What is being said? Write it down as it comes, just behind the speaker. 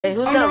Hey,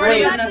 who's I'm not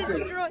already ready? on got Nestor.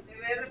 destroyed.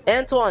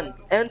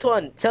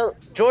 Antoine, tell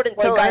Jordan,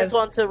 Wait, tell guys,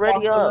 Antoine to talk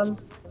ready to up. them.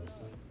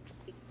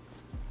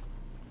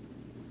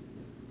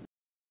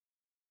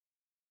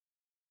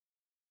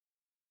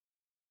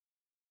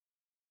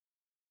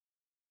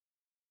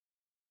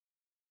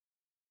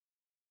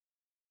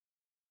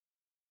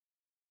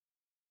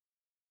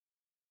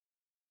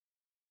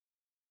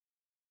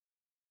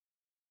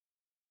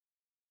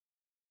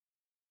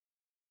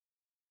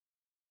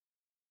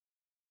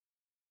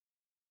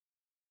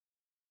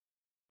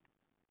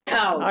 All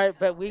Ow. right,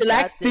 but we got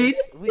Chillax, dude.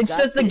 this. We It's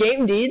got just a this.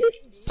 game, dude.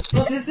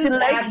 Oh, this is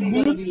Chillax, actually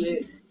gonna dude. be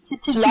lit.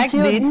 Chillax,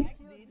 dude.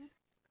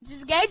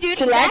 Just gay, dude.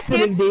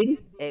 Chillaxative, dude.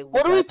 Hey, we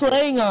What are we got this.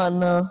 playing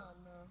on?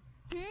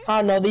 I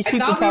don't know. These I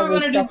people thought we were probably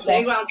gonna do suck. So.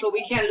 playground so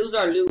we can't lose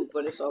our loot,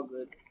 but it's all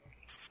good.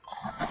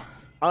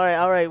 All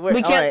right, we're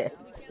We all can't. right.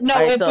 No, All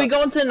right, if so we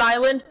go into an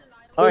island,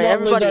 all we right,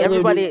 won't lose our loot.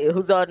 everybody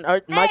who's on my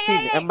Hey, team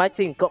hey, and hey. my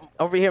team, come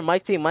over here. My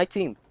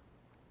team.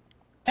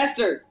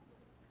 Esther.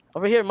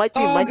 Over here, my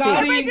team. Oh,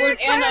 got Everybody him. Where's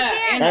just try Anna?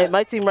 again. Hey, Anna.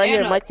 my team right here.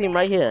 Anna. My team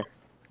right here.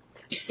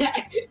 Bro,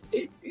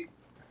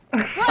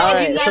 All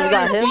he's right, so we got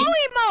got the him.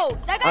 whoa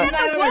emote. That guy He's got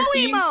the not on our whoa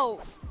team. emote.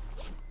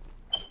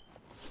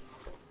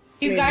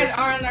 These guys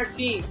are on our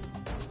team.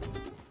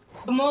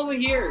 Come over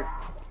here.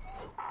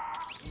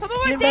 Come on,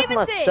 where Give me back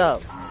my Davis is.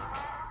 stuff.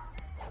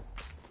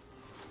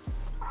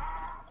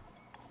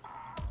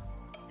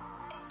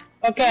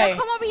 Okay.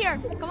 Come over here.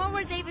 Come over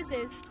where Davis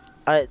is.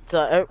 All right,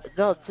 so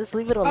no, just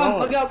leave it Come, alone.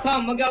 Miguel,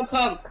 come. Miguel,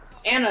 come.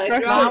 Anna, if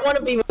you're I out. want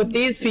to be with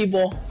these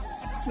people.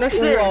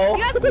 Nestor. Whoa.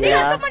 You guys, they Yeah.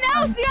 got someone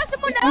else. You got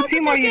someone else in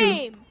team the are you?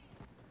 game.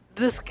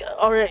 This.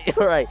 All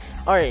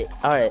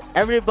right.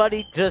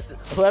 Everybody, just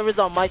whoever's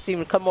on my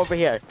team, come over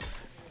here.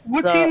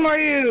 What So- team are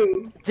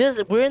you?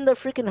 Just we're in the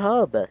freaking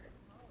hub.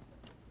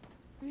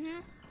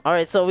 All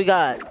right, so we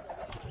got.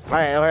 All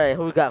right.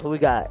 Who we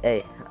got?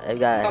 Hey, I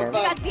got Come, him.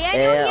 We got come. Daniel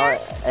Hey, here.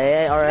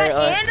 hey, all We right.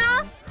 got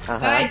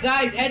Anna.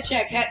 Guys, head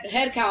check.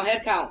 Head count.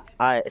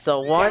 All right,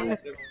 so 1,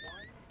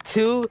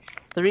 2,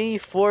 3,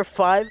 4,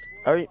 5.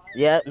 All right,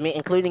 yeah, me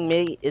including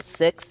me is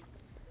 6.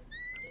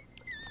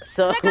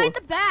 So Who's that guy in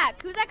the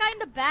back? Who's that guy in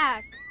the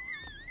back?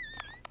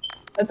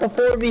 It's a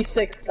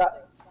 4v6, guy.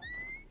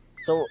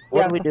 so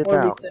what do we it's do a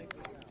now?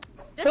 4v6.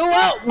 Just Who go-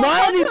 else? go Why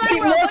are to these my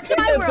people room, more go to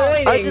my people room. All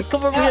right, joining? just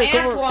come over No, here.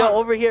 Come Antoine. no,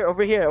 over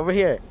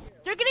here.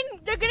 They're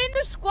getting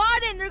their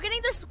squad in. They're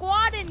getting their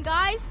squad in,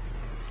 guys.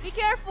 Be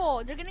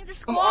careful. They're getting their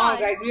Come squad. on,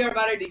 guys. We are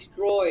about to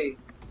destroy.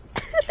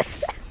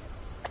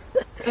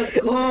 Let's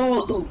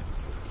go.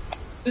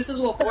 This is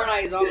what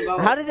Fortnite is all about.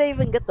 How did they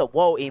even get the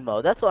whoa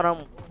emo? That's what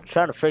I'm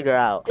trying to figure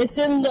out. It's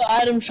in the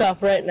item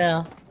shop right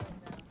now.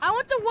 I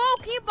want the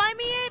whoa. Can you buy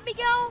me it,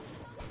 Miguel?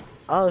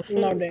 Oh shit.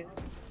 No, dude.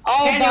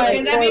 I'll Daniel, buy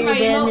can it that for be you, my emote?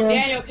 Daniel.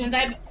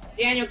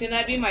 Daniel, can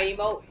that be my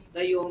emote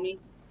that you owe me?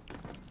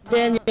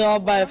 Daniel, I'll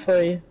buy it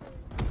for you.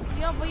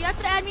 Yo, but you have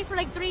to add me for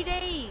like 3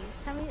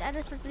 days. Have me add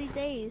it for 3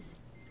 days.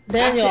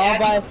 Daniel, I'll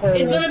buy it for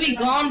you. It's gonna be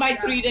gone by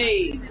 3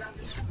 days.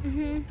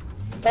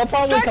 They'll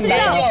probably Start come the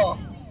back. deal.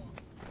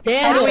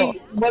 Daniel,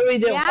 What do we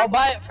do? Yeah? I'll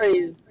buy it for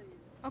you.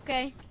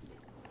 Okay.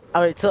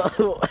 All right, so Is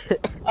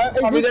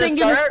we this gonna thing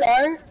gonna start?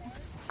 start?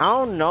 I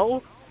don't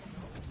know.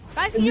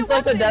 Guys, Is get your this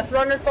like a weapons. death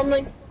run or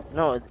something?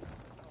 No.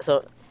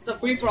 So It's a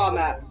free for all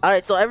map. all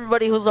right, so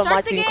everybody who's on Start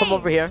my the team, come game.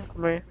 over here.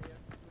 Come here.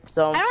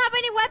 So I don't have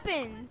any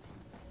weapons.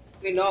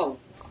 We know.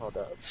 hold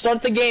up.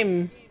 Start the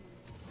game.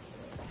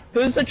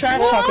 Who's the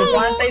trash talkers?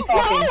 Why aren't they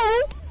talking?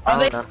 I Are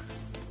they don't know.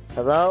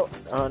 Hello,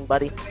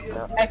 buddy.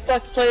 No.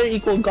 Xbox player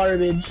equal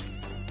garbage?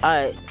 All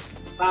right.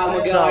 Wow,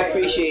 Miguel, I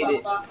appreciate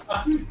it.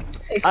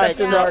 Except Alright,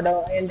 so-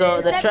 Eduardo and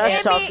so the Except trash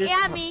Amy, talkers.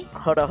 Amy.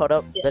 Hold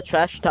up. The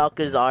trash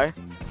talkers are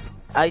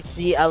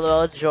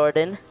ICLL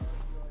Jordan,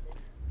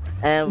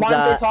 and we why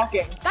aren't they got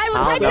talking? Guys, we'll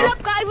I type don't it know.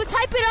 up, guys. We'll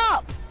type it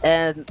up.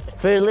 and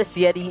Fearless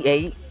Yeti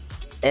 8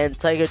 and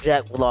Tiger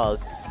Jack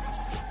Vlogs.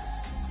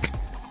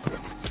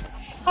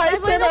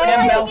 Guys, we're And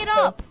typing it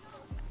Melsa. up.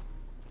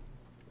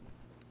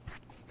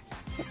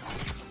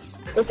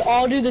 Let's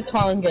all do the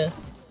conga.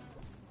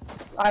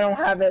 I don't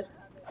have it.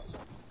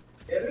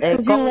 Hey,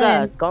 Where's your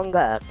land?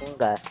 Conga.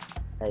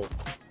 Hey,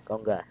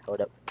 Conga,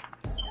 hold up.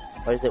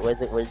 Where's it?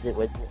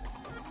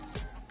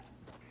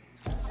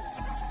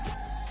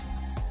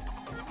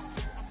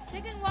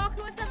 Chicken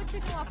walker. What's up with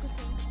chicken walker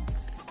thing?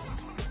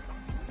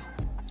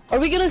 Are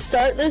we gonna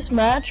start this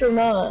match or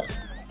not?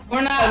 We're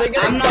Are not. they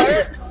gonna I'm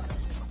start? not.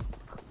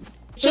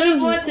 Should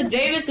have went to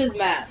Davis's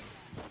map.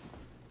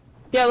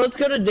 Yeah, let's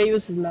go to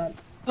Davis's map.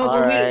 No,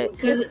 but Alright.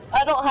 because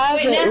I don't have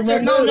wait, it. Nestor,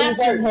 Remember, no, it was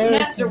on Harrison.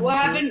 Nestor, what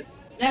happened?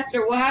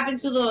 Nestor, what happened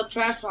to the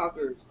trash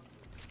talkers?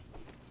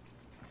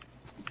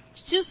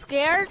 Too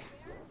scared?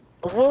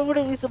 What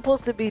are we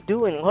supposed to be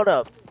doing? Hold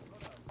up.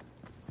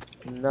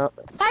 No.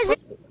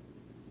 Guys,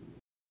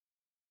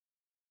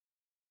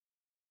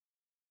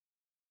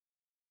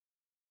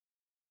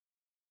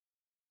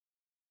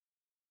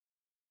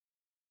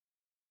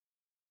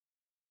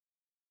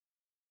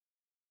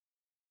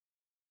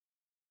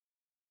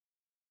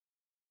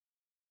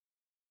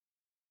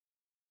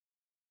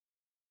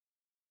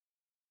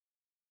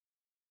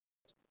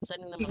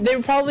 Sending them a They're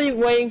message. probably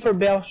waiting for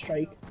Bale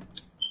Strike.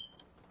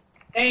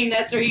 Dang,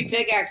 Nestor, he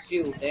pickaxed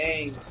you.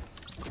 Dang.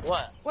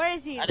 What? Where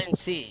is he? I didn't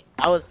see.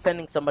 I was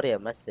sending somebody a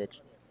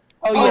message.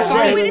 Oh, Oh, yeah,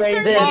 sorry, we're we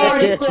waiting just for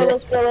started. Bale. Let's go,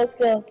 let's go, let's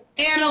go.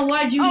 Anna,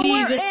 why'd you Oh,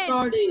 leave? we're It in.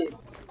 started.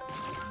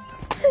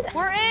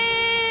 We're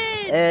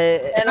in.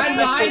 And Guys, I'm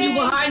behind you, Hey.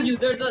 behind you.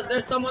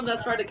 There's someone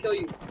that's trying to kill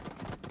you.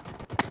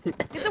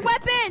 Get the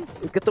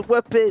weapons. Get the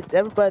weapons,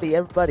 everybody,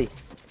 everybody.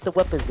 Get the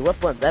weapons,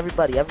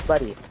 everybody,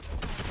 everybody.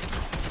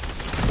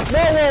 Whoa,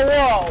 whoa,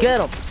 whoa. Get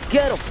him,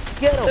 get him,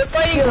 get him. They're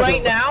fighting get 'em,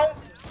 right now?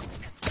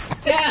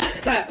 Yeah.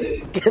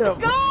 Get him.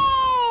 Go.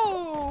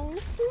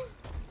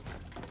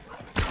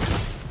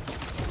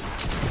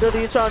 What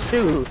are you trying to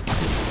do?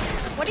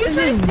 What are you This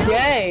trying is to do?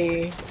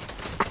 gay.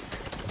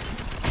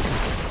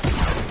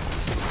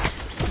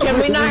 Can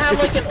we not have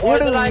like an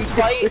organized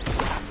fight?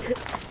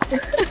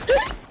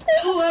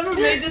 Whoever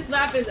made this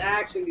map is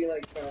actually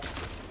like, bro.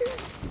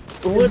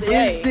 What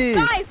gay. is this?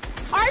 Guys,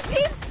 our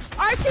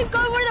team,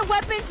 go where the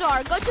weapons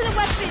are. Go to the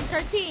weapons,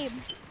 our team.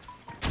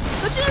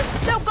 Go to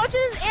this, no, go to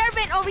this air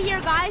vent over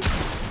here, guys.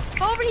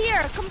 Go over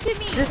here. Come to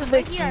me. This right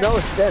makes here. no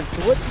sense.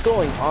 What's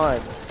going on?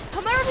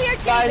 Come over here,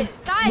 David.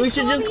 Guys, we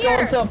should come just over go here.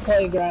 into a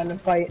playground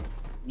and fight.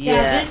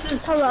 Yeah, This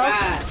is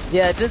trash.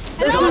 yeah, just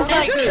This Hello? is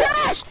like You're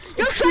trash.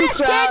 You're too trash,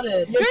 kid.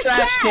 crowded. You're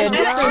trash, kid. You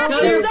Nestor,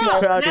 actually kill suck. yourself.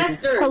 Crowded.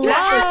 Nestor, You Nestor,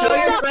 actually kill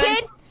your suck, friend.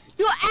 kid.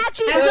 You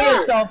actually Kill suck.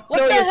 yourself. What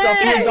Kill the yourself.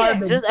 heck? You're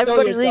garbage. just Kill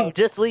everybody yourself. leave.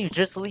 Just leave.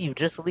 Just leave.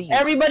 Just leave.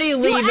 Everybody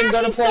leave and go to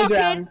actually suck,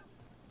 playground.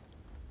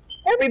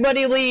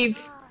 Everybody leave.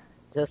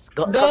 Just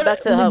go. Go Come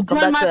back to the hub. Come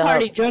Join back my to the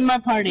party, hub. join my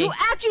party. You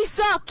actually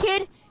suck,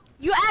 kid.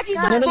 You actually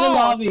Go suck to the balls.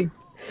 lobby.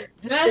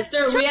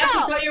 Nestor, we Shut have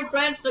up. to tell your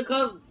friends to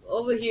come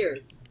over here.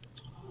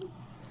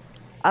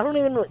 I don't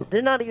even know.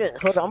 They're not even.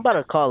 Hold on. I'm about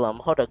to call them.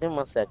 Hold on. Give me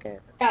 1 second.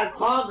 Yeah,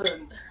 call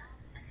them.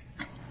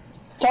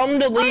 Tell them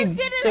to Oh, this leave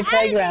kid to has added me.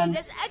 playground.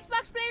 This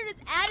Xbox player just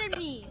added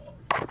me.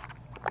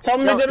 Tell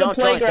them to go to Don't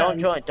join. playground.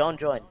 Don't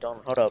join.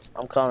 Don't. Hold up.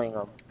 I'm calling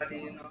them.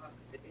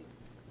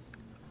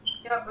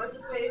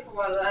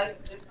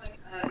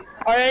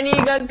 Are any of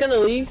you guys gonna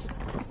leave?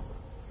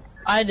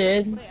 I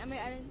did. Wait, I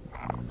didn't.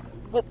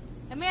 What?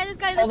 This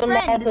guy's Tell a them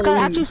all friend. This to guy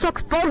leave. actually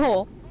sucks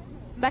butthole.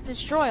 I'm about to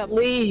destroy him.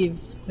 Leave,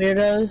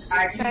 weirdos.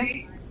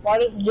 Actually, Why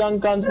does Young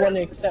Guns want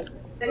to accept?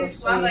 or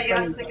send his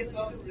friends?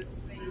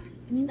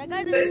 That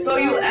guy doesn't so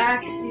you suck.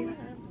 actually.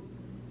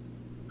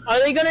 Are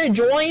they gonna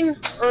join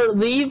or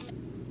leave?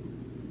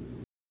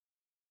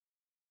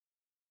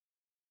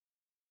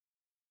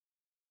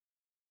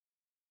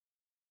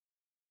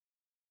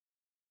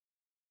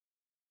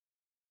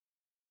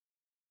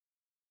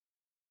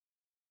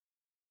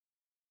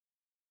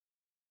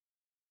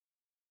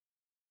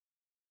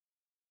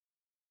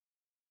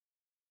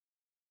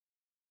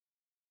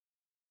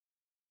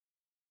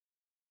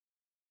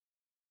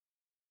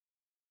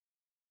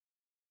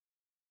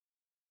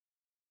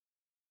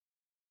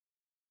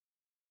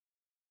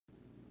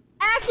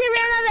 I actually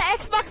ran out of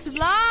Xbox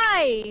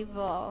Live.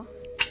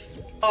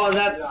 Oh,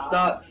 that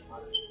sucks.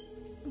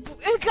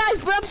 Hey, guys,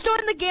 but I'm still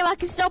in the game. I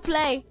can still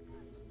play.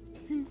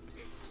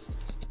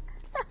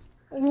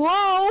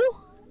 Whoa.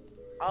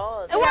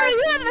 Oh, And why do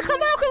you have the?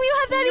 Come on, how come you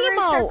have that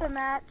Restart emote? the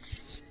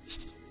match.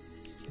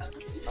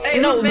 Hey,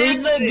 No, who's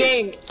leave the Nancy?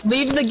 game.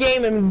 Leave the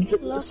game and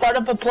start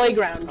up a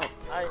playground.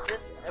 Alright,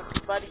 just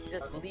everybody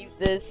just leave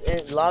this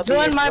and lobby.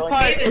 Join and my join-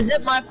 part. Is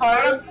it my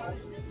party?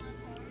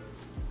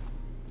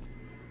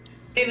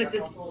 Davis,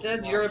 it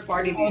says you're a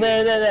party Oh,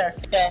 leader. there.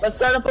 Okay, let's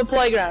start up a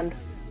playground.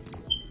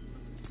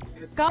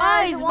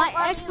 Guys, it my won't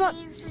let me Xbox.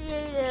 leave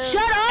creative.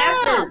 Shut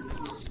up! Nestor,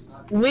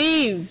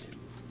 Leave.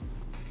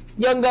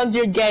 Young Guns,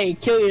 you're gay.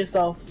 Kill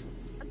yourself.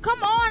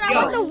 Come on, I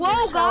Yo. want the woe,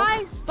 Yourself.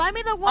 guys. Buy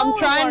me the woe. I'm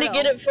trying to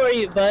Eduardo. get it for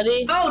you,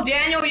 buddy. no,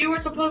 Daniel, you were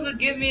supposed to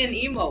give me an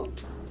emote.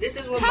 This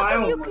is what How my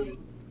come you own money.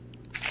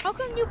 How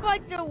come you buy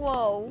the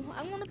woe?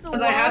 I wanted the woe.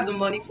 Because I had the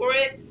money for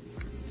it.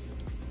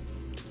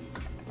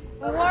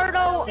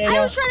 Eduardo, I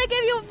Daniel. was trying to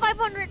give you a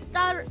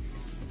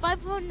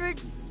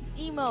 $500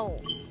 emo,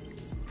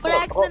 but Oh,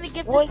 I accidentally oh,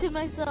 gifted what? it to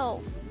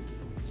myself.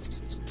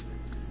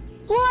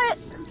 What?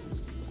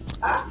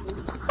 I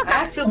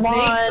had to Come make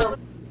on. some.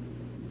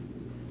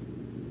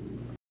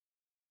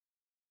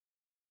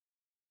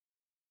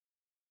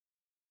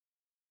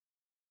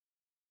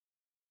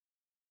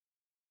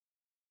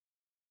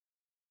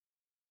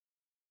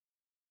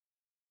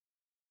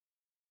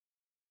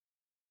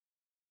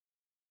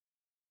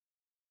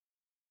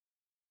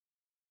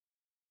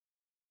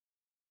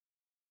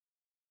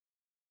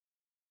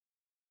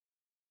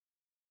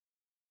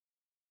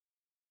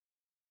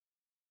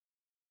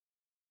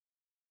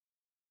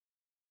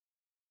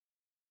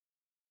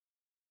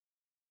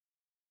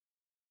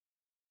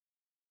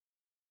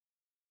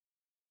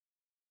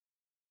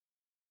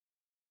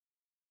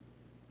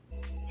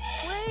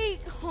 Wait,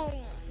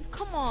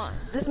 come on.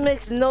 This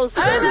makes no I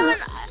sense. don't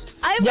even.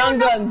 I have Young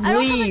not Guns, enough, I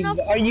don't have leave. enough-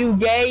 Are you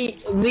gay?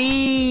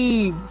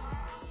 Leave.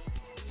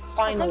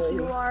 Finally,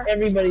 you are.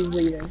 everybody's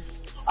leaving.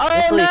 Oh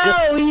Just leave,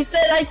 no, he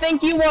said I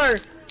think you were.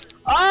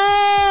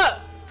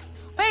 Ah!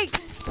 Wait,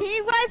 can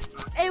you guys,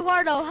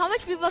 Eduardo, how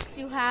much V-Bucks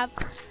do you have?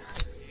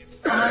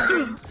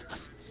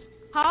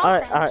 Huh?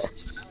 Alright.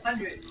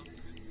 100.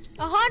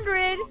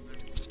 100?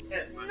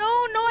 Yes. No,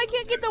 I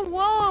can't get the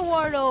WoW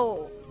award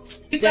though.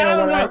 You thought I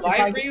was gonna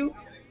buy for you?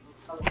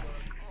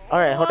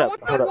 Alright, hold I up,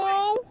 want the hold up,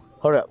 WoW.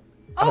 hold up.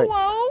 Oh, Alright,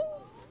 WoW.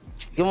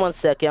 give me 1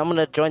 second. I'm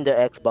gonna join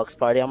their Xbox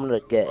party. I'm gonna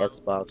get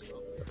Xbox.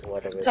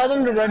 Whatever. Tell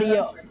them to ready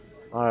up.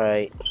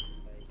 Alright.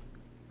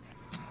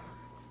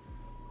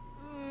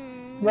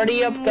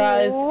 Ready up,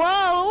 guys.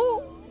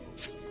 Whoa.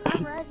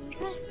 I'm ready.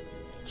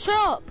 Shut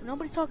up.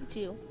 Nobody's talking to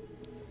you.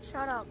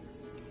 Shut up.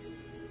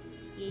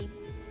 Gabe.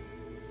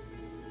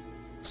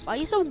 Why are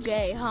you so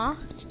gay, huh?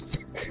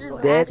 You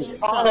Dead. actually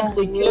suck.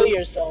 Honestly, kill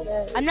yourself.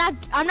 I'm not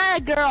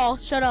a girl.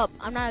 Shut up.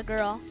 I'm not a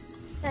girl.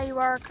 Yeah, you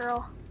are a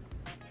girl.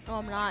 No,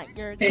 I'm not.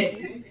 You're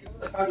gay.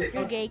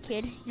 You're gay,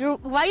 kid.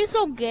 Why are you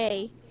so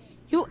gay?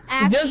 You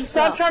actually Just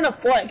stop suck. trying to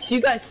flex. You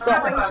guys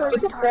suck. Why are you so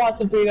Get the retarded?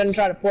 flex if you're gonna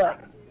try to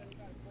flex.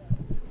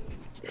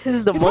 This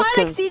is the You're most.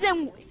 probably like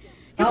season.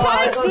 You're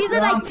probably season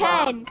like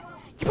 10.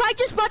 You probably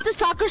just bought the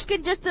soccer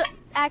skin just to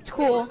act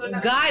cool.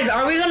 Guys,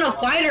 are we gonna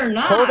fight or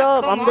not? Hold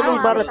up, Come I'm literally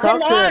about to talk Come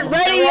to on, him.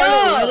 ready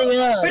up. Ready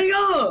up. Ready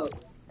up!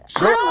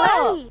 Shut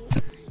up. Ready.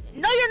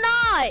 No, you're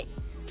not.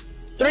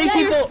 Three Yeah,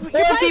 people, you're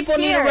four probably people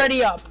need to scared.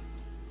 ready up.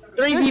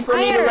 Three You're people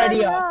need to scared.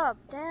 ready up.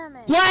 Damn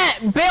it.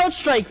 Yeah, Bale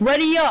Strike,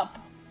 ready up.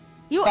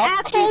 You Stop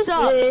actually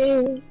suck.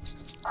 posting.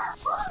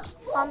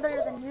 I'm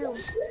better than you.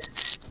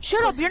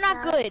 Shut up. You're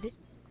not good.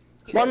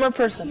 One more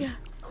person.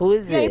 Who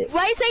is Yeah, it?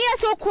 why are you saying that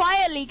so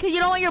quietly? Cause you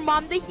don't want your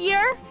mom to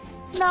hear,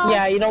 No.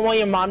 Yeah, you don't want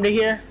your mom to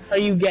hear? Are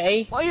you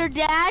gay? or your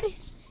dad.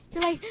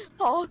 You're like,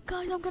 oh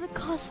guys, I'm gonna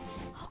cuss.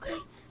 Okay.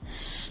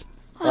 Shh.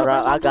 Alright,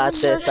 my I mom got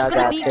doesn't hear, this, she's I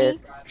gonna got beat me.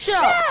 this.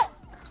 Shut up.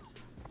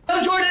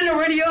 Tell Jordan to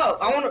ready up.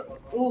 I wanna.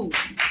 Ooh.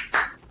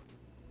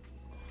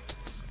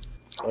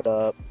 Hold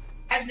up.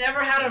 I've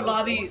never had a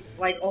lobby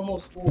like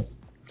almost full.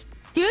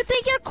 Do you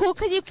think you're cool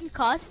cause you can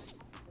cuss?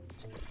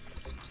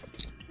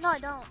 No, I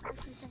don't. I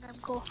actually think I'm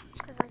cool.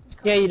 Because I can cuss.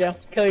 Yeah, you do.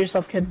 Kill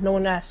yourself, kid. No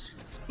one asked.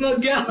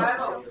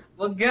 Miguel.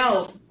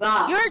 Miguel,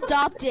 stop. You're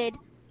adopted.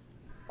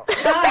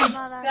 Guys,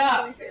 Not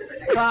stop. actually.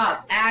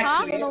 Stop.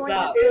 Actually, I don't know when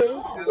stop. you're gay.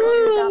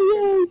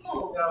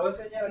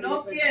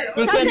 No quiero. You Stop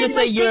can't saying just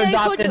my say you're thing, I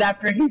adopted told you.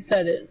 after he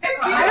said it.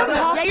 I don't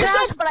talk Yeah, you're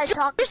trash, so- but I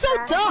talk You're so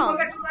trash. dumb.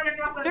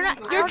 You're not.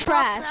 I You're don't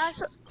talk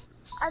trash.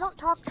 I don't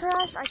talk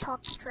trash, I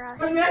talk trash.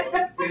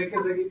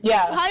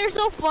 Yeah, How you're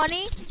so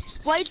funny?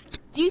 Why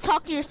do you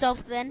talk to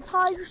yourself then?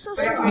 Hi, you're so you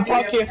stupid.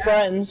 talk to your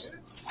friends.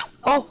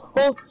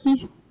 Oh,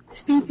 he's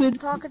stupid. I'm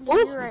talking to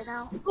you right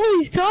now. Oh,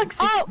 he's toxic.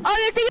 Oh,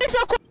 you think you're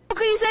so cool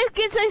because you say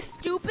kids say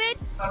stupid?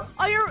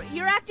 Oh,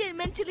 you're acting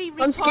mentally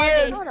retarded. I'm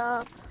scared. Shut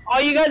up. Oh,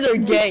 you guys are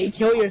gay.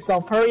 Kill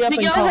yourself. Hurry up and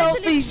Miguel, kill.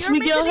 help me. You're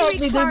Miguel, help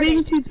mentally me. They're being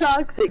retarded. too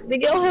toxic.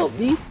 Miguel, help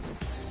me.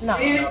 No.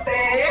 You're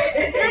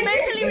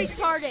mentally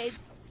retarded.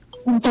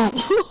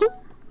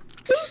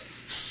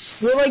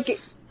 We're like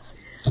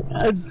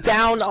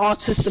down Shut up,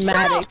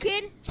 autistic.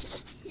 kid.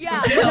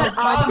 Yeah.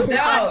 Calm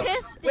down.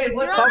 Autistic. Wait,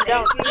 what? You're Calm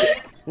down.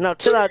 No,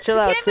 chill out, chill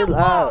You out, can't even chill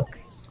out. walk.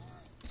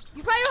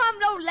 You probably don't have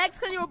no legs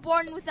because you were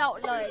born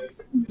without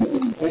legs.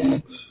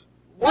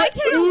 Why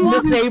can't you walk?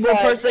 Disabled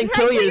person, You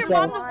kill tell your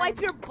yourself. mom to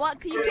wipe your butt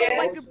because you can't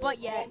wipe your butt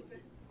yet.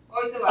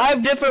 I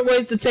have different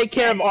ways to take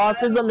care of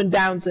autism and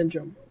Down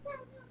syndrome.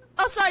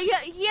 Oh, sorry.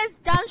 He has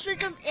Down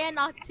syndrome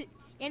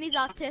and he's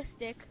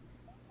autistic.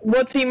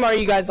 What team are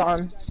you guys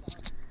on?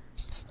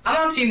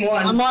 I'm on team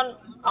one.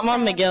 I'm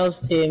on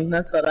Miguel's team.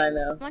 That's what I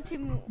know. My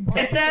team.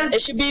 It says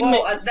It should be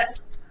well,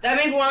 that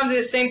means we're on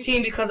the same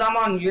team because I'm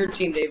on your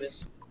team,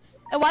 Davis.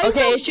 And why are you Okay,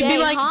 so it should gay,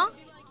 be like- huh?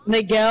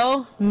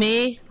 Miguel,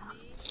 me,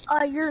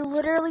 You're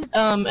literally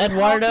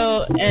Eduardo,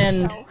 talking to and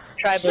yourself.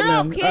 Shut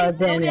up, Tribal kid. Nobody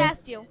Daniel.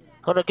 asked you.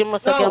 Hold on, give me a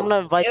second. I'm gonna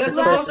invite It was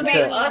this supposed to person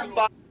be to. us.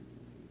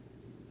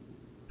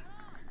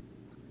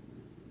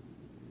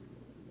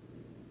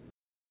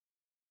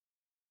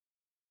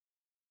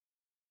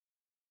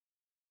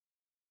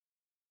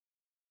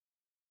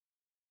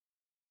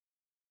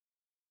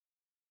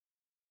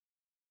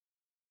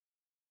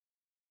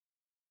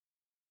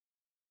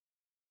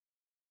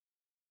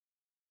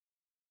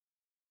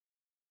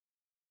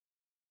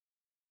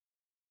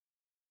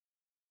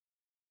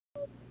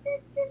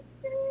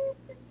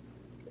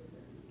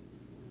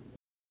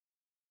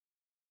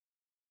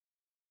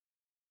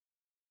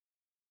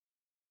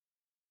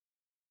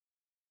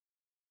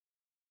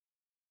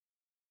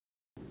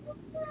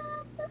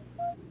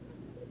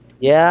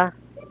 Yeah.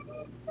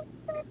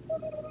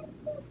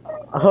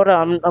 Hold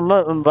on, I'm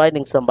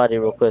inviting somebody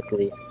real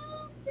quickly.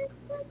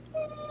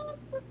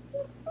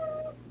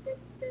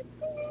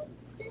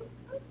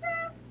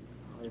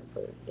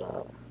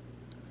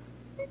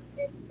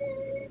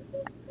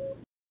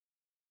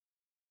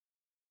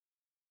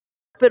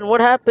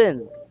 What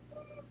happened?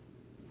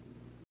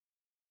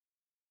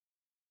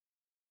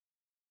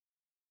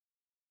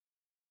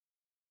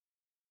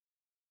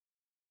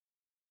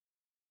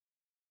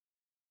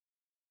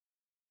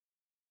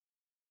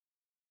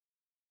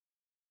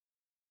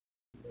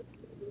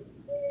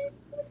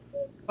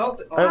 Oh,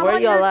 Alright, where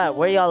y'all at?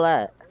 Where y'all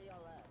at?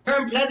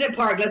 We're in Pleasant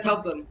Park. Let's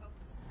help them.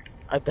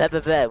 I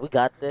bet. We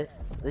got this.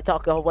 They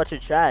talk a whole bunch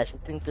of trash. They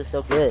think they're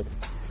so good.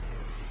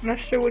 I'm not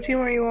sure what team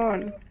are you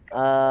on.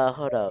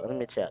 Hold on. Let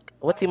me check.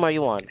 What team are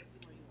you on?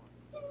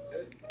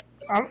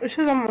 It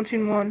says I'm on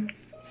team 1.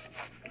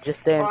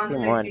 Just stay We're on on the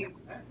team same 1. team.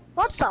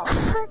 What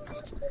the frick?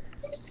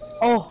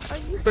 Oh, Oh,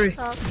 you Free.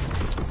 suck.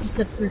 he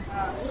said free.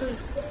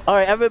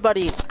 Alright,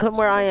 everybody, come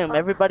where I am.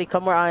 Everybody,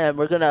 come where I am.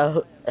 We're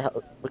gonna.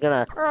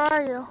 Where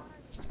are you?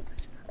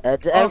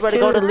 Everybody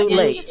go to Phil's Loot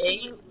Lake.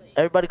 getting 8.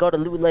 Everybody go to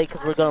Loot Lake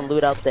because we're gonna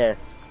loot out there.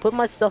 Put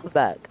my stuff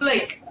back.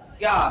 Blake.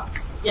 Yeah.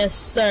 Yes,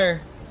 sir.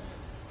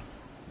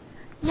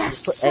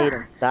 Yes, Put sir.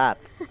 Aiden, stop.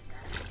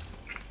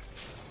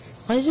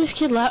 Why is this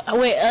kid loud?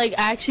 Wait, like,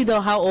 actually,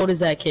 though, how old is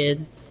that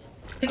kid?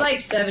 He's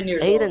like 7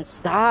 years Aiden, old.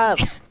 stop.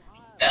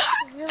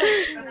 You're like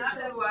 2 years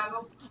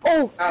old.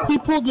 Oh, Ow. he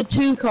pulled the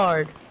 2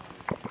 card.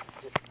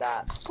 Just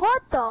stop.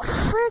 What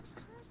the frick?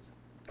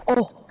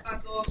 Oh,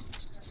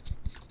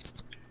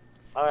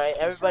 Alright,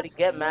 everybody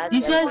get mad.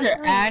 these guys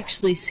are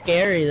actually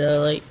scary, though.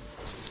 Like,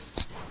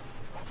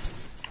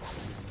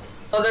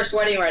 Oh, they're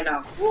sweating right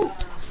now.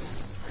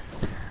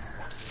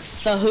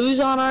 so who's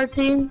on our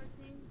team?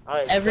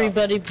 Alright,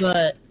 Everybody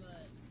but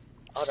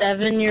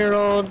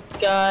 7-year-old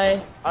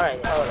guy.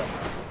 Alright, hold on.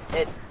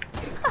 It's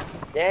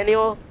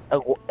Daniel,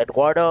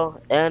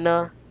 Eduardo,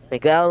 Anna,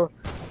 Miguel,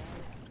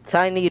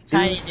 Tiny Dude,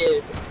 Tiny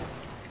dude.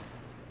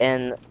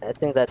 and I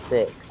think that's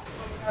it.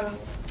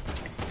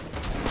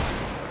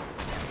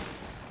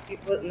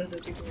 Keep putting this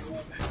as secret.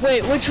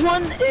 Wait, which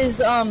one is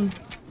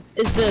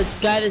the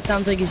guy that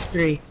sounds like he's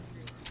 3?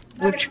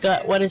 Which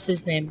guy? What is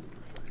his name?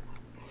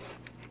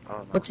 I don't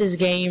know. What's his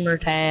gamer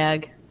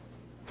tag?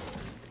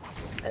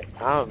 I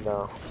don't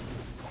know.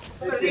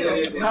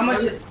 How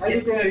much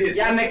is...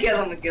 Yeah, me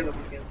quedo.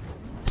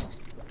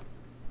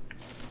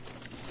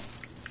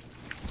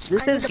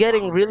 This I is need to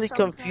getting pump really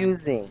something.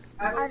 confusing.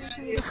 I just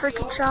need a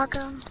freaking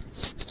shotgun.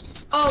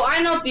 Oh,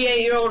 I know the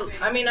 8-year-old.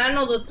 I mean, I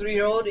know the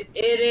 3-year-old. It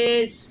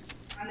is...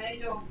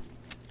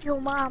 Yo,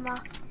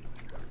 mama.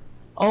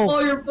 Oh, Oh,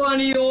 you're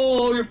funny.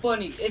 Oh, you're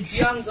funny. It's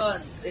Young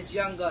Guns. It's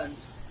Young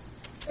Guns.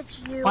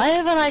 It's you. why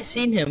haven't I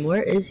seen him?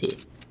 Where is he?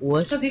 Because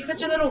Wuss. he's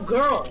such a little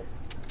girl.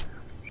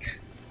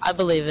 I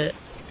believe it.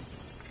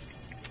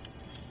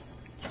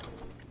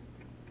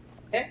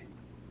 Okay?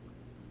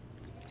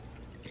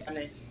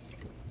 Ano?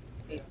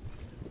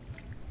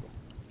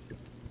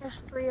 There's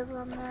 3 of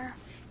them there.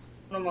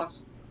 Ano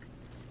mas?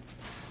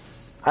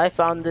 I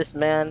found this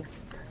man.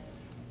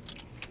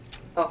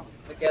 Oh,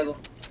 me quedo.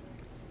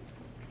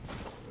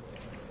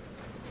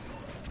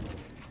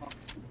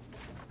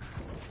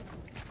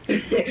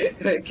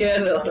 Me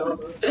quedo.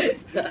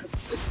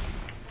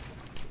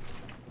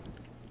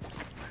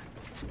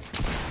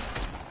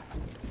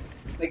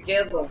 Me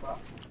quedo.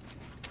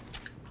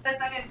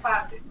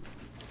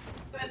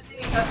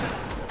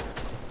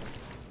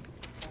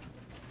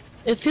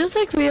 It feels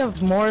like we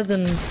have more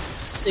than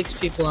 6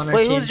 people on our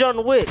Wait, team. who's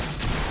John Wick?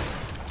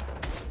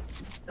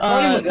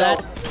 Probably Miguel.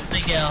 That's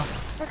Miguel.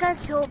 That guy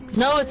killed me.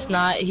 No, it's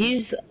not.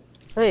 He's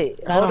Wait,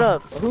 I hold don't-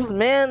 up. Whose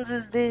man's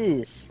is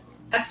this?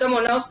 That's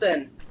someone else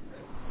then.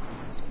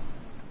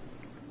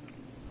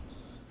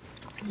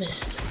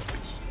 Mr.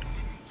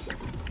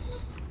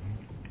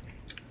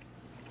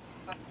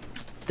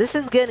 This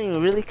is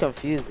getting really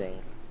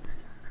confusing.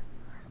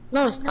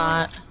 No, it's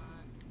not.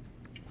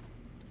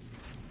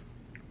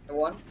 I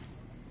won.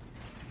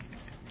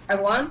 I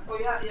won? Oh,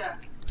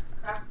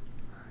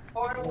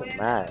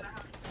 man.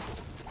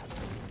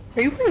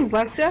 Are you playing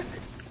blackjack?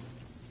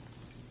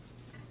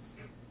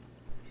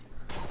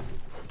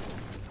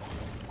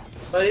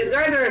 But these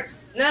guys are...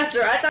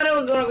 Nestor, I thought it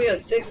was gonna be a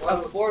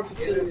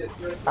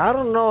 4-2. I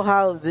don't know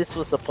how this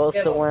was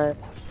supposed to win.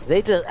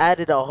 They just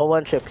added a whole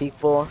bunch of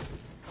people.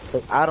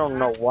 But I don't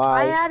know I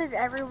why. added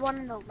everyone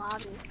in the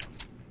lobby.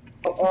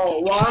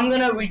 Oh, well, I'm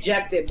gonna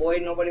reject it, boy.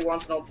 Nobody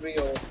wants no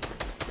 3-year-old.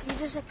 You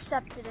just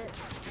accepted it.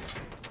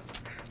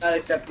 Not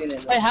accepting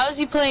it. Wait, how is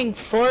he playing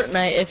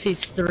Fortnite if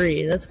he's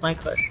 3? That's my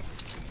question.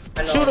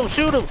 I know. Shoot him,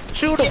 shoot him,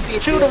 shoot him,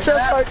 shoot him,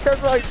 shots fired, shots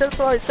fired, shots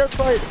fired, shots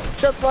fired,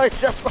 shots fired,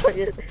 shots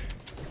fired.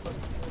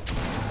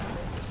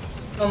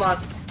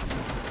 Tomas.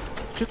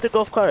 Shoot the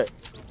golf cart.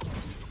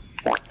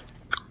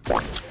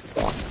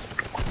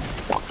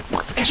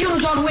 I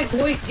killed John Wick,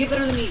 boy. Give it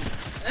to me.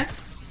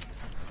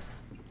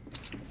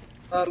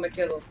 Me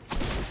quedo.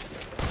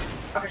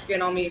 Soccer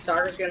skin on me.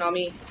 Soccer skin on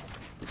me.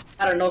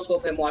 I don't know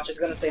scope him. Watch. It's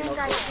gonna say no That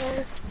guy scope.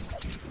 killed.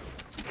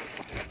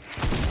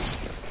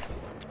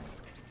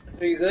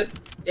 Are you good?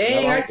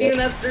 Dang, Yeah, I I'm see you. good.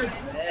 That's through.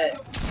 Yeah.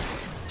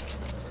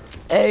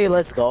 Hey,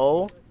 let's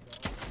go.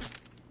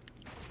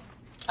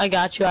 I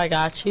got you, I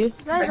got you. You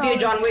I guys see a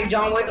always John Wick. do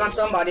John Wick this. on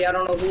somebody. I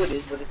don't know who it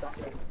is, but it's on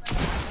somebody.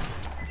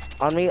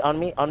 On me, on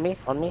me, on me,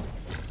 on me.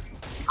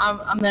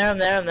 I'm there, I'm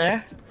there, I'm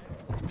there.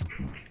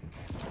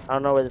 I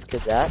don't know where this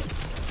kid's at.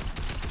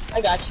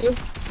 I got you.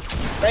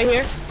 Right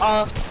here.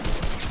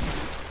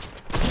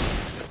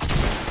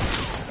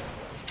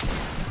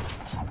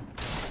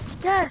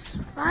 Yes,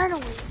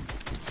 finally.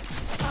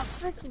 A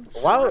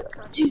freaking Why would-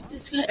 shotgun. Dude,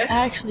 this guy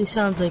actually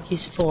sounds like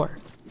he's 4.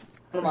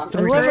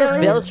 Whoever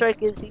Really?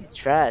 Bellstrike is, he's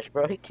trash,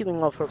 bro. He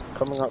keeping up for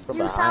coming up from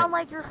You behind. sound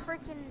like you're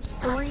freaking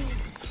 3.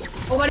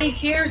 Nobody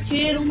cares,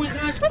 kid. Oh my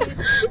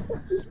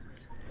god.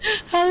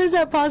 How is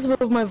that possible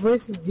if my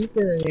voice is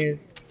deeper than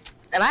yours?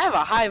 And I have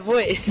a high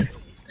voice.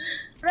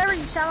 Whatever,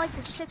 you sound like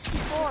you're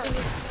 64.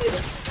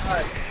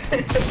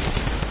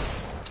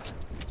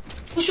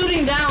 Who's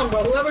shooting down,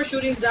 bro? Whoever's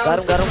shooting down. Got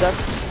him, got him, got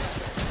him.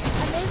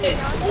 I made Hey,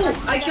 it,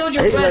 ooh, I killed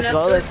your Hey, friend. let's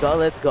go, Esther.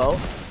 let's go, let's go.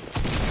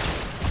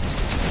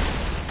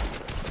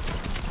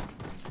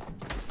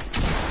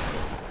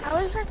 At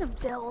least I can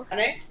build.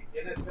 Honey?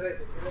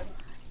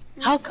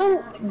 How come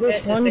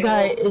this one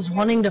guy is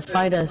wanting to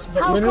fight us,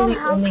 but How literally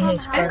come, only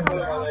his friend?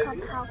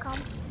 how come?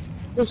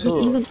 But he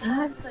Ooh. even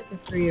acts like a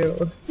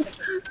 3-year-old.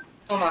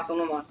 No más,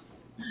 no más.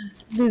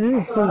 Dude,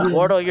 this is so good.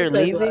 Gordo, you're I'm so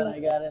leaving? glad I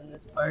got in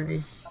this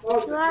party.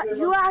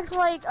 You act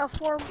like a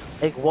 4.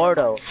 Hey,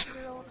 Gordo,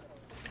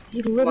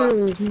 He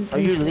literally was are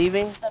you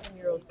leaving?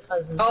 7-year-old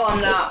cousin. Oh,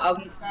 I'm not.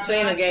 I'm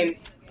playing a game.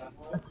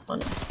 That's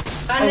funny.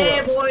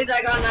 Honey, boys,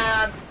 I got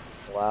mad.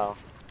 Wow.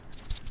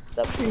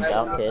 That pretty I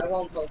down, kid.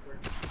 won't poker.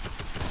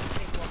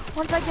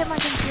 Once I get my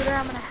computer,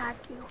 I'm gonna hack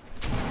you.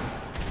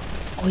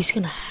 Oh, he's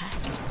gonna hack.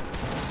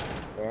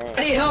 Dang. I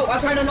need help. I'm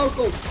trying to no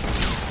scope.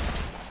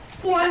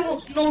 Oh, I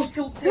almost no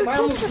scope. Who I takes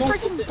almost the no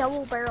freaking scoped.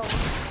 double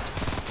barrels?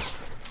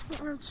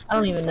 I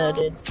don't even know,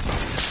 dude.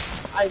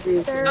 I agree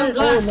with you. They're- I'm Oh,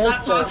 done. no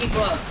Stop scope. talking,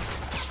 bro.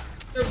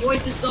 Your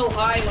voice is so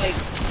high, like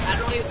I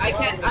don't even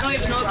know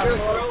if you're a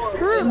girl or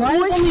Her Why is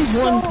voice only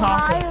is so one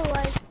talking? high,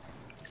 like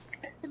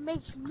it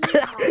makes me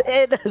high.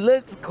 And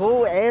let's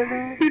go,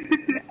 Anna.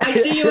 I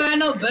see you,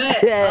 Anna.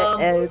 Bet. Yeah,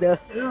 Anna.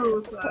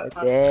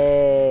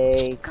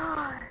 Dang.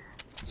 God.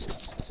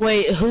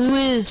 Wait, who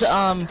is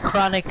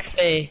Chronic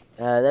Faye?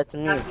 That's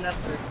me. That's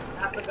Nestor.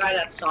 That's the guy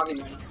that's talking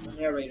right now. The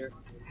narrator.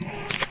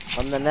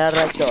 I'm the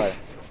narrator.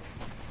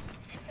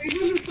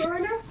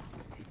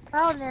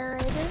 Wow,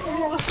 narrator.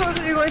 What store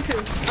are you going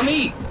to? I'm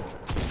E.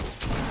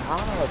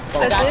 Oh,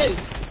 That's it.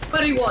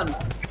 21.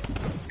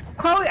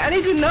 Chloe, I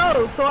need to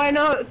know so I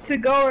know to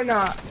go or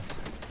not.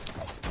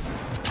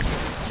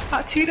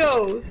 Hot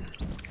Cheetos.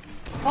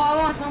 Oh, I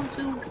want some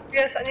too.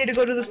 Yes, I need to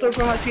go to the store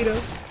for hot Cheetos.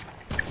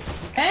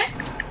 Eh?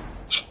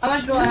 How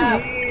much do I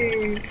have?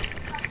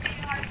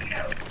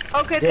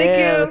 Okay, thank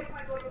Yeah. you.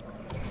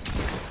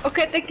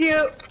 Okay, thank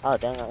you. Oh,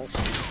 dang it.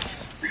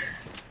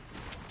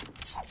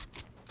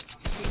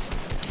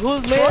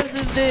 Whose man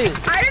is this?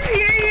 I didn't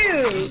hear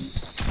you.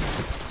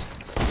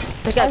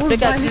 Pickaxe,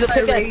 pickaxe, use a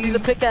pickaxe, use a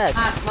pickaxe.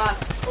 Mas.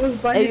 I was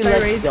blinded Hey, by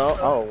let's rage. go.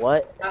 Oh,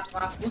 what?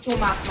 Mas. Mucho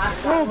mas.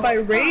 Oh, by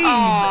rage.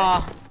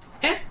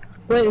 Eh?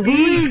 Wait, who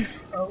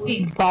is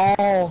See.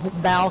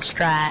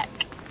 Balstrike?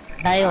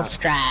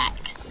 Balstrike.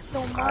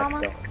 Yo,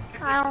 mama.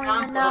 I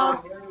don't even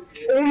know.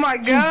 Oh my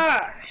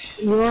gosh.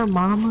 Your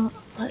mama?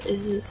 What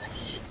is this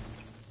kid?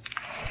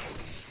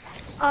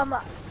 I'm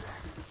a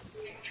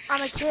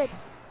kid.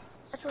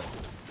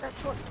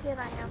 That's what kid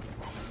I am.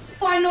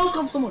 Oh, I no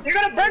scope someone. You're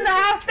gonna burn the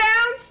house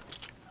down?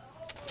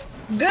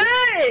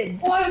 Good.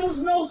 Oh, I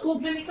almost no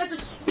scoped him. He's such a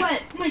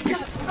sweat. Oh my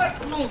god.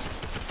 No.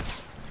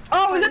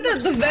 Oh, is that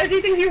the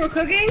veggie things you were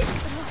cooking?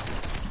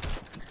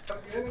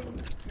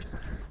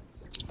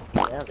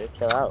 Damn, dude,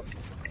 chill out.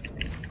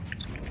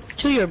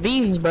 To your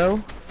beans,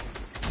 bro.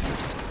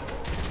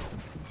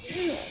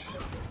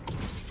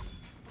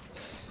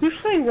 Who's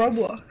playing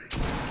Roblox?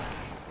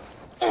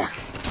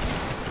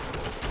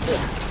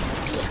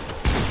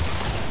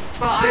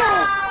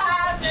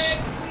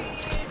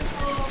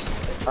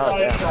 Oh,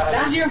 damn.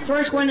 That's your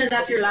first one and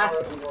that's your last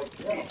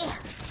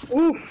one.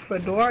 Oof,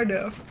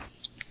 Eduardo.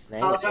 I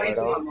was Dang, talking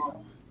to my Gordo.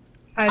 mom.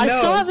 I I know.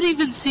 still haven't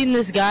even seen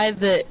this guy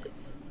that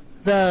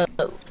the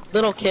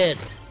little kid.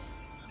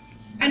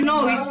 I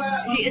know, he's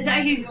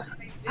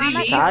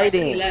he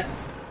hiding. He left.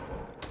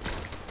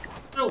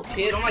 Little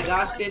kid, oh my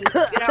gosh, kid.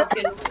 Get out,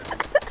 kid.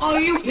 Oh,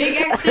 you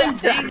pickaxed him?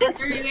 Dang, that's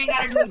dirty. You ain't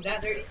gotta do him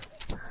that dirty.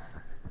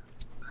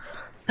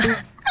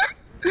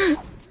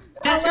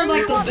 That's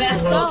like the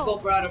best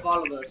no-scoper out of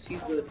all of us.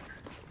 He's good.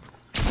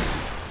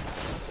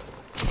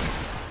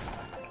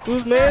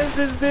 Whose man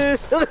is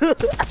this?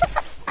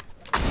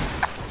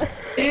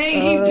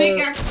 Dang, he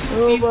pickaxed two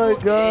Oh people. my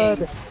god.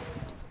 Dang.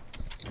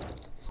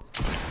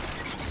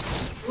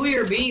 Who are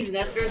your beans,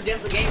 Nestor? It's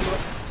just a game, bro.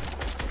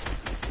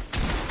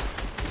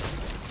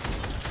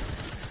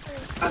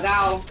 I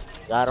got him.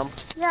 Got him.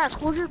 Yeah,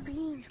 cool your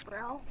beans,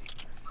 bro.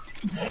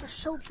 They're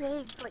so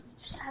big, but you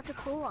just have to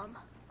cool them.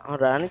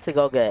 Hold on, I need to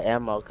go get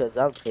ammo because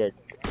I'm here.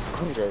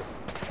 I'm just.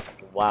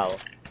 Wow.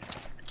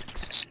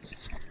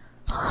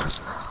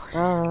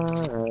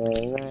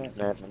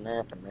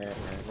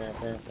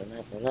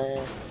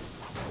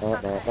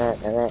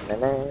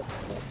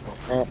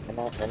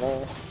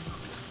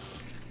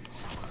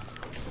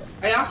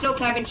 Are y'all still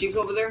clapping cheeks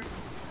over there?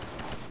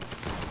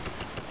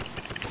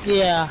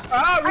 Yeah.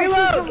 Ah, I see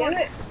reload. someone.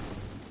 Get it.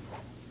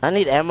 I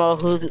need ammo.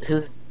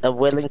 Who's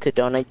willing to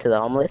donate to the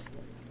homeless?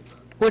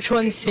 Which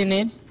ones do you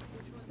need?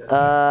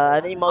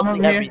 I need mostly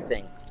over here.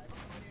 everything.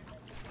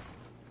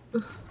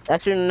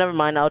 Actually, never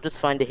mind. I'll just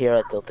find it here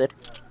at Tilted.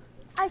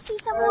 I see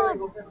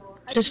someone.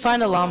 Just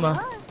find a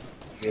llama.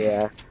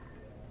 Yeah.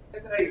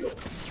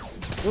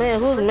 Man,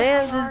 whose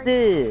man's is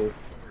this?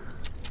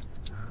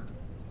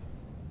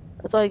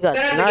 That's why he got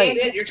Get out of the game,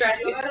 sniped. dude. You're trying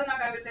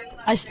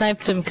to. I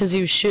sniped him because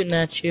he was shooting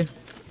at you.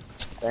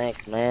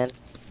 Thanks, man.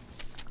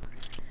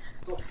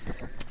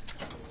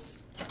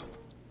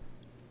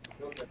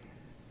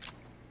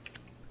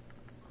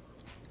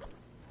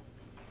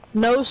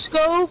 No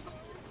scope.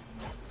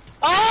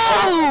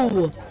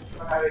 Oh!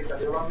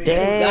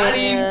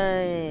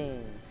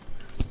 Dang.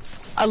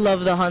 I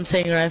love the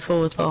hunting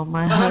rifle with all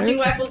my The heart. hunting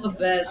rifle's the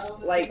best,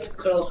 like,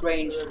 close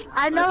range.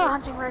 I know the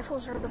hunting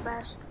rifles are the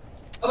best.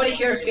 Nobody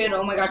cares, kid.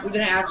 Oh my gosh, we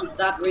didn't ask you.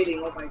 Stop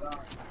reading. Oh my god.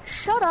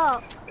 Shut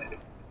up.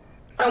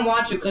 I don't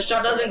want to, because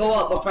shot doesn't go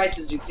up, but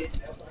prices do, kid.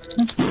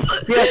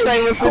 Yes,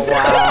 I was Oh, wow.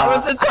 that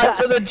was the time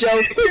for the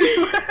joke.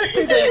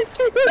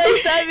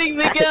 Nice timing,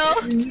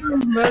 Miguel.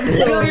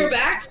 Miguel, you're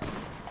back?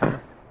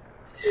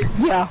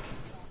 Yeah.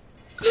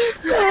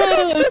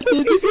 Oh,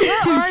 dude, this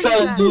is too Where are you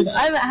fun, guys? dude.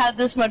 I haven't had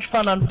this much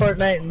fun on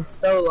Fortnite in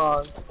so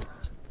long.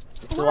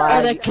 This is Oh,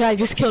 why. that guy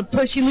just killed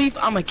Pushy Leaf.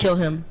 I'ma kill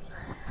him.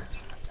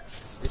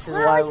 This is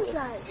Where are you why.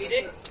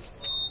 guys?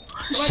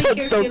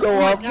 Shots don't go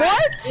up.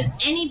 What? Does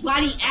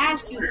anybody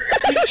ask you? Does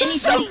anybody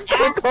Shots ask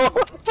don't go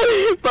up,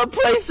 but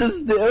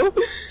places do.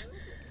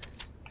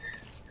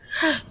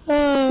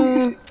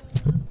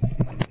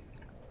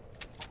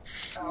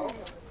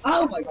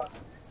 Oh my god.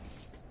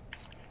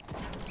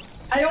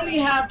 I only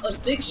have a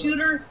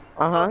 6-shooter,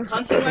 Uh a huh.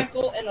 hunting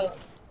rifle, and a...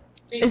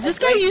 Is this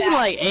guy using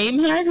like aim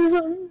hack or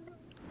something?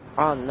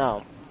 Oh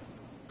no.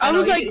 I No,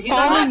 was he- like he's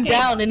falling not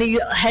down and he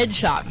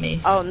headshot me.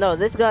 Oh no.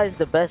 This guy's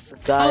the best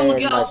guy Oh, in my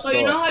Miguel, so you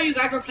store. know how you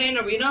guys were playing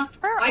Arena?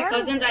 Where My are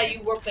cousin that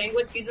you were playing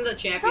with, he's in the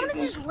Somebody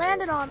champions. just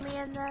landed on me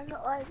and then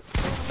like.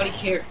 Nobody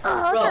cared.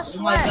 Oh, Bro, that's a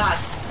oh my sweat.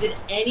 god. Did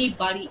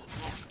anybody...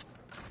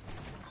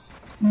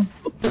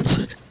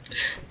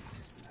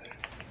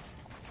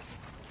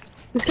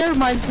 This guy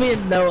reminds me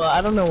of Noah.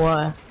 I don't know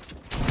why.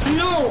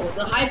 No!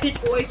 The high-pitched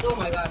voice, oh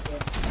my god, bro.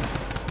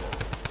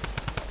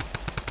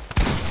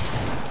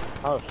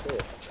 Oh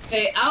shit.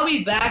 Okay, I'll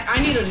be back.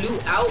 I need to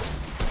loot out.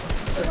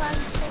 It's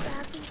lagging so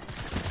badly.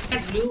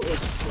 That loot is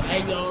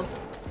trash, y'all.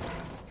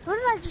 Who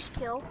did I just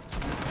kill?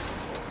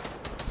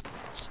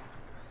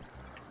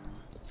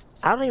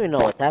 I don't even know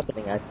what's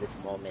happening at this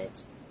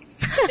moment.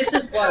 This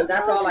is fun,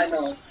 that's all I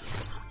know.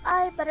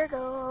 I better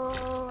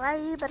go.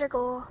 I better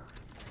go.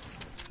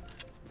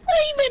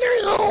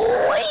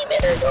 I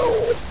better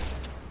go.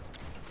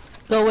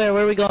 Go where?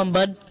 Where are we going,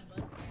 bud?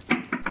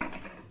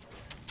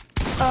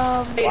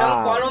 Hey, Wow.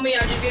 don't follow me,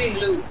 I'm just getting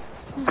loot.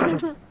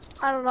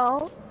 I don't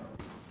know.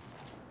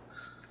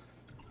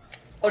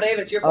 Oh,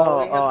 Davis, you're Oh,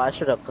 following him? I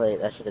should have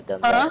played. I should have done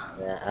Huh? that.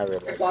 Yeah, I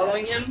really. You're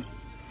following him?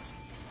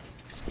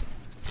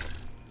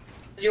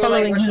 You were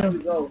like, Following where should him.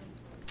 we go?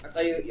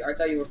 I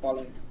thought you were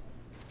following.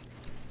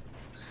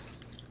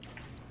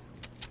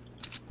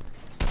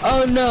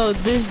 Oh no,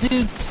 this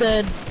dude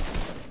said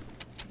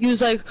he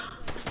was like,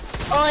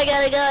 "Oh, I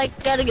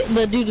gotta get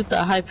the dude with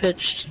the high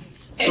pitched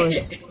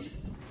voice."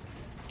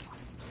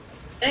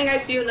 Dang, I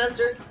see you,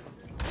 Nestor.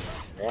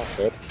 Yeah,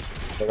 kid.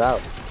 Check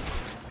out.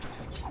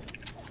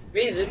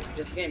 Reason,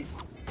 just game.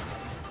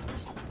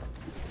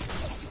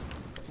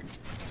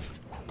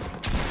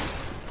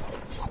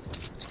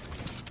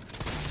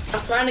 I'm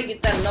trying to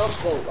get that no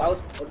scope.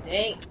 Oh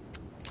dang.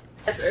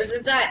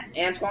 Isn't that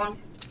Antoine?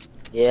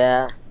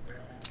 Yeah.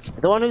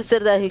 The one who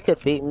said that he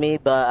could beat me,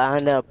 but I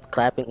ended up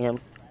clapping him.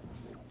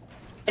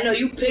 I know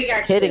you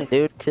pickaxe. Kidding,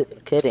 dude.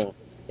 Kidding.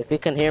 If you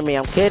can hear me,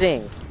 I'm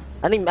kidding.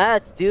 I need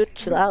mats, dude.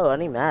 Chill out. I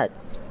need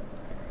mats.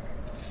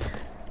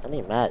 I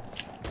need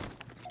mats.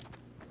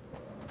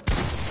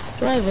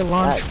 Do I have a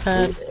launch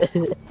pad?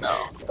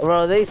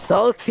 Bro, they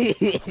salty.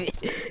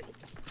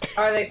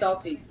 How are they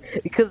salty?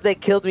 Because they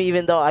killed me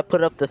even though I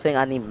put up the thing,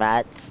 I need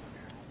mats.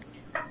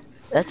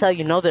 That's how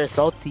you know they're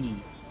salty.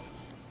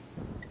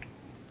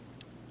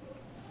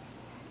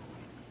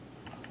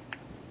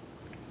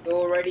 You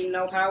already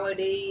know how it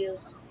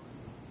is.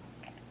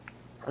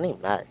 I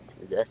need mats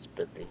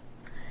desperately.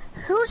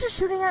 Who was just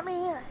shooting at me?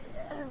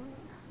 Oh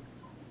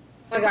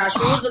my gosh, who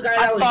was the guy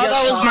that was Thought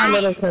just that was my talking?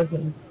 little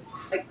cousin.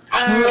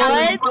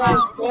 Like,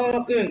 What?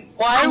 fucking.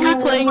 Why are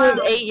we playing with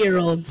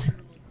 8-year-olds?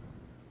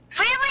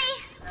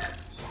 Really?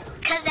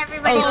 Because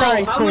everybody Oh, sorry.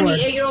 likes How many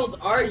 8-year-olds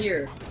are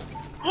here?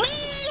 me.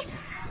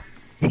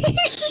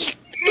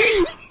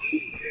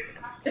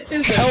 This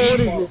dude's How a old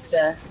is default. this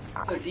guy?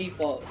 The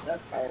default.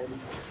 That's how old.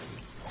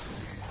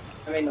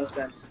 That made no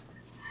sense.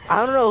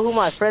 I don't know who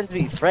my friends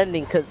be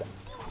friending because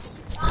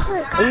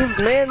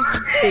these men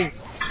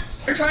is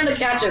They're trying to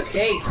catch a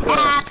case.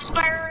 Happy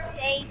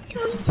birthday to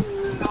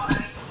you.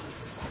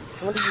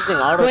 somebody using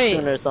auto Wait,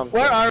 tune or something.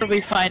 where are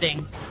we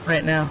fighting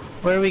right now?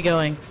 Where are we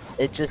going?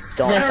 It just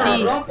Does don't. that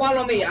see- Don't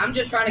follow me. I'm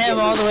just trying to Him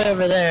get all the loot. way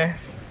over there.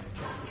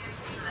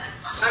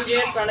 I'm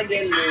just trying to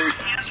get loot.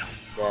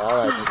 Yeah,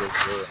 all I do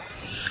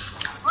is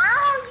Where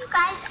are you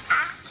guys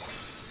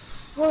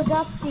at? Well,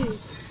 Dusty,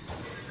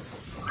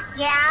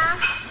 Yeah.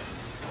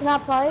 can I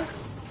play?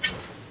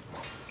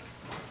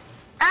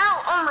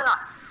 Oh my god.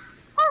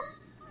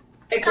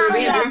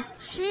 Korean.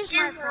 Yes. She's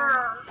my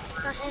friend.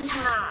 That's It's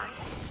not.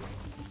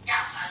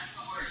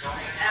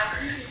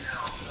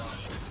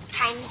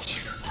 Tiny.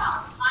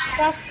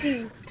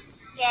 Dusty.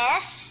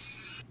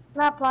 Yes.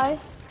 Can I play?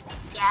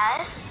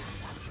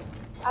 Yes.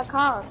 I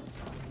can't.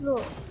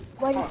 Look.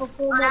 Waiting for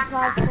 4 more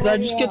tries. Did I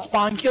just get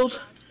spawn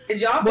killed?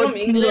 Is y'all What from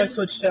team do I England?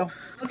 switch to?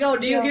 Miguel,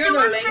 do you hear Who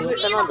their wants to language?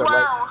 see the Another, world?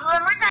 like-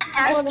 Whoever's at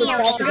Dusty, I'm Miguel,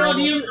 Miguel, showing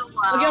do you you? the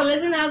Miguel, world.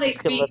 listen how they You can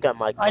speak. look at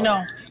my. I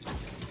know.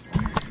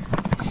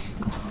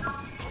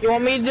 You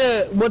want me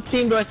to? What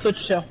team do I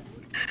switch to?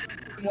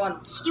 One.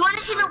 You want to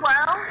see the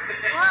world?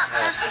 Look,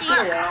 Dusty.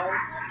 Oh, well.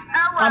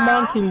 I'm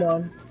on team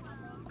 1, Who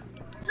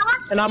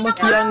wants to and I'm see with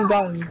the world? Young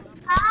Guns.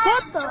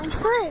 What the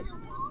frick?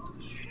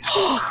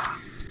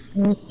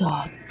 What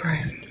the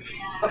frick?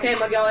 Okay,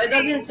 Miguel, it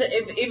doesn't say,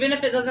 even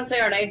if it doesn't say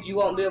our names, you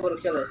won't be able to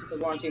kill us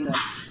because we're on team 1.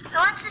 Who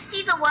wants to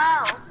see the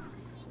world?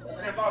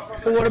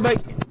 So what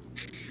about?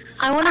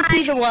 I want to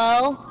see the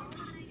well.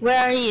 Where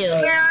are you?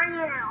 Where are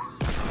you?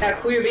 Yeah,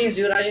 cool your beans,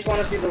 dude. I just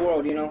want to see the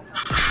world, you know.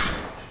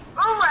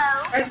 Oh,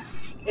 well.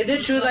 Guys, is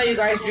it true that you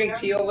guys drink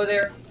tea over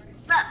there?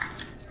 Look.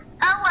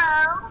 Oh,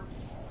 well.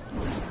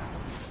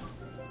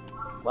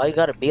 Why you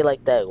gotta be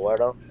like that,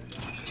 Gordo?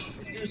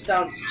 This dude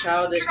sounds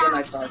childish than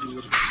I thought he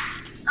would.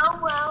 Oh,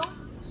 well.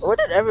 Where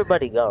did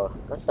everybody go?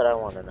 That's what I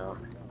want to know.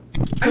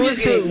 I'm Who just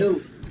is getting who?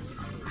 new.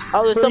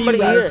 Oh, there's Who are you somebody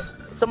here. guys?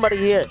 Somebody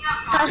here.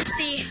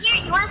 Dusty.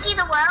 Here, you want to see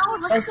the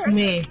world? Look at That's this.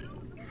 me.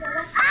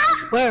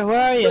 Ah! Where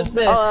are you? Who's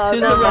this? Oh,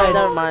 Who's never the mind, red?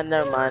 never mind,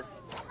 never mind.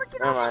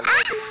 Never mind.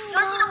 Ah! You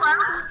want to see the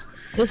world?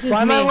 This is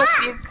Why am I me. with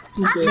these?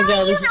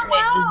 Miguel, this is me.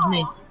 This is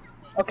me.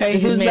 Okay,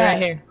 This who's is me that?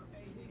 right here.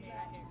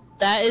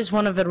 That is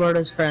one of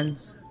Eduardo's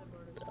friends.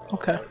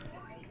 Okay.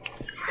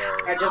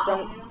 I just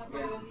don't.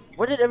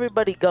 Where did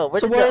everybody go?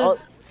 Where So did where- they all...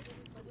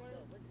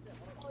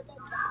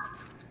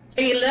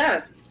 Hey, he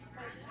left.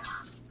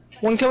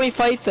 When can we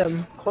fight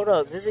them? Hold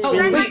up, this is Oh,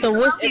 really... wait. The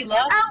wussy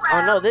left? Oh, Oh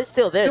well. no, they're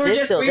still there. You were They're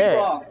just still free there.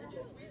 fall.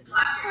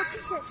 Oh,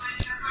 Jesus.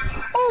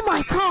 Oh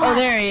my god. Oh,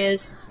 there he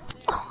is.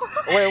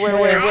 Wait.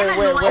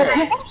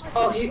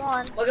 Oh, he.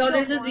 One. Miguel,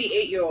 this is the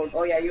 8-year-old.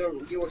 Oh yeah, you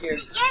were here.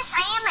 Yes,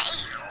 I am an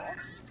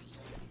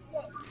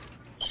 8-year-old.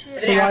 Shit.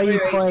 So why are you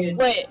After your playing?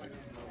 Wait,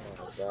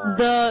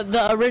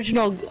 the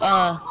original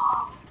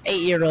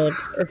 8-year-old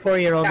or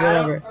 4-year-old,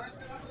 whatever.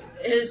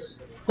 His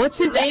What's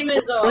his name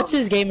is, What's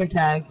his gamer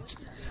tag?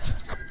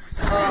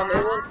 it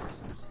was.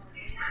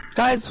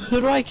 Guys, who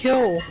do I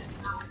kill?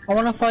 I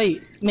want to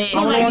fight. Me. I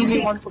want like to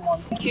you 1v1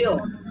 someone. Kill.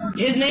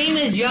 His name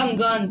is Young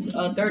Guns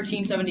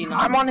 1379.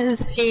 I'm on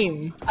his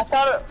team. I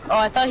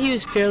thought he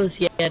was Fearless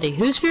Yeti.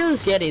 Who's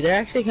Fearless Yeti? They're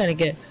actually kind of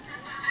good.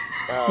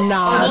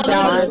 Nah, Oh, those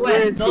are the where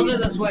sweats. is Those he? are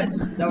the sweats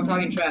that were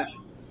talking trash.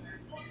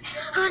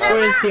 Who's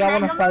Where is he? I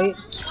ever want to fight.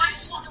 You want to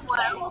see the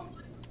world?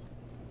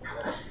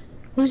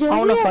 Who's I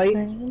wanna fight.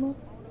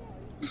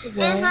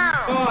 There's no.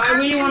 Oh, I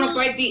really want to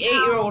fight the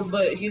 8-year-old,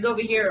 but he's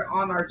over here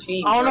on our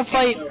team. I want to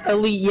fight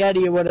Elite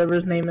Yeti or whatever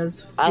his name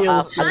is. I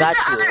Fearless. got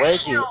you. Where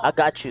is you? I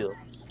got you.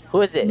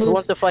 Who is it? Who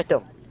wants to fight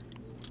them?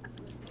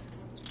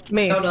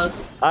 Me. So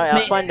does. Alright, I'll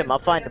Me. find him. I'll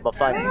find him. Where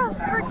the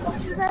frick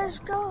did you guys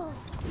go?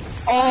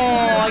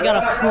 Oh, I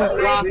got a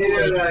flint lock.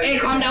 Hey,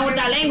 calm down with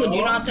that language. You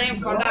know what I'm saying?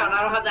 Calm down.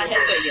 I don't have that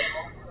headset yet.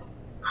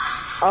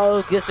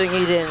 Oh, good thing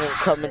he didn't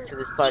come into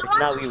this You party. Now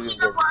want we to see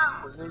the will.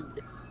 world?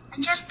 I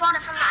just bought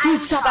it from the Dude,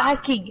 item stop shop.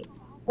 asking.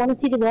 Want to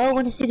see the world?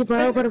 Want to see the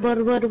world? What?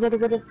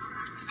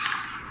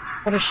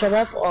 Want to shut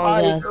up? Oh,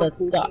 yeah, so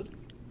stop.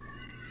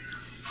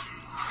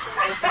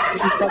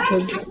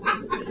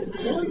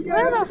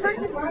 Where the frick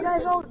did you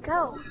guys all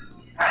go?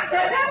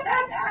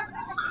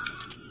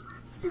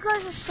 You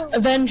guys are so.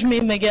 Avenge me,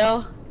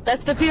 Miguel.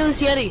 That's the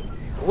Fearless Yeti.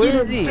 Where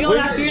is he? Yo, Where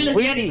that is he? Fearless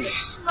Where is Yeti. he?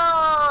 So,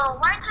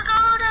 where'd you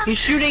go to? He's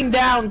shooting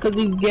down because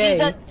he's gay. He's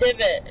a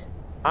divot.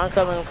 I'm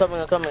coming.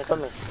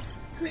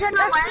 You said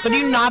that's. Could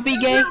you not be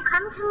gay? No,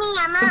 come to me.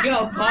 I'm not.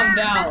 Yo, calm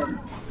down.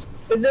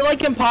 Is it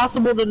like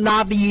impossible to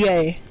not be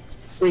gay?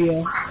 For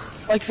you.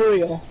 Like for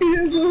real.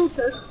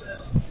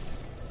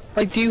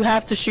 Like do you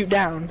have to shoot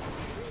down?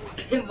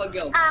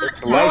 Miguel.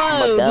 It's life,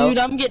 Whoa, Miguel. dude,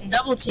 I'm getting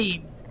double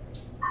teamed.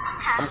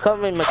 I'm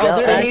coming, Oh, Miguel.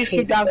 they're Hey, gonna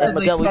shoot down because they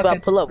Miguel, we suck about at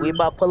to pull up. We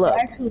about to pull up.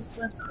 Actually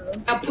sweats, bro.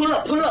 Now pull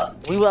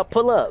up. We about to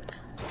pull up.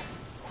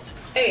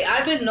 Hey,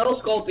 I've been no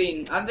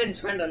scoping. I've been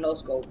trying to no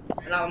scope.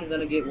 Now I'm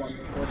gonna get one.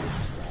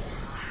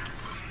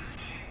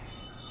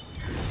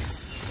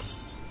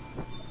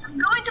 I'm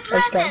going to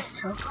Let's go.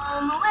 Pleasant.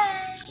 Come away.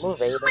 Move,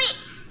 Aiden. Wait,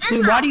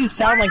 Dude, why do you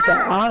sound like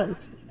that?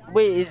 Honest.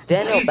 Wait, is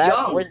Daniel He's back?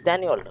 young. Where's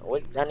Daniel?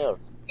 Where's Daniel?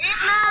 No.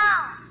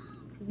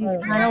 He's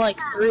kind of like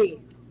 3.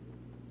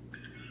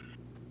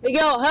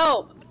 Miguel,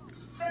 help!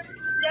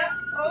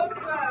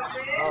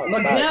 Oh,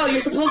 Miguel, you're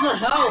supposed to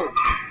help.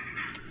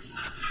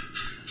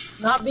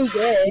 Not be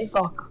gay. You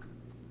suck.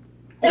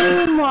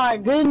 Oh my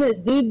goodness,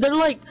 dude, they're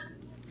like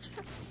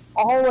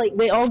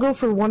they all go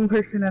for one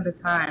person at a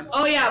time.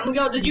 Oh yeah,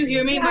 Miguel, did you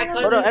hear me? My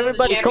cousin. Hold on, is the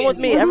everybody, come with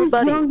me. champion.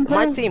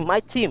 Everybody, my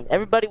team.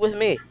 Everybody with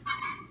me.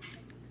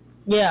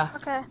 Yeah.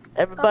 Okay.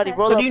 Everybody, Okay.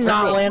 roll Could up you with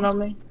not me. land on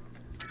me?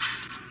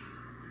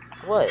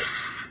 What?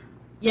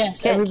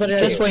 Yes, Can't everybody. keep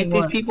Just has wait, team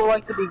these one. people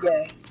like to be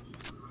gay.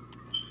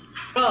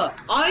 Bro,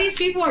 all these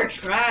people are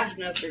trash,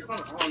 Nestor. Come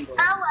on, bro.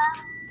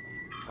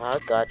 Oh I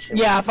got you.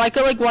 Yeah, if I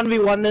could like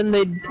 1v1 them,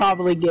 they'd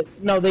probably get.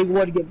 No, they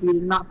would get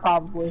beaten. Not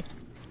probably.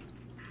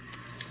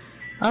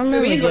 I don't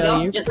know, We need to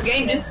Miguel. go. Just a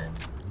game, dude.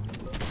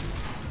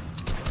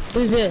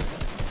 Who's this?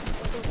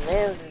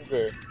 Man, is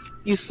this?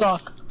 You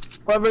suck.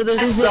 Whoever this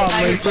That's is, it,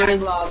 I like, got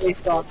is, Backlog. they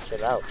suck.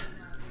 Chill out.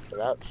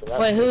 Chill out. Chill out.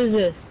 Wait, who is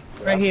this?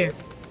 Right here.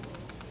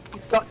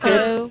 You suck, kid.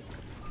 Hello.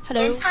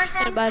 Hello. This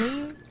person?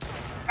 Anybody?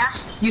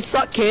 Dusty. You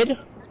suck, kid.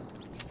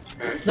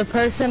 The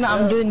person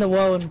I'm doing the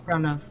woe in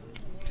front of.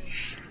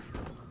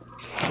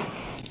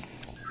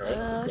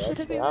 Should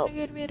Should I be out.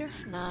 renegade meter?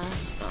 Nah.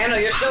 Hannah,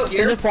 you're still Is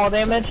here? it fall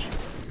damage?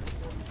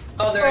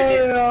 Oh, there it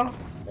is. yeah.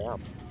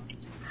 Damn.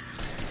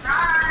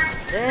 Run.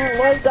 Man,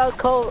 why you got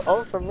cold?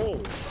 Oh, for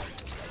me.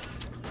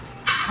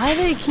 Why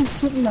do they keep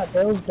keeping my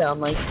bills down?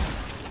 Like,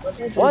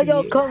 Why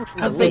y'all coming for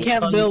Because me? they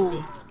can't build.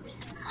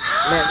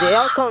 Man, they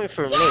all coming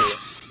for me.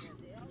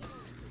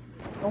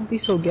 Don't be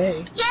so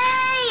gay.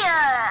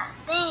 Yeah.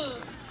 Thank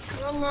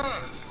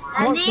goodness.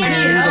 I want Need some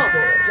Azir. help.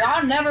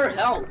 Y'all never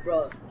help,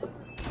 bro.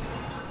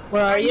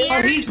 Where are you?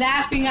 Oh, he's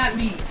laughing at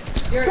me.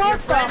 Your What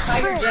friend, the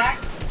Tiger frick? Jack,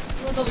 he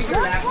was over here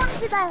What laughing. one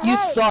did I hit? You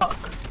suck.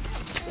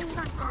 He's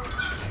not dead.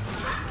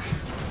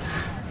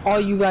 All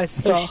you guys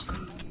suck.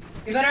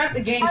 You better have the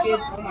game, kid.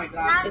 Oh my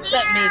god.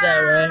 except me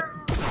though, right?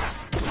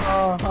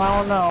 Oh, I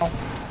don't know.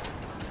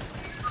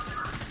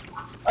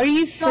 Are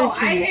you No, I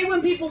freaking? hate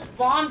when people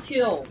spawn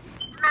kill.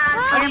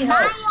 I need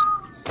help.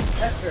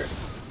 Lester.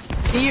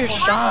 Get your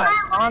shot,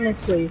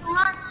 honestly.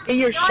 Get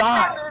your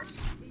shot.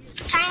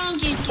 Tiny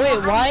dude.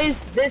 Wait, why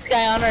is this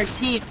guy on our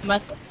team?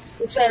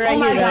 This guy right Oh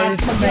my here that god, I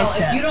just no, met if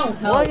you at. don't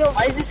help.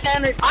 Why is this guy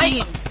on our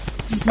team?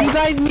 You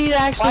guys need to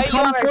Why actually are you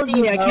come on our towards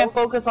team, me. I bro? can't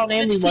focus on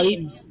Switch anybody.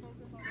 teams.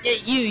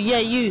 Yeah,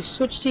 you.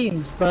 Switch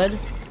teams, bud.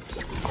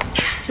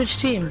 Switch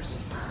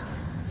teams.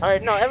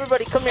 Alright, no,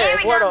 everybody come here. There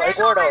we go, Eduardo, there's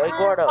all Eduardo, my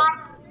Eduardo.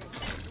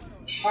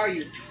 How are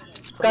you?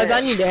 Guys,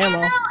 I need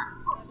ammo.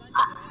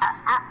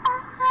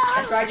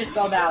 Lester, I just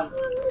fell down.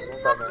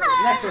 No,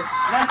 Lester,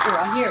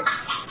 I'm here.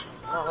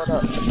 hold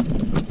up.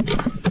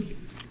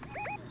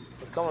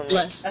 It's coming, man.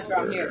 Less. Lester,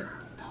 I'm here.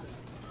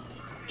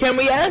 Can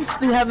we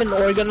actually have an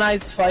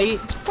organized fight?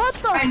 What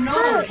the I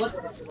know, frick?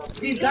 but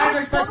these guys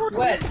are such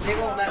sweat. They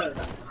won't let us.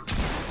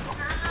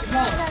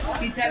 No,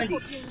 he's 70.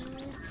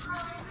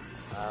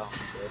 Wow.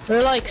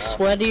 They're like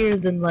sweatier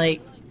than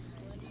like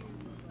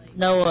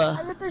Noah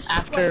I bet there's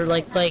after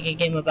like playing a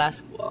game of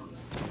basketball.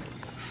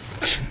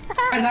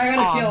 And I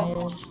gotta Aw,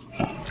 kill. man.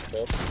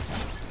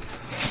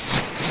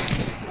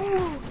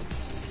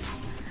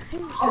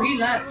 Oh, he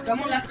left.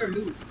 Someone left their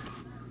loot.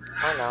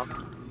 I know.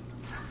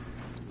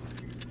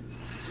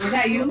 Was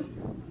that you?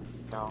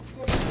 No.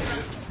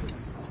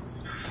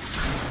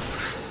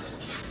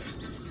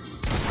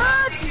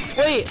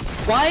 Wait,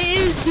 why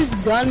is this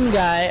gun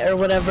guy or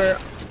whatever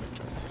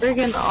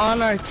freaking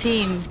on our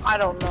team? I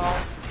don't know.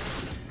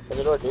 Close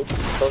the door, dude.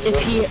 Close the If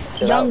door. he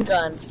Chill young out.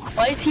 gun,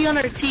 why is he on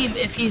our team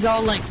if he's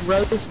all like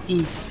roasty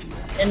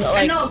and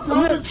like know, I'm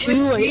someone not switch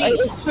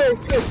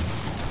too? teams.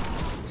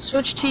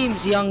 Switch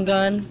teams, young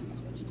gun.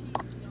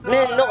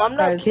 Man, no, I'm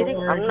not Guys, kidding.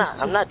 don't worry,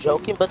 I'm not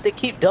joking, but they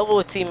keep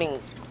double teaming.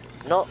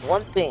 No,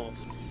 one thing,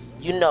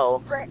 you know,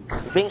 frick?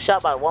 you're being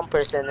shot by one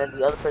person and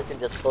the other person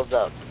just pulls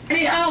up. I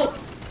need help.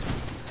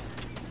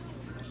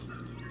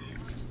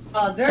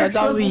 They're Guys,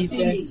 I'll triple be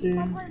teaming. there soon.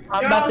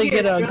 I'm about to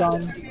get a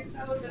gun.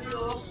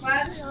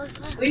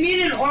 We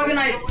need an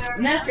organized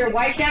Nestor.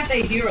 Why can't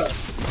they hear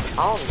us?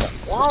 I don't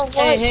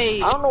know.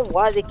 Hey. I don't know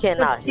why they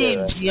cannot Switch hear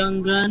us. teams,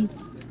 young gun.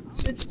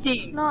 Switch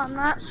teams. No, I'm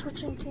not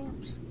switching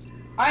teams.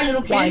 Alright,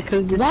 little Why? kid.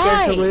 Because you're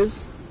Why? scared to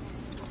lose?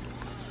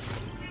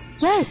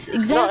 Yes,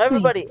 exactly. No,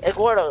 everybody,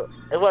 Eduardo,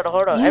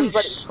 hold on. You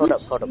Everybody, hold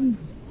up. switch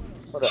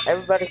Hold up.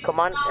 Everybody, come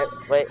on.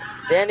 Wait,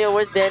 Daniel,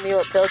 where's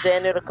Daniel? Tell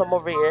Daniel to come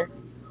over here.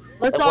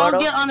 Let's Eduardo?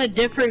 all get on a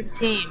different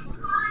team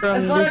from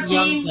Let's go this to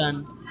young team.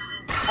 gun.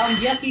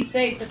 Jesse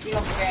say since we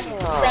don't forget it.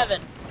 Oh.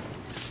 7.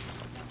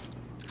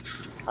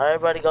 Alright,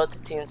 everybody go to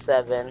team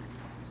 7.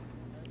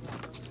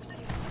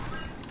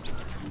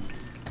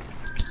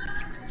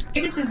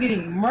 Davis is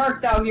getting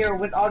murked out here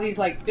with all these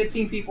like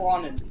 15 people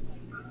on it.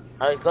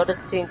 Alright, go to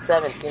team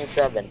 7, team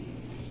 7.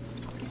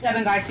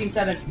 7 guys, team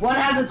 7. One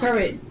has a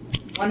turret.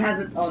 One has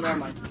a. Oh, never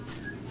mind.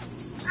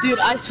 Dude,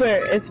 I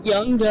swear, if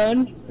young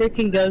gun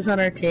freaking goes on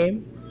our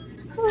team,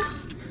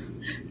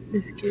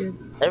 this kid.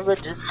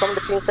 Everybody just come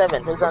to team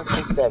 7. Who's on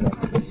team 7?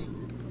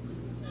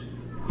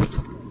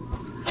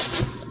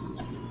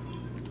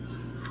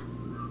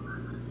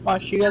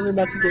 Watch, you guys are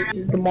about to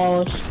get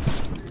demolished.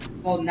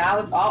 Well, now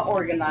it's all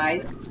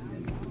organized.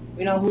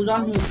 We know who's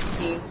on whose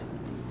team.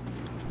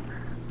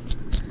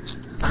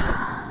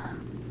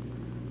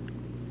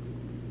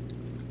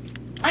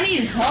 I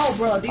need help,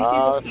 bro. These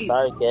Oh, people keep.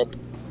 sorry, kid.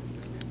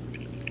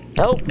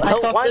 Help, I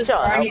help, thought one this-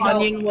 shot. I need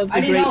Onion help. was I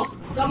a need great- help.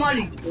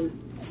 Somebody.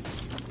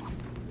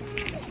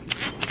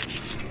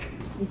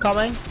 I'm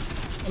coming.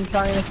 I'm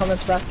trying to come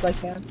as fast as I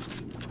can.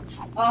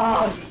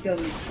 Oh, you killed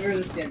me. Where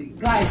is Jenny?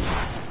 Guys,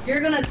 you're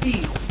gonna see.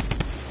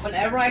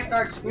 Whenever I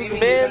start screaming,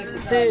 Man, you're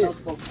gonna dude. no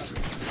scope.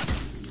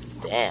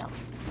 Damn.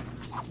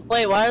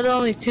 Wait, why are there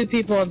only 2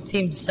 people on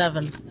Team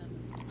 7?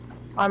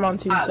 I'm on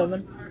Team Ah.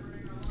 7.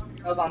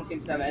 I was on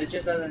Team 7. It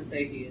just doesn't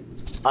say he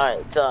is.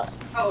 Alright, so.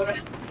 Oh, right.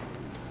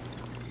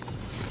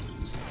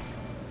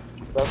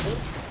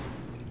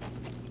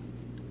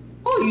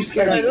 Oh, you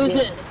scared Wait, me. who's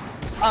this?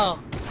 Oh,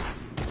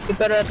 Get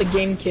better at the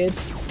game, kid.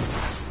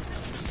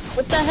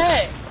 what the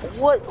heck?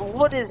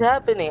 What is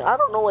happening? I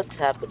don't know what's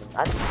happening.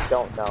 I just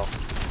don't know.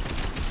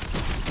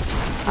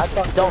 I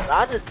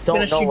just don't Gonna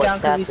know shoot what's down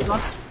 'cause he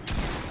happening. sucks.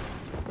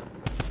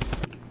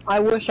 I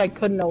wish I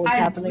could know what's Guys,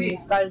 happening.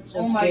 This guy's oh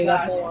just my gay,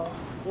 that's gosh. all.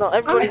 No,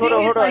 everybody, I hold think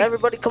on. it's like-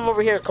 Everybody, come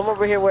over here. Come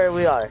over here where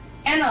we are.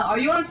 Anna, are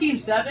you on Team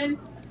 7?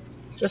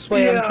 Just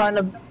wait, Yeah. I'm trying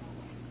to.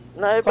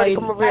 No, everybody, Fight.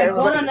 come over here. Guys,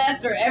 go to Everybody.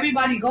 Nestor.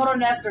 Everybody go to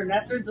Nestor.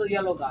 Nestor's the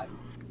yellow guy.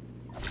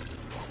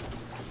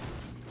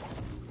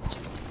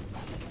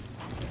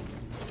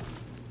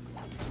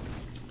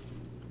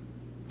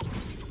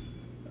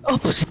 Oh,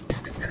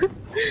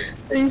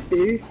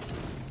 easy.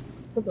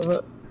 What the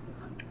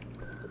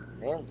heck?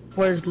 Man,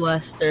 Where's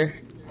Lester?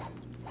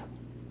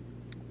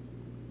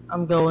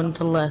 I'm going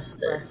to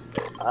Lester.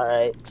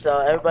 alright, so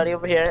everybody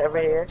over here, over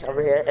here,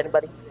 over here.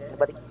 Anybody?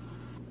 Anybody?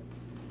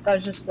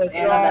 Guys, just like.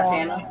 Anna, that's oh.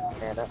 Anna.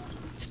 Anna.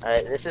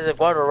 Alright, this is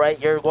Eduardo, right?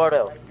 You're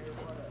Eduardo.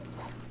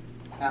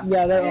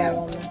 Yeah, they're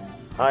all on there.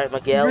 Alright,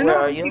 Miguel, where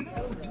are you?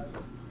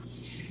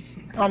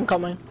 I'm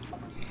coming.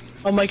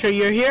 Oh, Mike,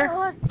 you're here?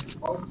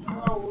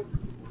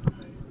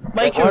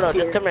 Mike, Eduardo, you're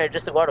just come here.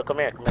 Just Eduardo, come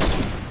here, come here.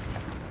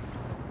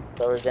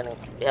 So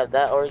we have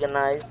that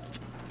organized.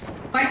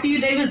 If I see you,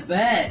 Davis,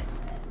 bet.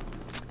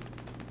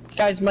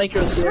 Guys, Mike,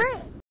 you're here.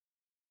 Great.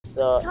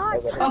 So, God,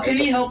 Oh, can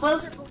you help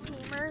us? triple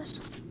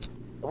teamers.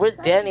 where's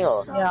That Daniel?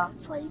 just sucks. Yeah.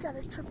 That's why you got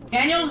a triple.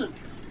 Daniel's.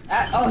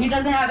 Oh, he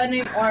doesn't have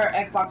any or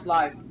Xbox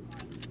Live.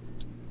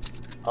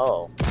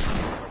 Oh,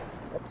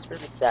 that's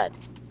really sad.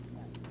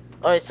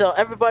 Alright, so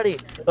everybody.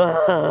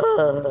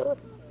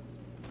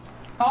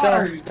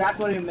 Cars, that's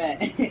what it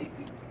meant.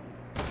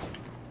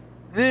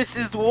 This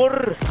is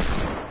war.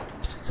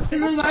 This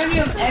reminds me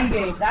of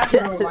Endgame. That's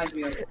what it reminds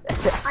me of.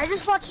 I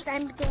just watched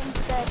Endgame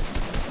today.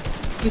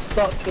 You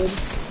suck, kid.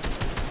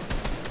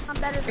 I'm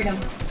better than Freedom.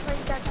 you. That's why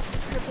you guys have to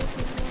triple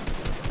team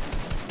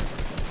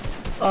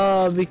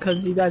me.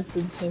 Because you guys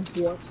did the same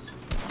to us.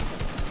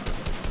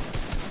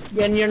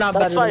 Yeah, and you're not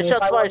Shots better fired, than me. If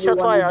shots I fired, were you,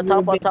 shots fired. On you top,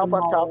 would on get top,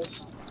 on top.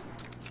 demolished.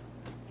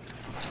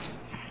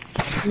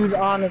 You'd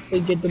honestly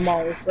get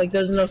demolished. Like,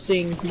 there's no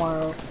seeing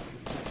tomorrow.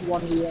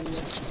 1v1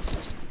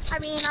 this. I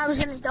mean, I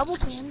was in a double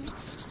team.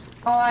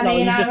 Oh, I No, mean,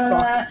 you just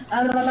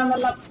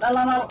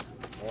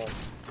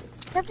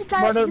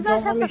Brother, You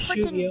guys don't have let to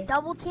me shoot freaking you.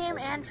 double team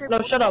and triple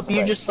No, shut up.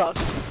 You just suck.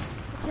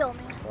 kill me.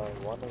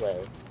 One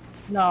way.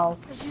 No,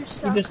 Cause you you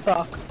suck. just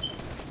suck.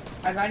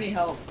 I need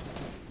help.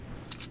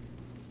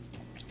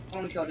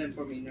 Someone killed him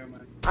for me, never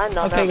mind. I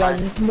know, Okay, never guys, mind.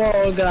 this is more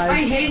I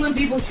organized. hate when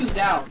people shoot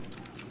down.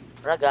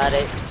 I got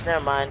it.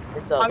 Never mind.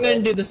 It's okay. I'm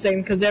gonna do the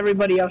same because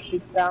everybody else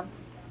shoots down.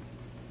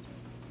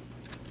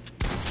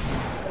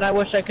 And I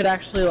wish I could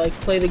actually like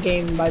play the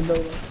game by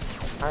building.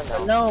 I know.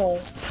 But no.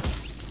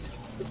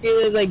 It's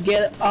either they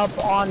get up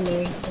on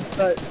me and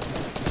start.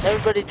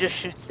 Everybody just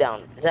shoots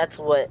down. That's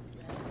what.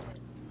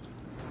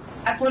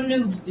 That's what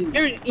noobs do.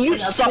 You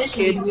And suck,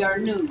 officially, kid. we are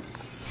noobs.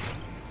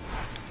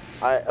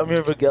 Alright, I'm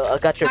here, Miguel. I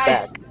got your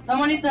Guys, back.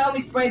 someone needs to help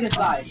me spray this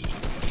guy.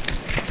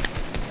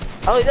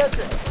 Oh, that's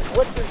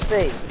what's his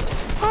face?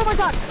 Oh my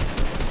god.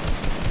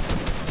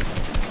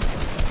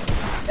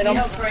 I need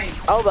help spraying.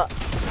 Oh, but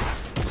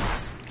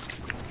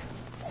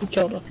He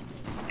killed us.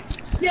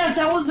 Yes,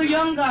 that was the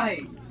young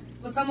guy.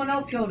 But someone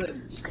else killed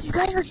him. You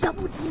guys are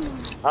double teaming.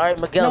 all right,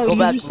 Miguel, No, go you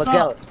back. just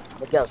Miguel,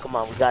 Miguel, come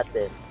on, we got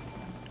this.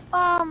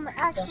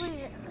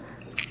 Actually,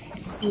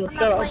 You I'm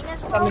shut not up. playing as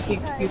Stop well making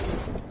because-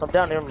 excuses. Come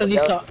down here, Because you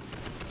Miguel. suck.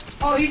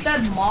 Oh, he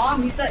said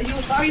mom? He said he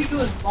was talking to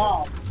his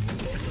mom.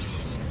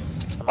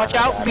 Come on, Watch I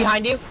out, got it.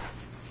 behind you.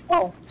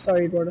 Oh,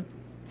 sorry, Eduardo.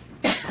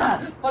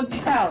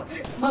 Fuck out.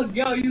 Fuck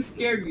yo, you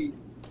scared me.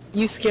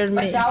 You scared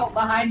me. Watch out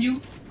behind you.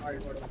 Sorry,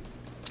 Gordo.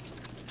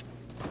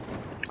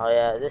 Oh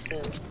yeah, this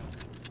is.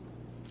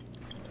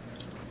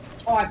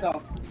 Oh, I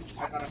fell.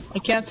 I got him. I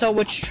can't tell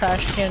which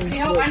trash can. I need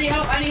help, I need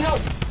help, I need help.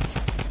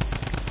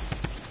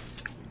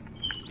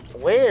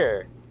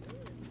 Where?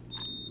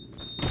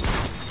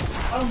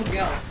 Oh,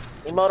 Miguel.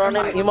 Emote on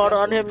him. Emote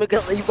on him,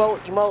 Miguel.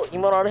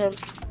 Emote on him.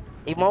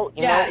 Emote.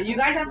 Yeah, you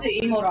guys have to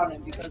emote on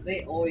him because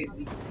they always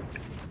leave.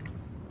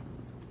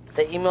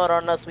 They emote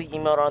on us. We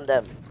emote on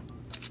them.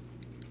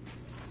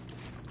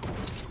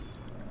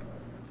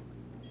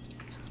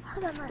 how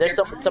did that not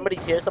There's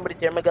somebody's here. Somebody's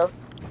here, Miguel.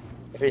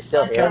 If you're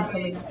still Okay, here. I'm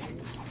coming.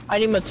 I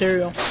need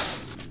material.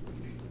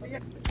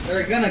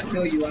 They're gonna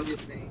kill you, I'm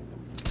just saying.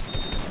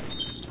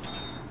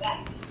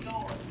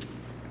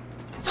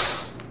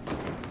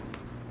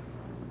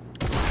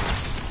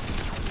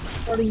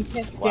 Brother, you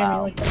can't scare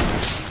Wow. me like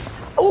that.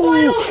 Oh,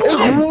 I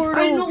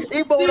know,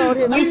 emote on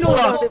him. You Emote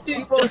on suck.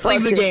 him. Emote Just leave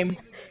on the him. game.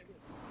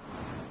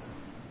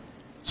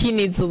 He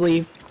needs to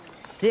leave.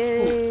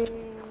 Dang.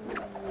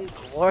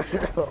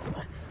 Gordo.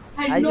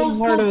 I I know didn't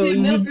want to- Scoop did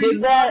you Mister, did you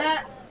saw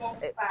that? that?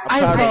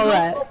 I proud saw of you.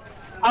 that.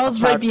 I was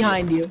I'm proud right of you.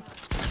 behind you.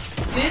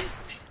 Did?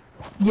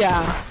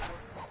 Yeah.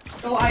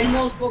 So I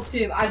know scope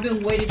Tim. I've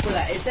been waiting for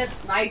that. It said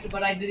sniped,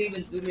 but I didn't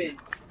even zoom in.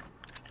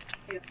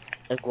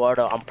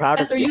 Eduardo, I'm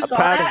proud of Esther, you. you I'm saw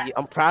proud of that? you.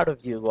 I'm proud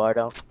of you,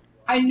 Eduardo.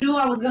 I knew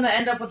I was gonna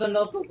end up with a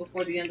no scope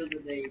before the end of the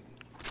day.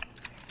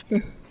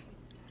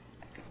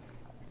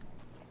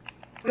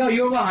 Yo,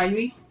 you were behind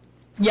me.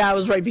 Yeah, I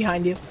was right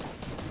behind you.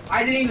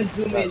 I didn't even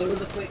zoom in. It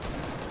was a quick.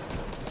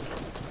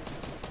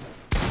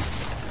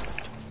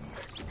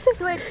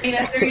 Wait, Hey,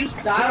 Esther, you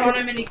died on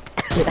him and he.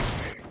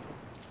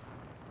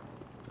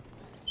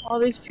 All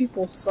these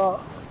people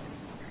suck.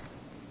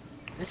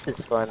 This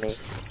is funny.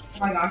 Oh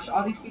my gosh,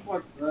 all these people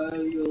are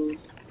bros.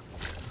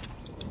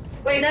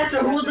 Wait,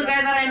 Esther, who's the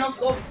guy that I know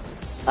scope?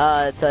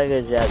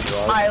 Tiger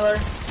Jaguar.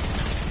 Tyler.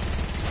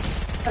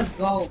 Let's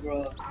go,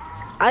 bro.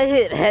 I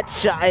hit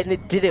headshot and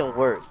it didn't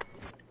work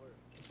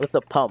with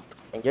a pump,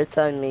 and you're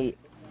telling me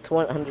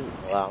 200.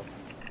 Wow.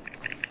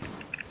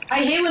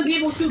 I hate when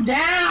people shoot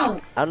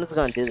down. I'm just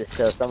gonna do this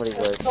till somebody It's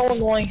works. so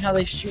annoying how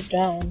they shoot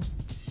down.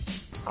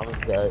 I'm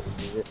just gonna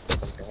do this till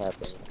something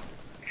happens.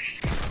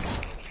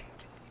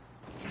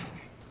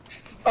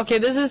 Okay,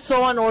 this is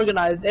so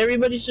unorganized.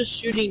 Everybody's just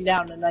shooting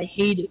down, and I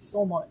hate it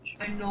so much.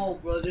 I know,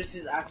 bro. This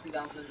is actually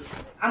down.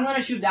 I'm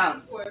gonna shoot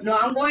down. No,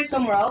 I'm going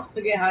somewhere else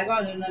to get high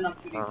ground, and then I'm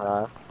shooting.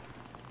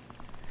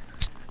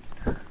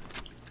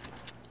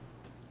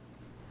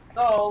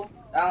 So,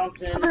 down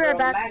to I'll be right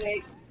back.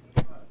 magnet.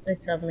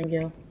 Thanks,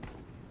 Miguel.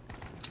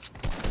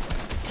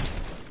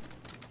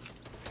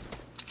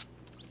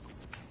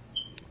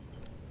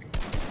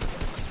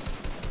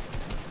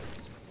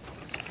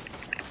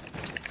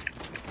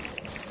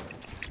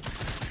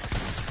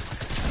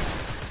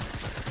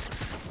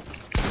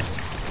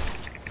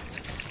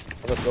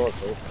 Let's go,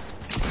 please.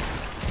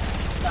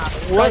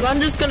 Like,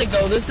 I'm just gonna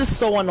go. This is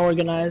so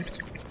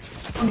unorganized.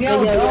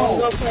 Yo, Go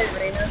go. play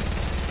Reina.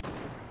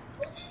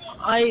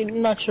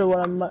 I'm not sure what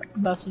I'm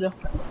about to do.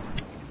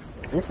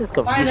 This is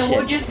Fine, then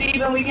we'll confusion. just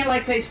leave and we can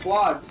like play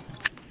squads.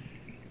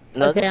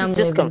 No, Okay, this I'm is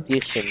just leaving.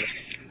 confusion.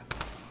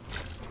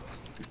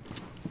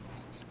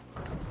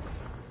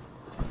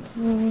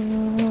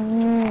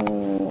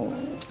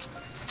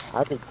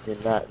 I just do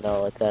not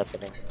know what's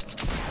happening.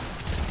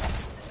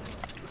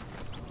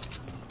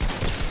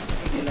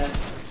 You know.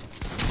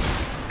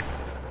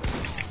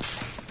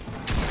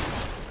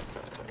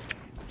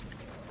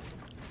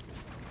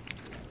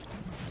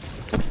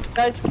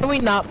 Guys, can we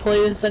not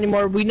play this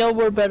anymore? We know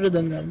we're better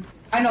than them.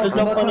 I know. There's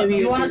no point of Do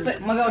you you want to doing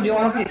play? Miguel, do you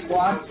want to play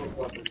squads?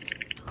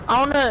 I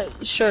wanna,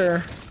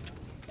 sure.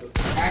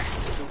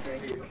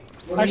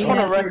 I just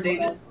wanna wreck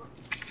Davis.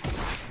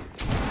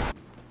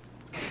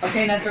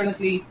 Okay, Nestor, let's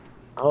leave.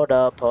 Hold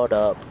up, hold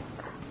up.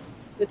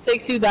 It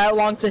takes you that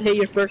long to hit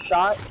your first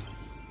shot?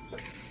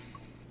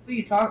 Who are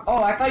you talking?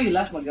 Oh, I thought you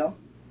left, Miguel.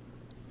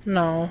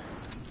 No.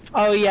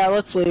 Oh yeah,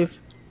 let's leave.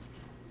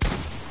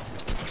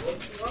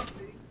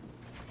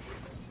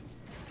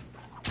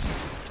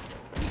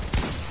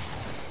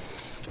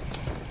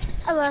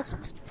 I left.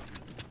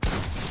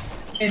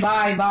 Okay,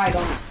 bye.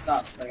 Don't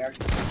stop, player.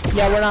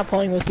 Yeah, we're not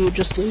playing with you,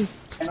 just leave.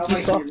 I know, You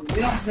like, suck.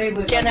 we don't play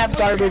with. Can't have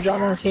garbage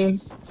on our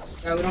team.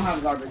 Yeah, we don't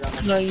have garbage on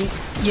us. No,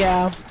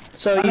 yeah.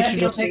 So you Unless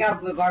should you'll just take leave.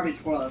 out the garbage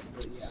for us,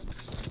 but yeah.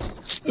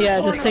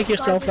 Yeah, Oh, just no, take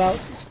yourself garbage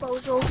out.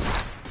 disposal.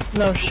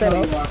 No, shut No,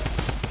 up. you are.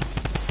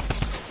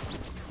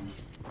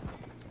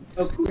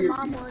 Oh, cool. Your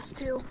mom was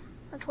too.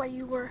 That's why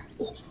you were.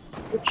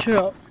 Shut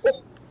up.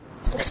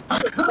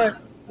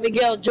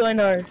 Miguel, join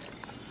ours.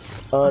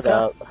 Hold Okay.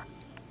 up.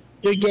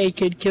 You're gay,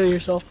 kid. Kill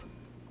yourself.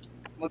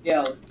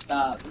 Miguel,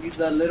 stop. He's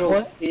a little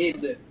What?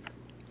 kid.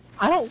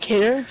 I don't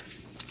care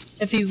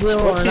if he's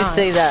little Won't or you not.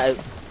 say that?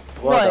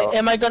 What?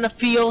 Am I gonna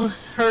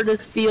hurt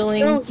his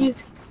No, feelings?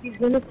 he's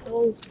gonna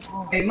tell his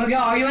mom. Hey,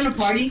 Miguel, are you in a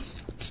party?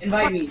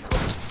 Invite me.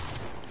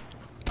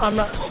 I'm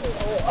not.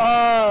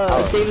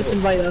 Davis,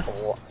 invite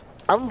us.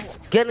 I'm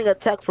getting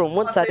attacked from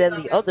one side and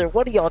the other.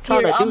 What are y'all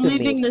trying Here, to do I'm to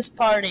leaving me? this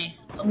party.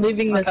 I'm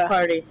leaving this Okay.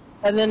 party.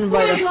 And then Oh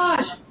invite my us.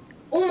 gosh!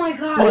 Oh my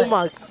gosh! Oh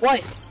my,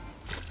 What?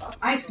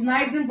 I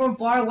sniped him from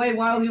far away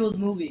while he was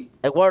moving.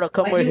 Eduardo,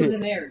 come Like with he was in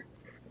you. there.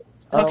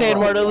 Okay, Oh,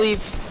 Eduardo,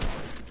 leave.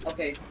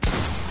 Okay.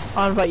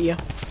 I'll invite you.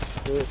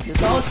 He's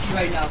salty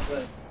right now,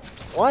 but.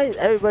 Why is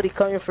everybody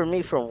coming for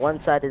me from one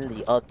side and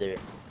the other?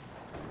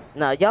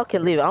 Now, y'all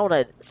can leave. I want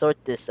to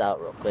sort this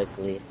out real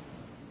quickly.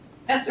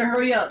 Esther,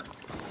 hurry up.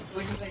 So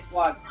we can play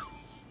squad.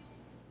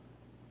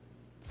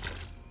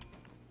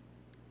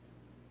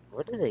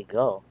 Where did they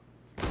go?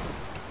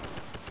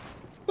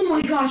 Oh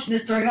my gosh,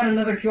 Nestor, I got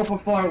another kill from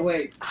far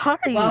away. How are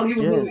While he you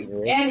was doing moving.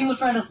 this? And he was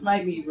trying to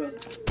snipe me, bro.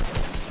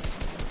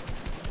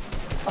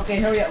 Okay,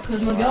 hurry up,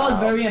 because Miguel is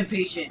very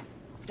impatient.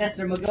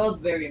 Nestor, Miguel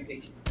is very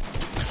impatient.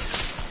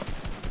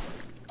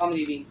 I'm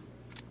leaving.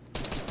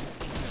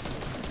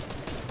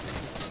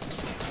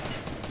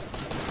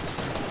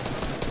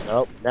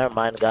 Nope, never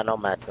mind. Got no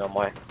mats no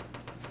more.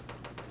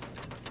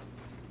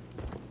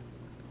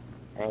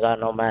 Ain't got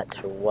no mats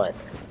for what?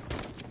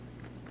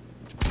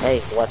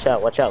 Hey, watch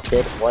out,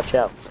 kid. Watch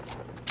out.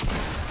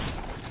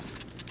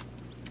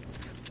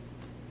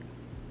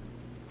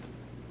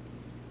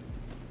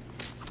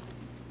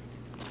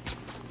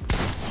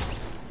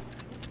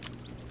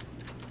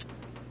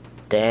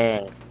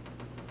 Dang.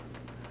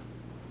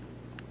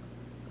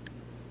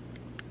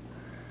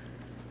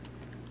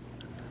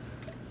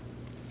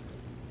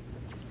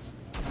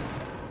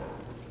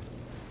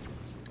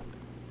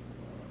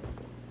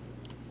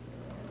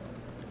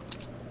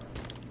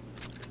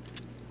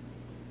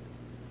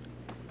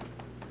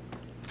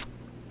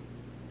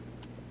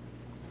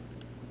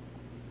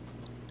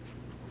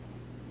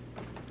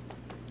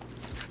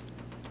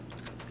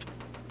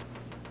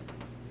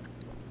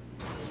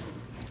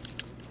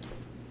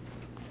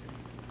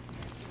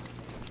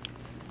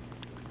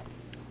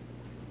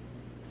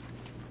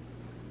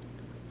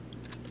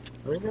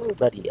 Where's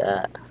everybody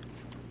at?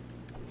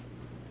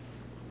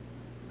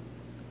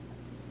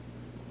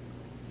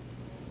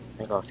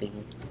 They gonna see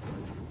me.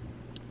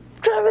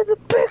 Driving the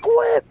big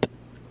whip!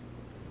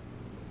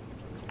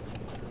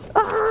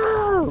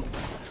 Oh!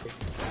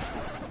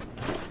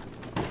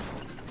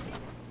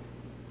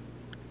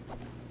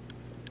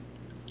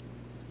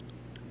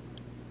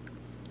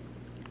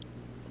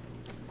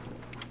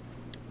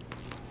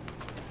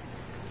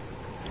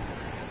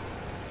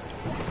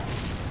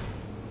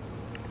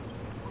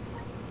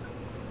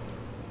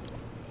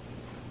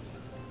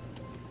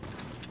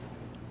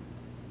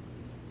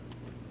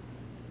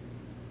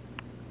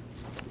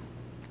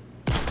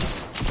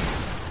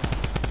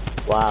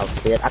 Wow,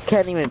 kid. I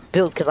can't even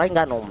build because I ain't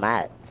got no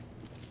mats.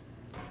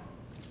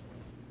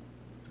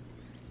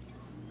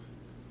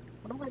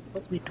 What am I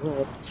supposed to be doing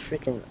with this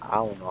freaking... I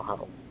don't know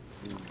how...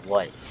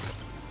 What?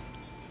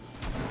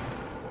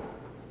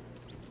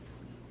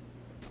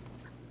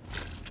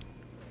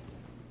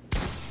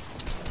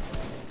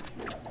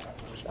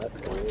 Shot,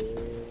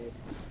 kid.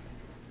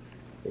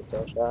 Take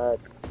those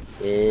shots,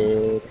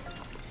 kid.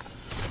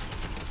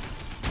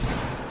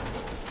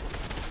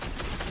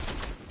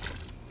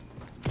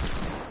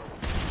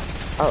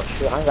 Oh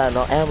shoot, I ain't got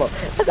no ammo.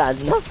 I got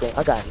nothing.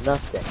 I got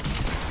nothing.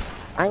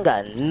 I ain't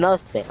got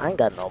nothing. I ain't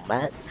got no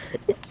mats.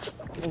 It's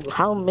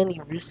how many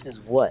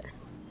versus what?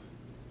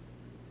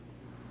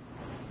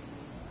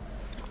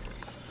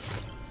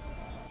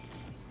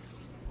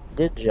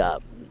 Good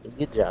job.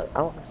 Good job. I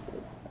don't...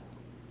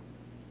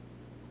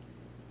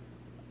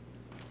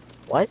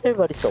 Why is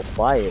everybody so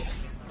quiet?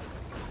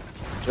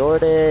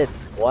 Jordan,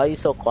 why are you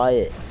so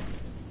quiet?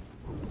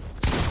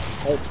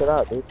 Hey, chill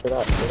out, dude. Chill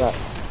out. Chill out.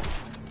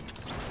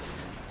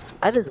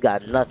 I just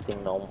got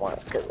nothing no more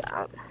because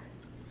I'm...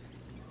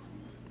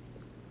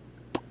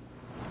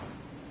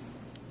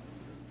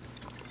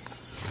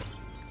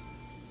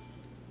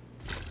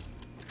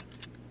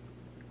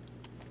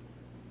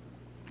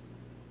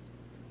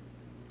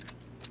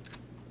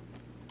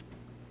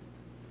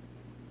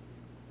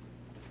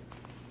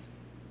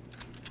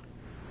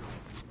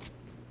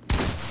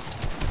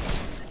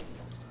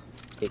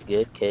 Get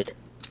good, kid.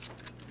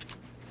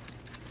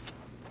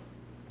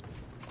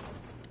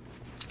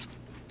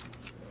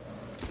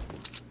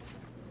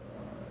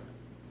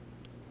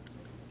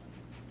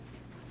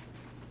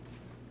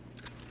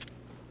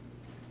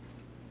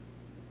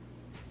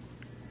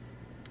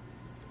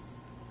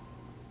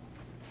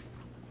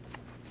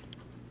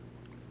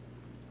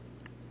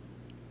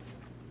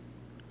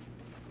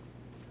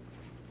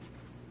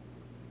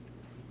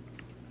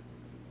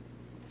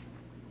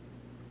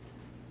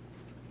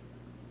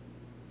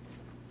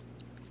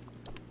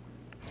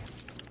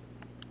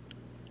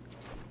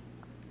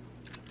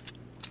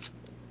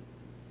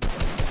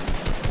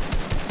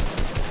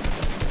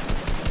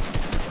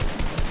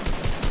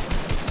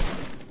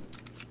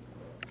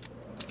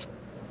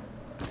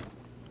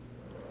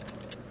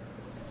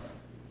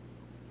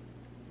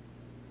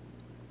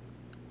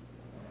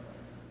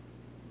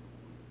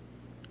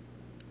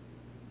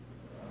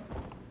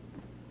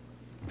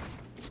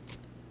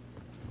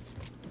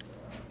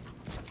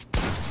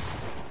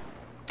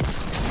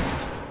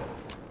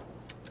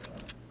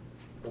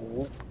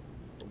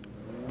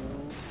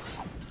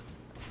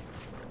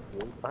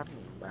 I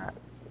need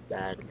mats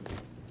badly.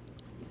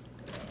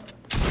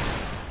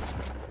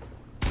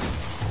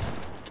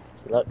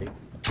 Love you.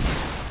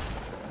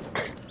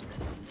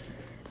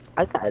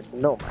 I got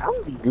no. I'm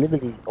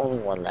literally the only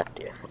one left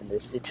here in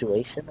this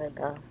situation right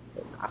now.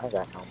 I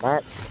got no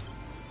mats.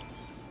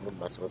 What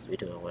am I supposed to be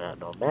doing without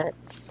no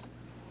mats?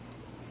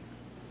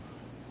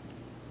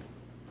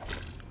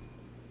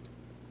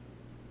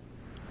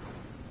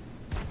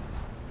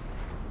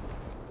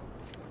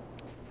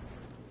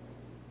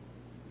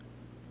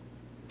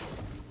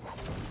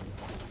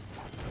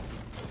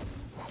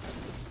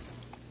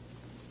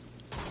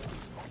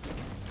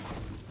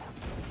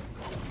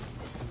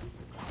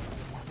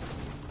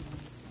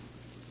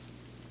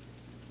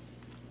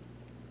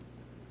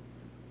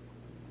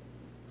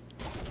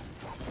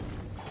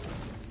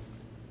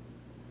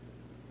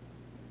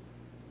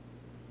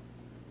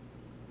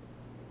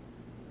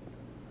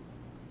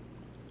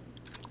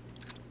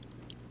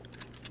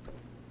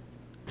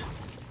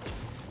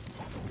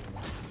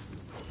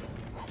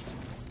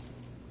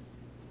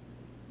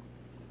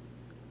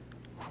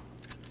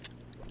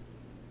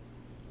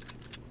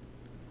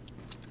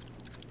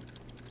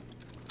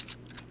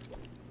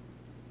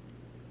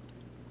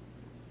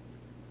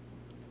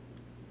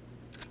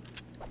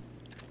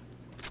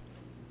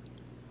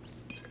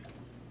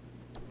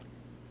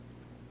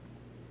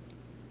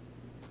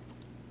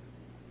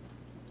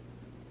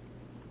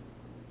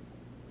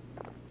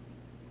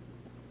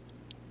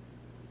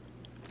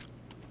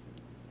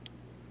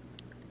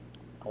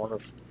 I wonder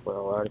where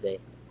are they?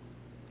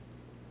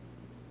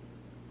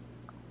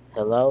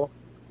 Hello?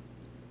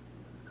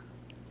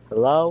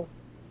 Hello?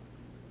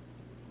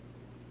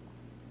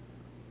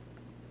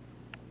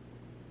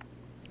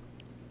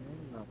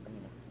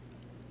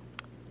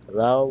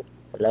 Hello?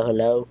 Hello,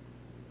 hello?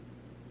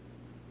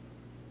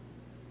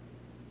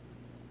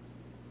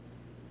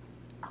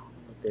 I don't know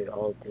what they're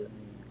all doing.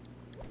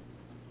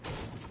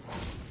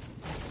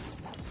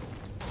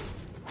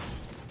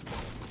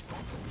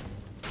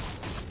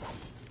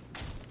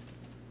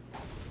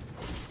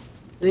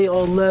 They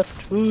all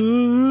left.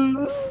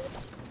 And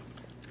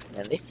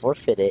they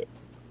forfeited.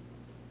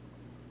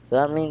 So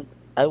that means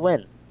I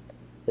win.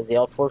 Because they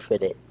all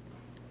forfeited.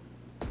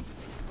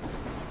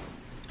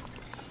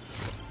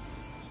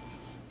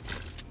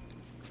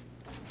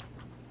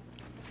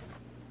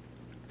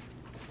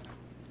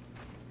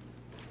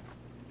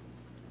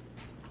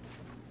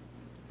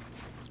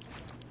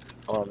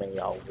 Oh, I mean,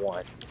 y'all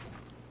won.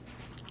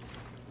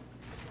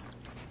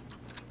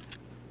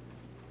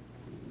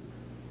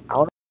 I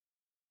don't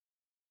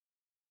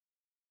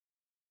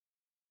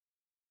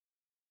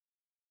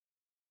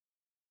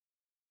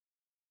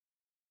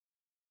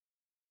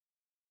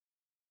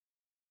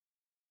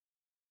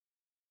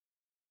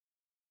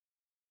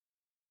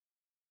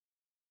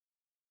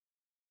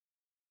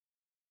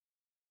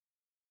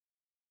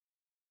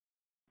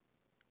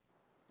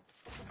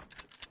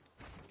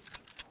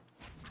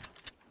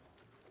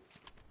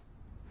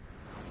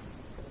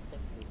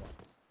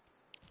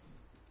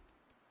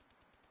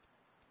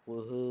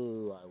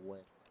Woohoo, I win.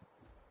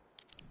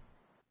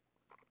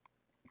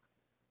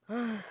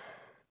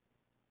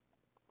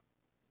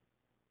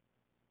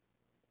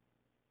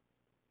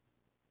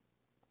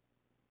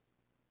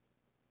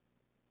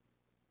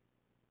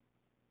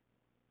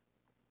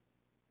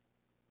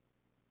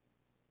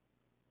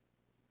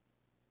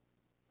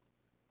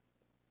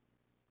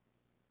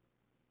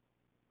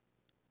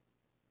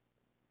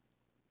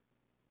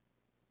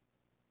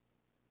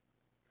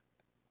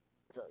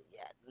 So,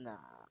 yeah, nah.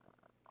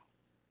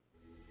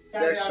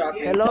 You're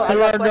shocking. Hello, I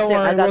Hello, got don't question,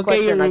 I worry, got we'll get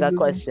question, your I got review.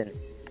 question.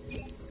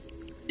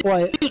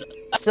 What?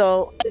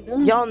 So,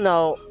 y'all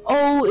know,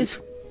 Oh, it's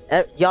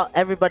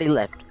everybody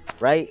left,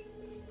 right?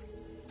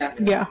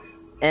 yeah.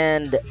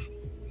 And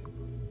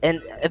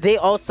they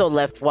also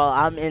left while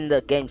I'm in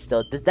the game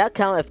still. Does that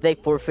count if they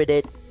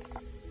forfeited?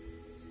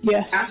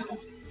 Yes.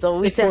 So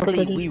we They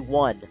technically forfeited. we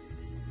won.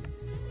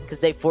 Because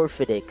they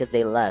forfeited, because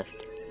they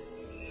left.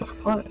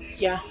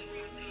 Yeah.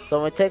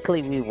 So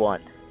technically we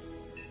won.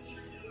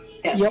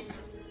 Yep.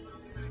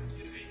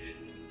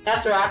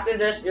 After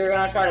this, you're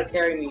gonna try to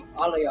carry me,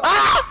 all of y'all.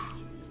 Ah!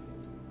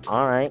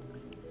 Alright.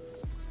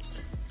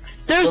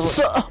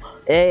 There's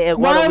Hey,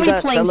 why are we we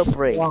gotta playing?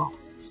 celebrate. Wow.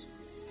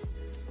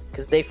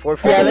 Because they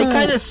forfeited. Yeah, they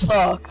kind of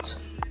sucked.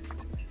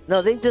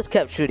 No, they just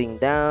kept shooting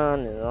down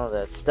and all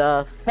that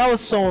stuff. That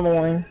was so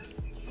annoying.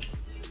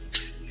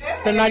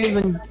 They're not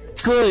even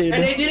good.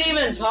 And they didn't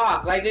even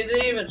talk. Like, they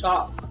didn't even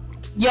talk.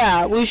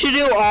 Yeah, we should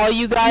do all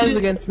you guys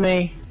against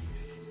me.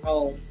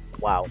 Oh.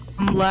 Wow.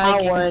 I'm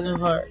lagging so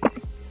hard.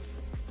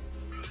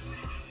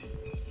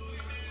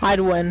 I'd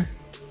win.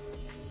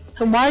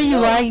 And why are you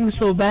No. lagging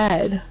so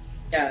bad?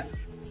 Yeah.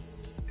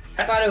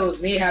 I thought it was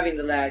me having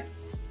the lag.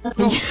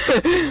 Can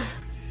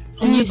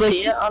you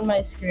see it on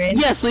my screen?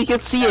 Yes, we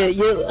can see it.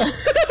 You're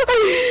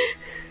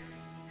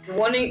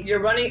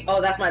running.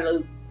 Oh, that's my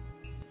loot.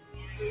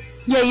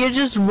 Yeah, you're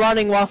just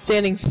running while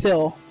standing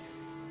still.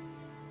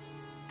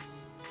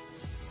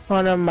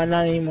 Oh, never mind,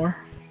 not anymore.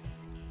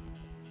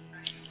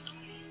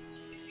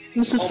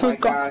 This is Oh so my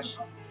gosh.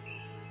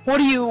 What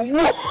are you?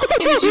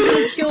 Yes, you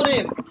could have killed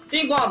him.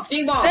 Steam bomb,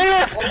 steam bomb.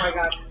 Damn it! Oh my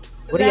gosh.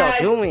 What are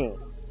y'all doing?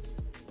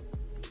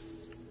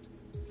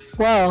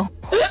 Wow.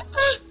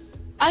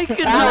 I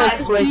could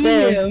Alex not right see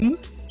there. him.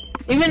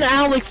 Even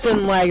Alex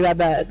didn't lag that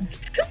bad.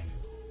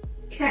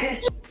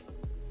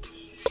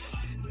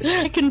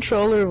 The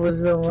controller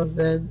was the one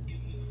that.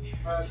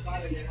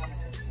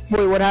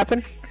 Wait, what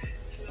happened?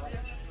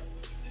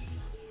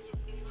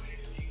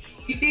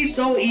 PC's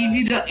so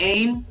easy to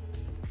aim.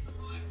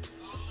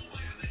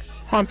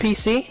 On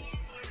PC?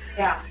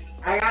 Yeah,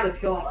 I gotta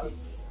kill him.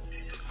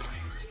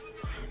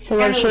 Should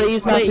I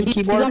use mouse and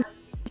keyboard?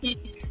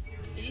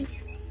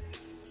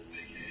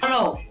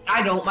 No,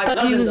 I don't. My I thought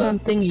he cousin was does. on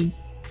thingy.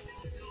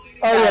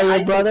 Oh yeah, I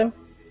your brother?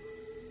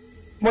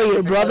 Wait,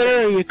 your brother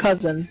or your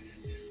cousin?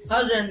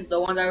 Cousin, the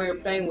one that we were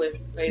playing with.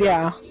 played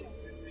Yeah. on PC.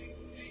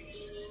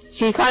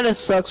 He kind of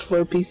sucks for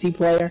a PC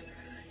player.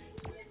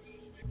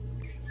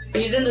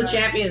 He's in the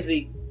Champions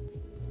League.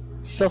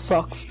 Still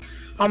sucks.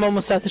 I'm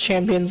almost at the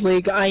Champions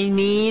League. I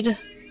need...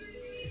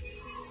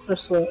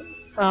 Just wait.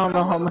 I don't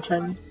know how much I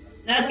need.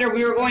 Nestor,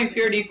 we were going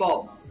pure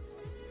default.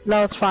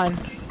 No, it's fine.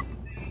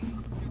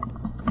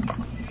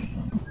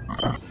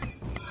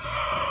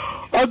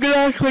 I'm gonna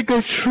act like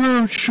a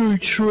true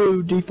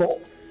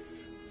default.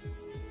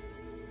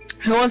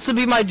 Who wants to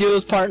be my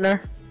duos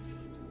partner?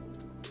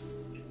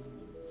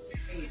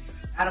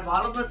 Out of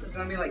all of us, it's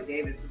gonna be like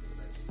Davis.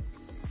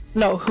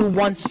 No, who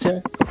wants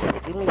to?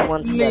 Give me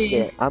 1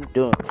 second. I'm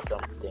doing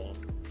something.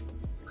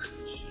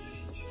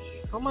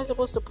 How am I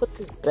supposed to put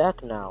this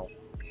back now?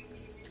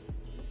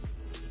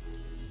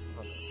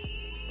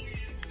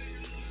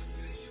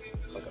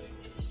 Okay.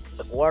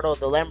 Eduardo,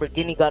 the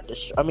Lamborghini got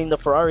the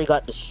Ferrari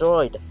got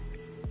destroyed.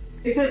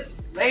 Fix it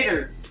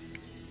later.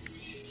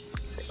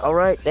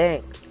 Alright,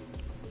 dang.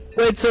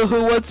 Wait, so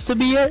who wants to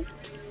be it?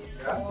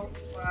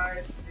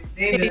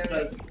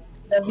 Davis,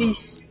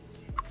 Davis.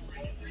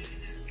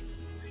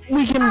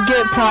 We can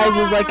get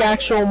prizes like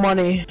actual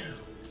money.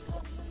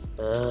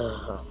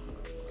 My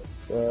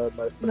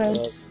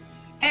Nice.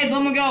 Hey,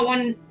 but Miguel,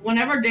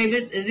 whenever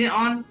Davis isn't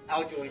on,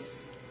 I'll join.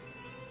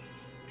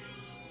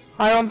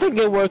 I don't think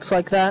it works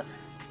like that.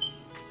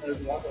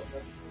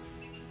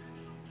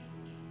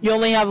 You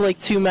only have like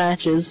 2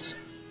 matches.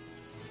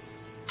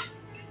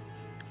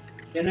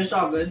 Then it's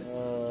all good.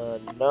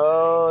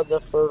 No, the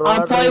Ferrari.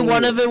 I'll play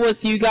one of it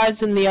with you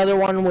guys and the other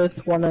one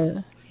with one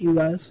of you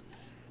guys.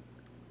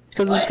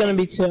 Because there's gonna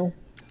be 2.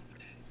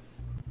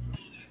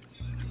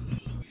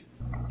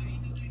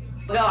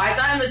 Miguel, I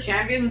thought in the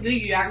Champions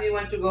League you actually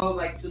went to go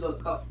like to the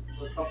cup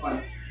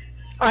fight.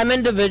 I'm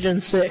in Division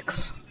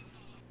 6.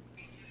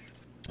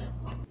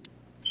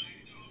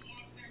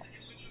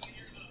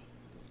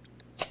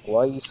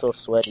 Why are you so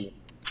sweaty?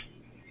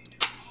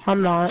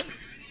 I'm not.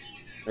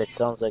 It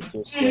sounds like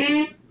you're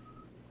sweaty.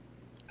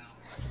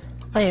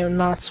 I am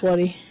not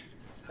sweaty.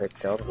 It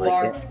sounds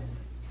like it.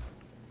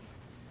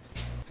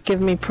 Give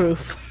me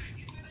proof.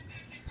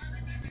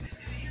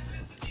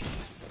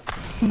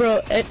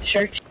 Bro, at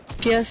church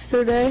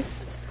yesterday,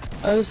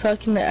 I was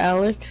talking to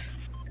Alex,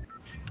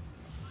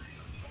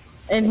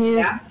 and he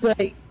was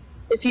like,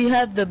 if he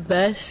had the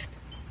best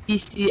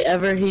PC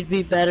ever, he'd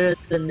be better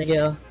than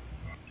Miguel.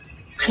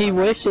 He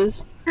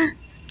wishes.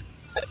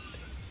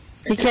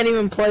 He can't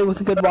even play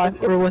with a good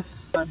wife or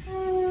with.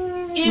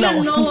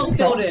 Even Noah he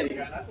killed him.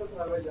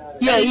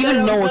 Yeah,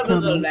 even Noah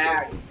killed him.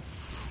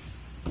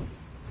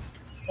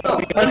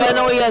 Like, I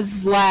know he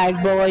has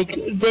lag, but like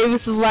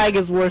Davis's lag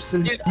is worse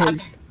than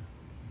his.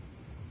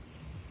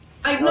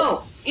 I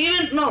know.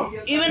 Even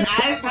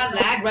Alex had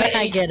lag, right?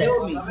 I get it.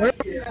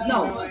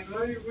 No.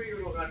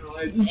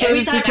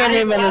 Davis, we can't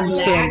even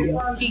understand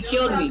you. He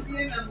killed me.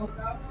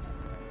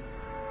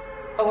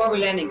 Oh, where we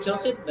landing?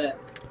 Tilted? But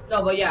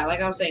no, but yeah,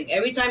 like I was saying,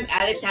 every time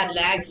Alex had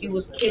lag, he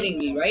was killing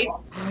me, right?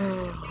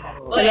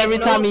 But And every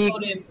time he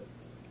told him,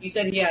 he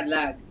said he had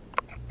lag.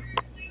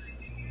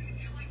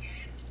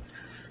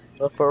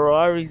 The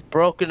Ferrari's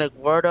broken,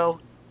 Eduardo.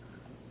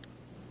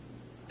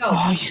 No,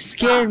 Oh, you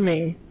scared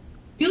me.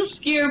 you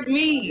scared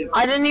me.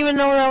 I didn't even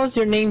know that was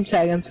your name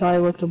tag until I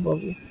looked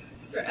above you.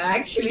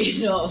 Actually,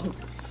 no.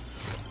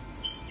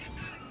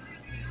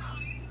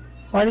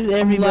 Why did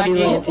everybody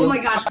like Oh you? my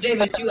gosh,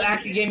 Davis, you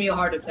actually gave me a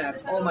heart attack.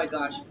 Oh my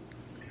gosh.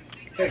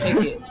 Here, take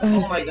it.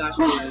 Oh my gosh,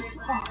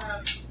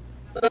 Davis.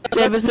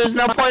 Davis, there's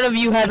no point of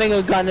you having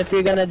a gun if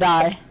you're gonna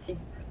die.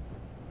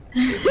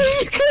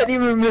 You can't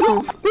even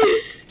move.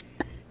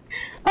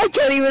 I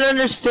can't even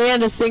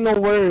understand a single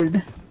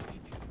word.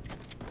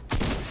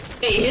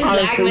 Hey, his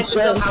lag messes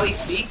up how he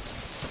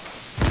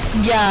speaks.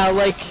 Yeah,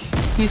 like,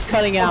 he's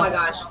cutting Oh out. my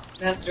gosh,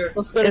 Nestor.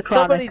 Let's go to Did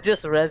somebody Chronic.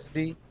 just res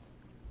me?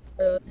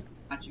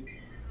 Got you.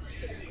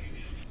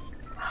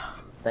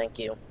 Thank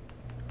you.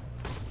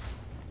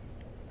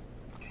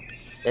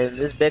 And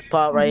this big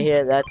pot right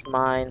here, that's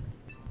mine.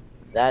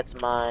 That's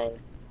mine.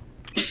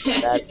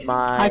 That's I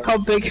mine. call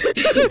big.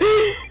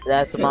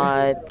 That's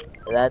mine.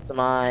 That's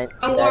mine.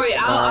 Don't That's worry,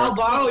 I'll mine.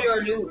 borrow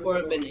your loot for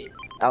a minute.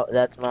 Oh,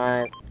 that's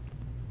mine.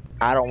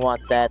 I don't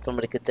want that.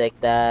 Somebody could take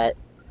that.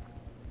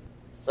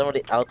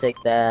 I'll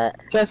take that.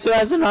 Guess who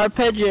has an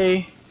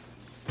RPG?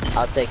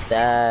 I'll take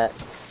that.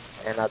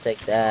 And I'll take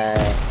that.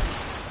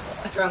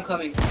 That's where I'm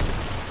coming.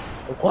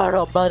 Why am I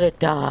about to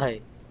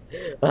die?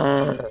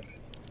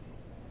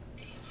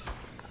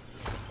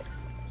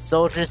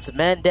 Soldiers,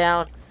 man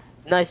down.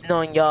 Nice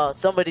knowing y'all.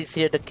 Somebody's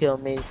here to kill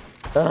me.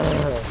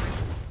 Man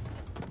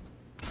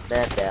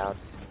down.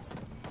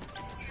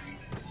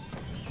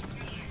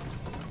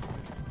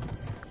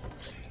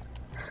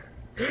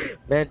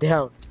 Man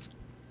down.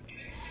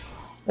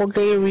 We'll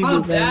get your I'm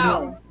reboot, man.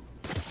 down.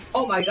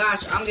 Oh my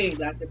gosh, I'm getting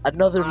blasted.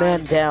 Another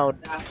man down.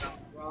 That's not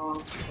wrong.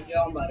 Okay,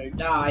 I'm about to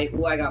die.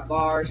 Ooh, I got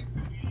bars.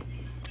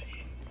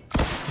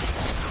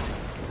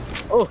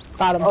 Oh,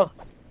 Got him.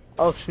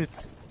 oh shoot.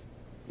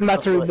 I'm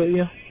about So to reboot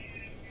you.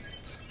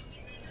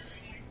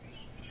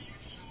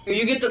 Here,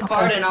 you get the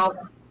card and I'll...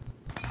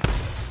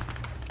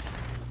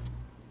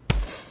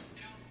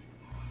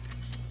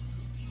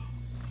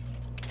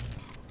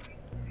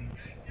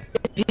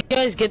 If you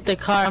guys get the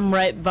car, I'm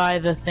right by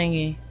the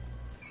thingy.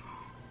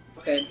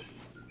 Okay,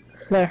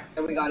 There.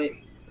 and we got it.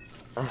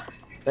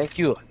 Thank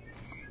you.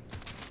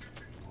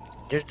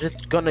 You're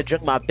just gonna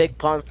drink my big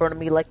paw in front of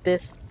me like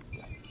this?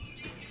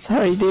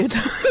 Sorry, dude.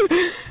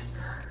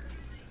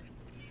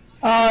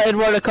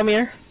 Eduardo, come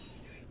here.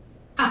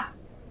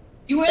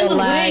 You were in the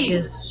lag lane.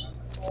 is...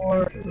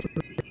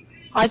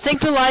 I think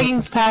the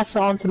lagging's passed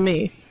on to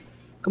me.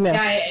 Come here.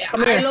 Yeah,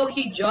 Come I here.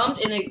 low-key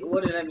jumped and it...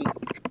 What did I mean?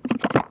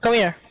 Come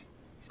here.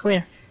 Come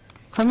here.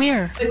 Come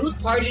here. Wait, who's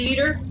party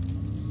leader?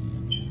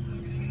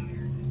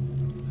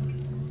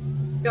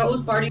 Yo,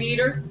 who's party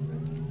leader?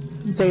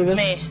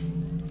 Davis.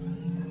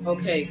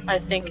 Okay. I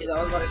think I it's...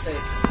 was about to say.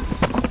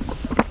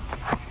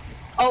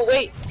 Oh,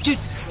 wait, dude.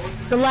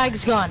 The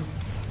lag's gone.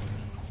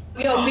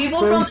 Yo, people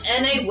from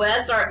NA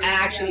West are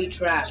actually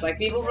trash. Like,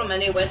 people from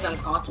NA West on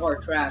console are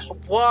trash.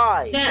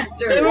 Why?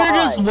 Nestor, They were Why?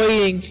 just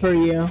waiting for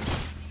you.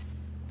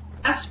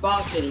 that's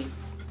spawn killing.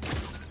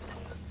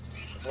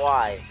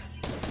 Why?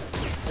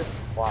 Just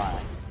why?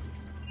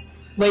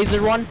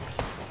 Laser one.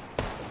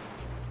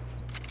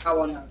 I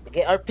won.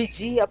 Okay,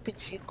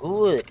 RPG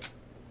good.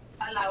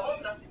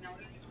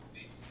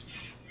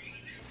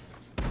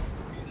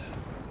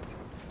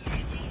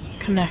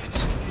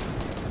 Connect.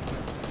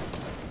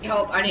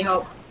 I need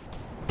help.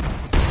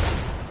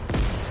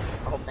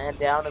 Oh man,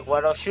 down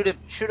Eduardo. Shoot him,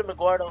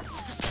 Eduardo.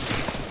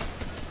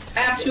 I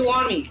have 2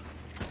 on me.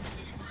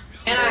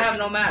 And I have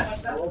no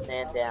match.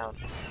 Man down.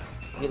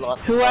 We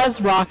lost. Who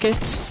has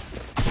rockets?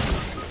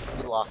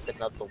 We lost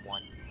another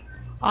one.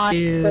 I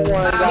do. Don't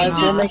worry, guys.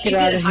 We'll make He it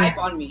out did of here. hype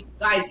on me.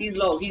 Guys, he's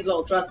low.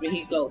 Trust me,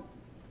 he's low.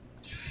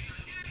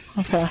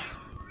 Okay.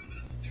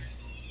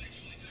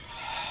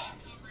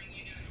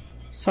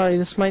 Sorry,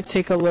 this might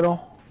take a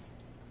little.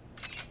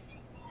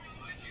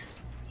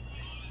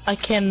 I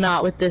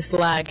cannot with this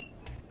lag.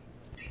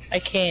 I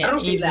can't. I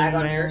don't see even, lag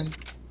on man. yours.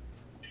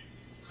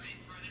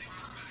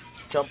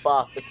 Jump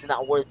off. It's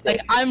not worth it.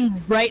 Like,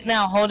 I'm right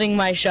now holding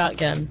my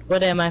shotgun.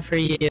 What am I for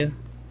you?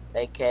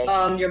 AK.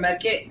 Your med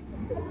kit.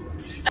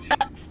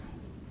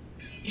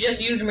 You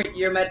just use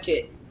your med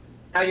kit.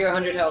 Now you're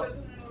 100 health.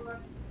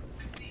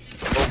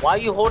 But why are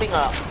you holding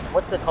a?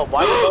 What's it called?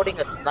 Why are you holding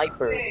a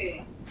sniper?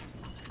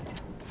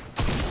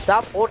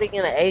 Stop holding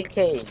an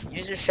AK.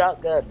 Use your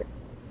shotgun.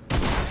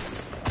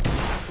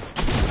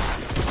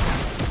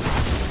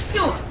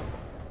 No,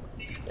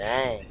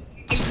 Dang.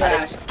 he's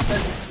trash.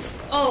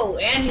 Oh,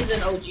 and he's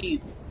an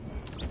OG.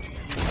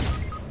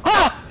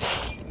 Ah!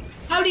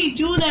 How do you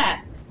do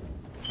that?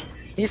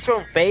 He's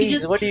from FaZe.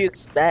 just- What do you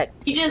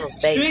expect? He He's just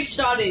from FaZe. trick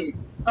shotted.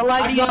 The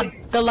lag's How do gone.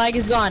 The lag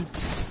is gone.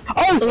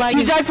 Oh, The lag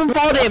he is- died from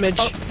fall damage.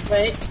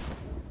 Wait.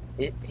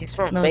 He's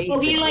from No. FaZe. Oh,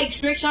 he like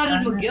trick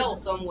shotted McGill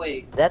some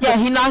way. That's Yeah,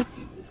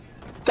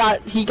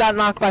 he got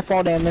knocked by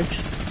fall damage.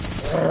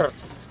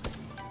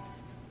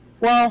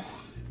 Well,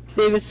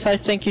 Davis, I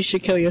think you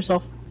should kill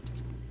yourself.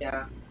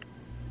 Yeah.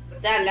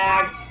 With that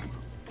lag.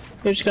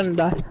 You're just gonna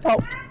die. Oh,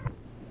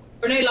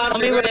 Grenade Tell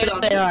launcher, me where grenade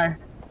they launcher. are.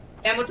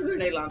 And with the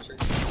grenade launcher.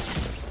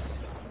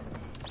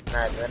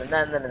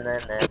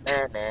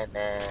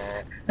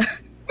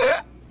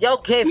 Yo,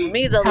 give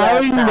me the how are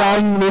lag you now.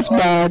 lagging this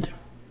bad?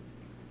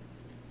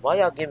 Why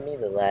y'all give me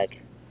the lag?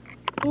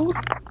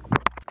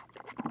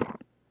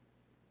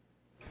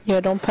 Yeah,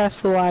 don't pass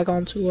the lag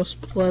on to us,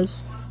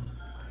 please.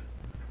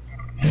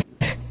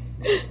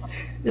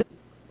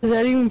 Is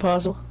that even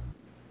possible?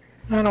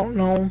 I don't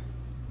know.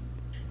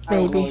 I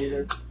don't know Maybe.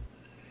 either.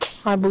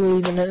 I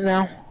believe in it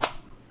now.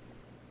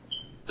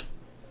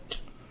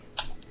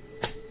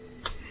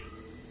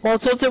 Well,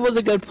 Tilted was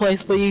a good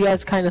place, but you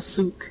guys kind of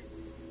sook.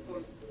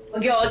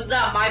 Yo, it's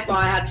not my fault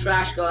I had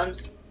trash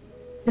guns.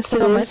 Yes, it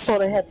Not my is.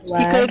 fault I had You could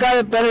have lag. got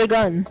a better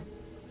gun.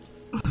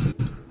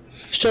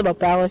 Shut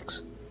up,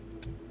 Alex.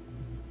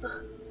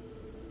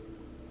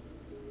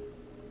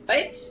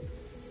 Right?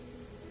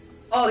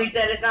 Oh, he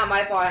said it's not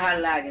my fault I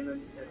had lag and then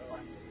he said,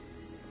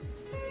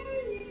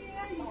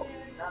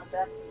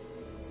 oh.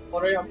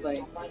 What are y'all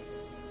playing?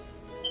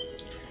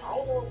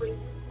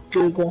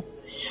 Google.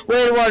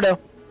 Wait, Eduardo.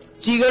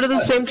 Do you go to the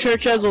same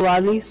church as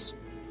Olavis?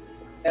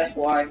 That's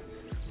why.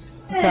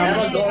 Okay. I'm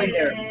not going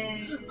there.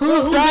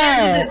 Who's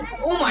that?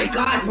 Oh my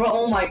gosh, bro.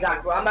 Oh my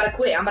gosh, bro. I'm about to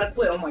quit.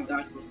 Oh my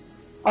gosh,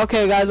 bro.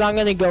 Okay, guys, I'm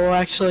gonna go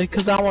actually,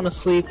 cause I want to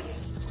sleep.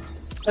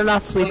 Or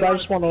not sleep. I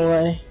just want to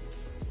lay.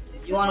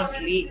 You wanna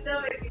sleep?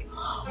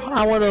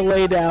 I want to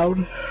lay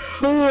down.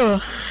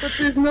 Ugh. But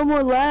there's no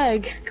more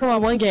lag. Come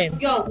on, one game.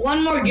 Yo,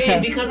 one more game Okay.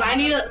 because I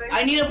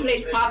need to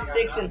place top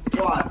 6 in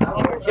squad.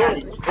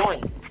 Challenge.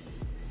 Join.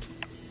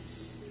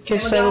 Okay,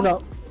 set it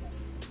up.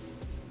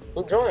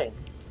 Who joined?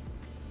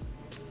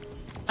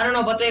 I don't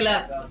know, but they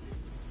left.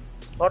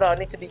 Hold on, I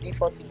need to be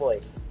defaulty boy.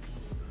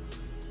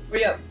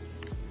 Hurry up.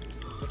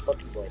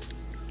 Defaulty boy.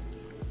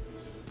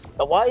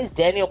 But why is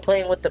Daniel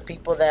playing with the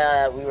people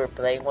that we were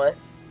playing with?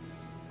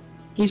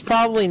 He's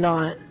probably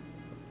not.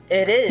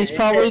 It is. He's It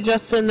probably says,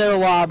 just in their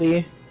lobby.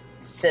 it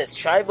says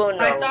Shibo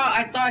no.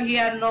 I thought he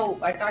had no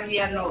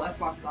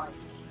Xbox Live.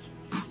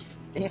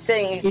 He's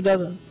saying He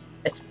doesn't.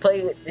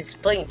 he's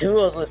playing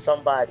duos with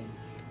somebody.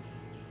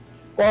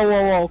 Whoa,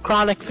 whoa, whoa!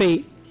 Chronic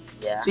Fate.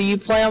 Yeah. Do you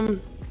play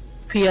on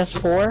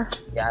PS4?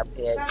 Yeah, I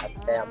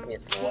play on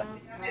PS4.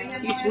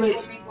 He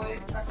switched.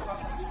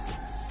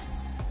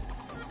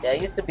 Yeah, I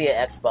used to be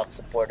an Xbox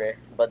supporter,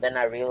 but then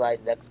I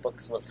realized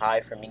Xbox was high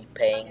for me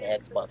paying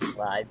Xbox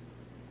Live.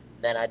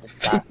 Then I just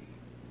got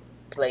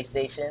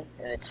PlayStation,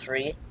 and it's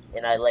free,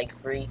 and I like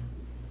free.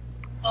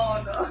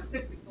 Oh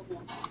no.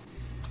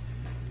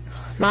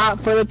 Not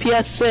for the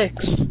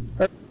PS6.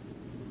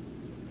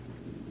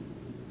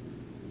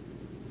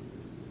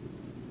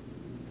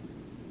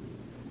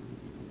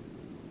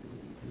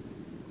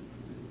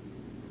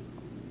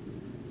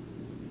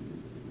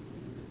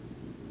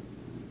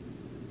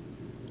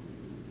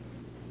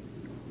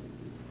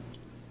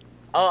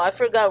 Oh, I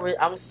forgot.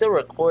 I'm still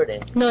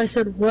recording. No, I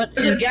said what?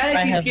 There's a if galaxy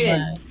I have skin.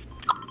 lag?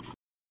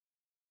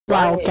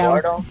 Wow,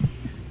 Eduardo.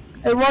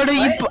 Eduardo,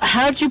 What?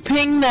 how'd you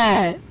ping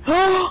that?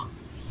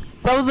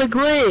 That was a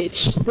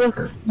glitch.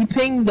 Look, you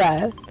pinged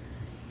that.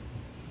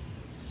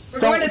 We're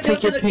Don't going to take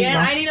tilt your it ping again.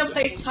 off. I need to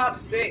place top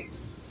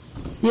 6.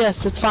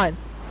 Yes, it's fine.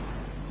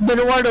 But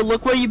Eduardo,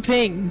 look where you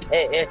pinged.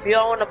 Hey, if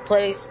y'all want to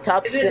place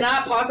top Is 6, it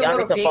not possible y'all to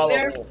need to ping follow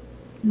there? me.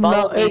 No,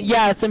 Follow me.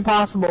 yeah, it's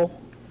impossible.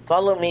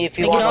 Follow me if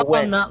you want to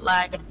win. I'm not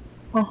lagging.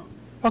 Oh,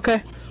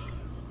 okay.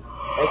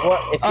 Like,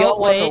 what, if Oh,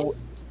 y'all wait. want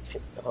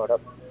to... Hold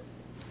up.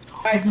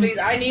 Guys, please,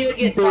 I need to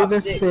get top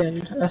 6.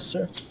 Davison, yes,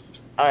 sir.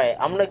 Alright,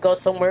 I'm gonna go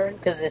somewhere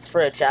because it's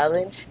for a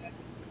challenge.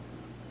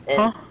 And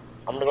Huh?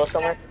 I'm gonna go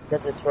somewhere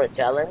because it's for a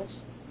challenge.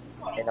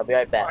 And I'll be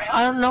right back.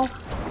 I don't know.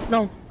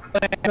 No.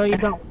 No, you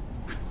don't.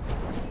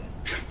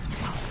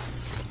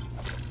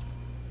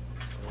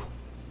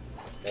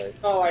 Sorry.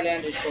 Oh, I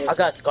landed short. I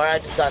got Scar. I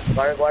just got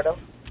Scar, Eduardo.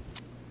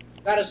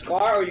 Got a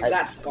scar or you I-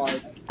 got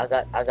scarred? I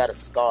got a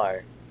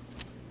Scar.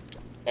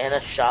 And a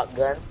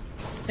shotgun.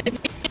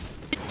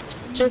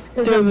 Just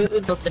because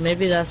I'm built it,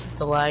 maybe that's what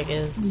the lag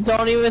is.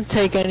 Don't even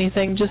take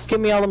anything. Just give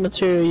me all the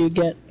material you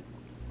get.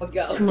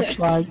 Okay. Too much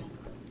lag.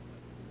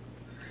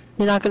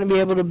 You're not gonna be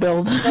able to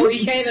build. Oh,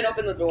 he can't even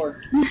open the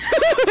door.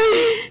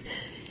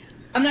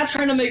 I'm not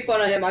trying to make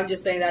fun of him, I'm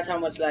just saying that's how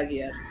much lag he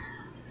had.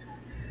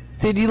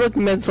 Dude, you look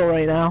mental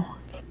right now.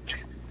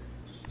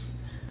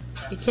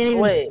 You can't even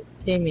Wait,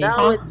 see me.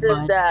 now it says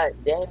But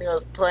that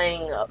Daniel's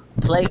playing a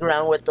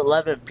playground with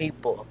 11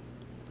 people.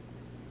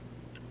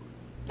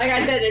 Like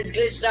I said, it's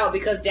glitched out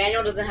because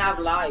Daniel doesn't have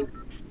live.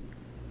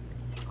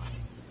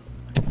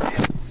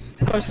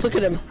 Of course, look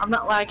at him. I'm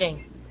not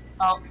lagging.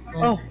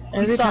 Oh,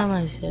 Every he time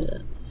sucks. I say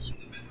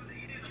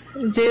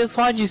that. Davis,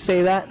 why'd you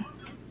say that?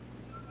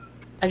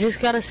 I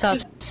just gotta stop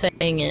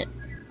saying it.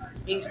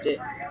 Jinxed it.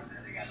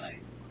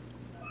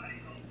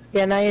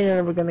 Yeah, now you're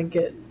never gonna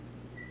get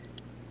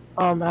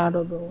out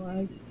of the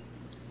lag.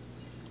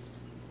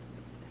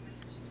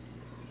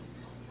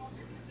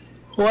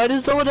 Why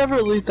does no one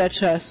ever loot that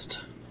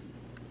chest?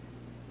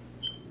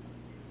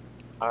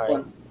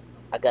 Alright,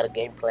 I got a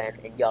game plan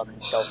and y'all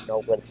don't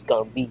know what it's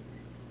gonna be.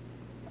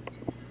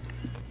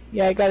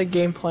 Yeah, I got a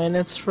game plan.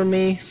 It's for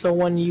me, so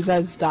when you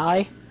guys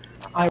die,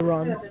 I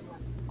run.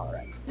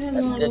 Alright,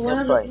 that's a good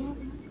gameplay.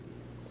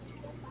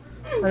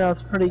 I know,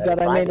 it's pretty good.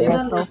 I made it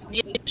myself.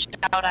 It's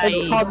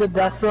called the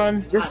Death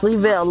Run. Just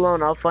leave it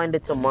alone, I'll find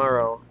it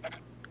tomorrow.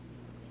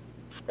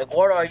 Like,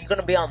 Wardo, are you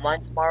gonna be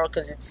online tomorrow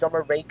because it's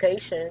summer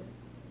vacation?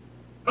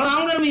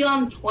 Oh, I'm gonna be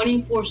on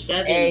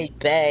 24/7. Hey,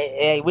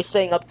 hey, we're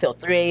staying up till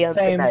 3 a.m.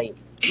 Same. tonight.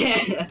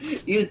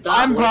 You thought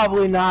I'm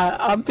probably not.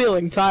 I'm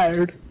feeling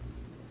tired.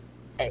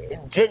 Hey,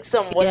 drink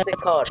some, what's it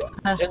called?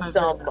 That's Drink my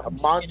some brother. I'm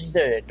just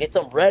Monster. Get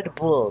some Red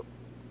Bull.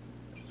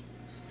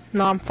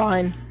 No, I'm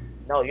fine.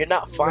 No, you're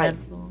not fine.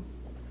 Red Bull.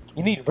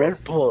 You need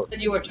Red Bull.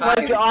 said you were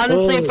tired. Like,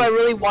 honestly, if I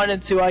really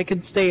wanted to, I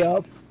could stay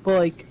up. But,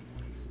 like,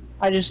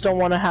 I just don't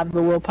want to have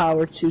the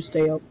willpower to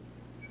stay up.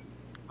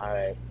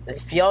 Alright.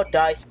 If y'all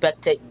die,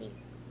 spectate me.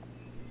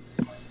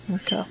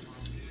 Okay.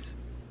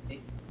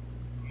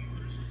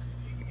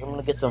 I'm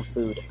gonna get some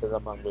food because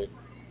I'm hungry.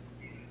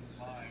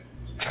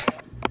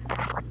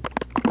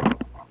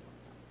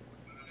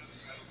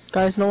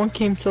 Guys, no one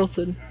came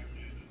tilted.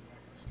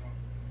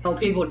 No,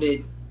 people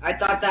did. I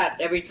thought that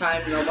every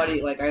time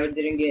nobody, like, I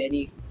didn't get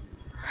any.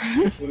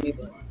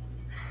 But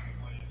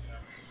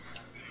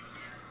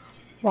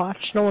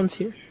Watch, no one's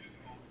here.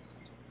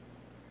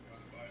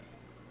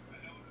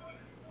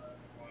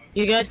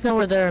 You guys know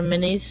where there are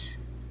minis?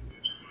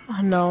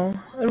 No.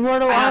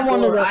 Eduardo, I I have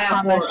wanted four. a I have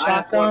combat four. I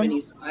have four shotgun.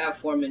 minis. I have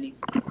 4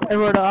 minis.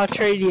 Eduardo, I'll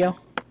trade you.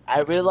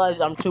 I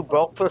realized I'm too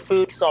broke for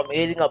food, so I'm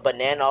eating a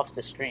banana off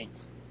the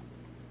streets.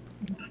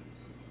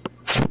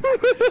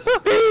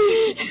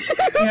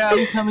 Yeah,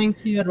 I'm coming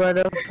to you,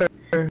 Eduardo,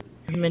 for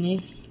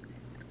minis.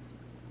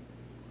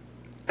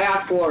 I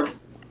have 4.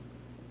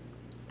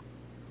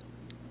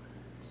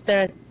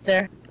 Stay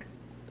there.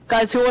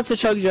 Guys, who wants a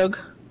chug jug?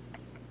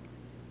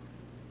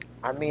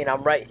 I mean,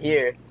 I'm right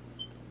here.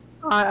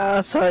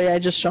 Sorry, I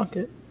just shrunk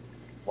it.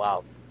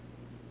 Wow.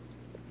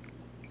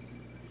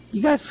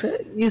 You guys,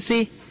 you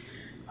see,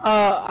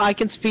 I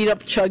can speed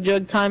up chug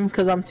jug time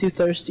because I'm too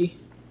thirsty.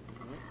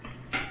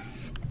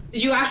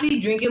 Did you actually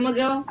drink it,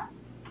 Miguel?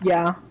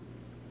 Yeah,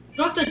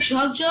 Not the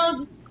chug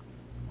jug?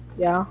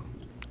 yeah.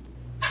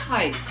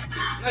 Hi.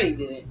 No, you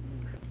didn't.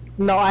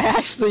 No, I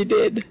actually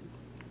did.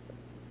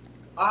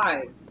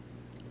 Why?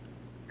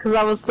 Because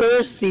I was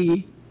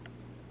thirsty.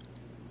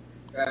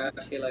 I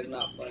feel like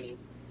not funny.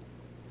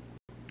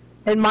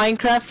 In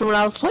Minecraft, when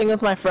I was playing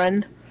with my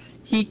friend,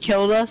 he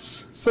killed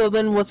us. So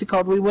then, what's it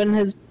called? We went in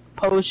his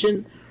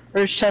potion,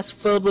 or his chest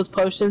filled with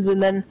potions,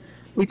 and then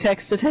we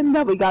texted him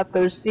that we got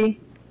thirsty.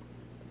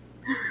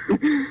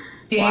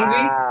 He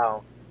angry?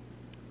 Wow.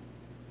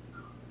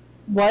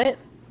 What?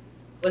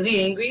 Was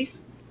he angry?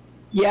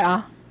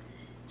 Yeah.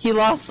 He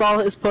lost all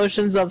his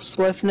potions of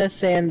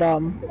swiftness and,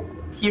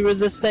 heat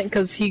resistant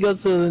because he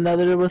goes to the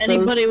nether with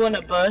Anybody those. want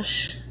a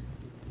bush?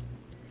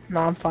 No,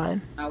 I'm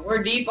fine.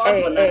 We're deep on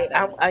Hey, one hey,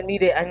 night. I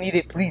need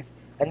it, please.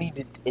 I need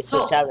it. It's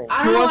a challenge. I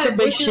You don't know want why the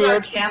big bushes are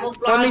shield?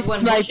 camouflage Let me when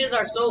snipe. bushes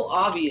are so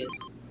obvious.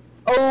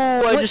 Oh,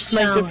 I What just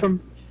sniped it challenge?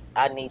 from.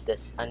 I need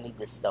this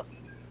stuff.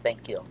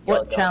 Thank you. Yo,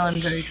 What don't-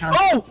 challenge are you talking?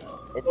 Oh!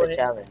 It's a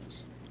challenge.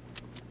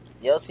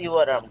 You'll see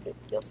what I'm doing.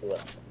 You'll see what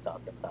I'm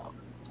talking about.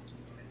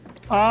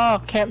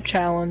 Oh, camp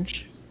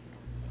challenge.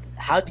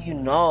 How do you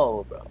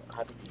know, bro?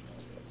 How do you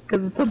know this?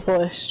 Cause it's a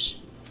bush.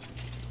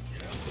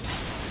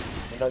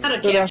 You know, Not a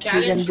What camp else you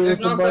gonna challenge. do There's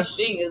with no the such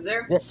bush? thing, is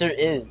there? yes, there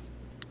is.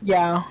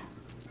 Yeah,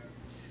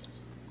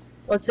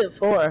 What's it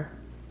for?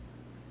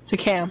 to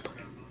camp.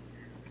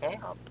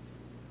 Camp.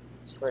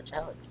 It's for a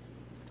challenge.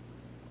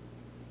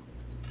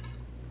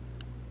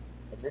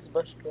 Is this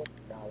bush good?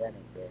 No, that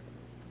ain't good.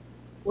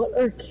 What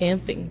are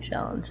camping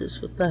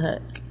challenges? What the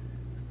heck?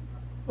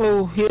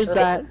 Oh, here's So-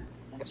 that.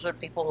 It's for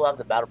people who have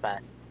the battle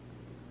pass.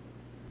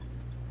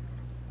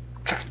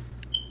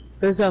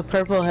 There's a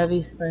purple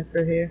heavy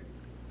sniper here.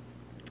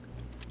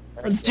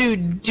 That ain't good.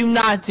 Dude, do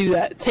not do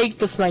that. Take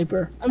the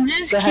sniper. I'm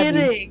just The heavy.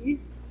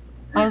 kidding.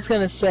 I was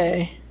gonna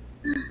say.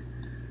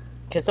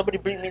 Can somebody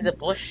bring me the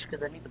bush?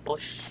 Cause I need the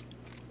bush.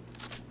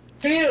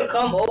 You need to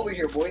come over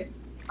here, boy.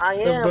 I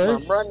The am.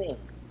 bush? I'm running.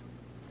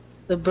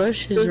 The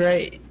bush is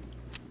right.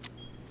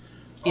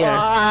 Yeah.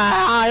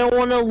 I don't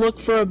want to look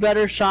for a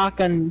better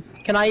shotgun.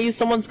 Can I use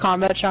someone's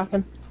combat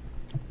shotgun?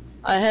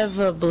 I have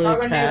a blue How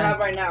many do you have tag.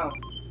 right now?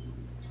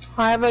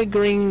 I have a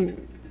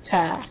green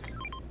tack.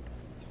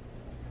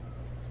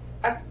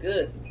 That's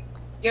good.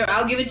 Here,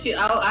 I'll give it to you.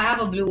 I have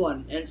a blue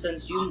one, and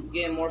since you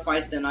get more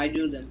fights than I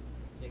do, then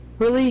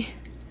Really?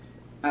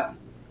 oh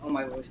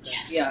my voice.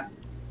 Yes. Yeah.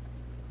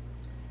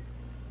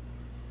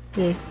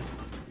 Here.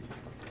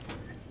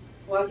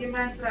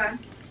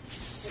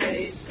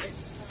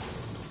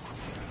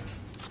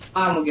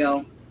 I'm gonna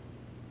go.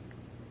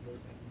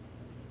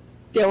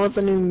 That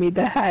wasn't even me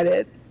that had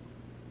it.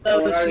 That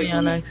Where was are me you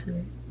on from?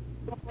 accident.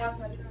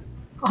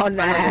 Oh,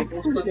 nah.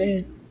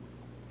 Okay.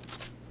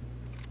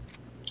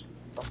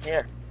 I'm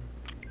here.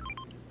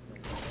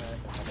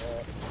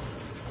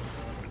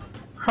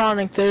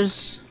 Chronic,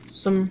 there's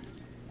some.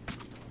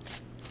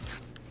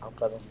 I'm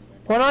coming.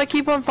 Why do I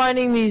keep on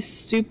finding these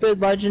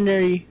stupid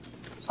legendary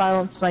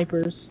silent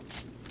snipers?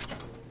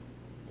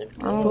 They're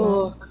good. Oh,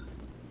 look.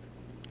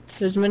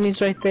 There's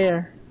minis right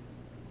there.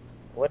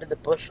 Where did the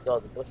bush go?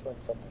 The bush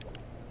went somewhere.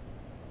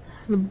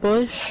 The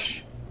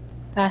bush?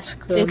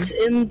 Ask them. It's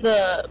in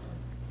the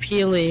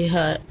Peely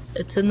hut.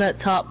 It's in that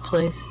top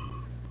place.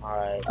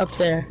 Alright. Up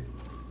there.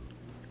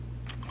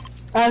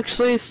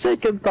 Actually,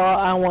 second thought,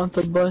 I want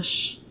the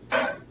bush.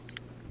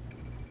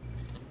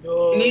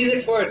 No. You need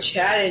it for a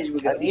challenge,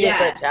 Miguel. I need it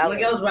for a challenge.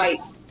 Miguel's right.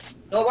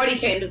 Nobody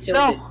came to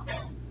Tilted. No!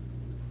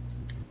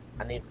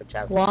 I need it for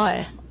challenge.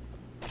 Why?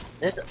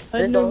 There's I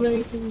a, know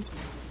everything.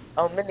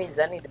 oh, minis.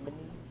 I need the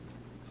minis.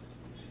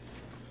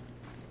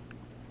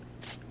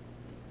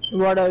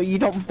 Eduardo, you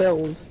don't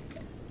build.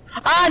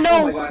 Ah, no!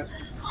 Oh my god.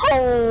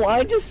 Oh,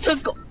 I just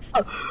took.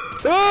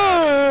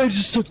 I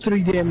just took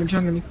 3 damage.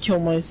 I'm gonna kill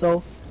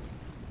myself.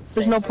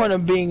 There's no point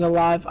of being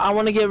alive. I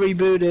want to get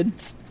rebooted.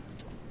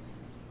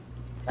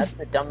 That's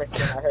the dumbest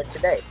thing I heard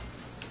today.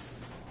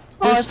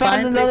 Oh, I Just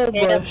found find the another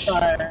bush.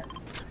 campfire.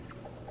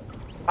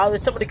 Oh,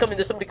 there's somebody coming.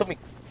 There's somebody coming.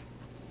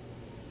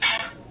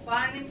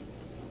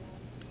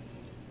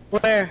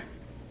 Where?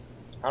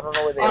 I don't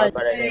know where they I are,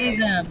 but I see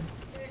them.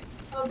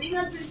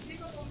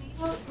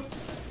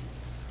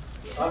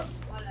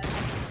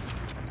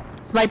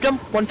 Sniped him.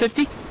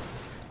 150.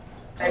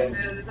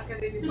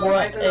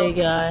 What a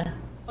guy.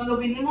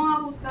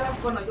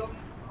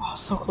 Oh,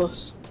 so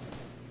close.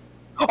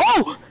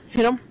 Oh!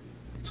 Hit him.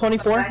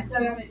 24.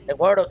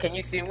 Eduardo, can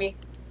you see me?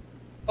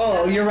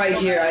 Oh, you're right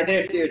here. I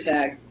didn't see your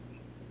tag.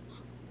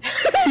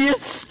 You're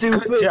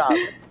stupid. Good job.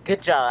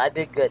 Good job. I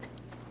did good.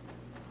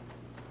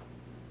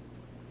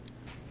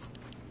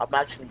 I'm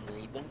actually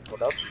leaving.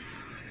 Hold up.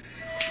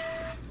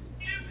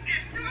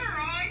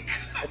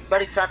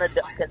 Everybody trying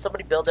to. Can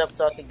somebody build up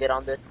so I can get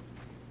on this?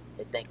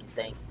 Hey, thank you.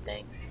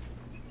 Hey,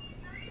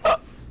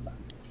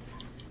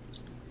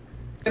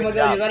 Good Miguel,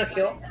 job. you got a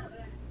kill?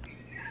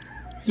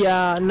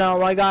 Yeah,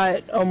 no, I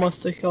got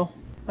almost a kill.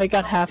 I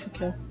got half a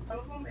kill.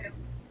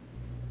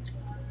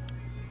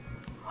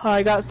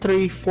 I got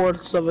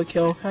 3/4 of a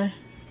kill, okay?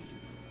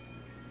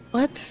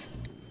 What?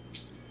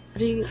 What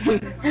do you...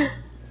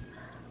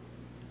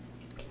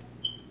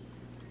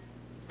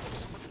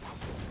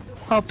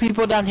 Oh,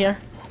 people down here.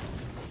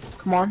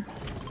 Come on.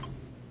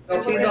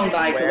 No, please don't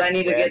die, because I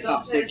need to Where? get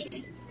top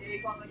 6.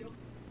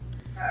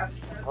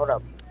 Hold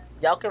up.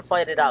 Y'all can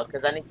fight it out,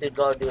 because I need to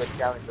go do a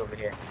challenge over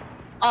here.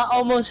 I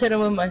almost hit him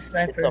with my It's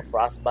sniper. a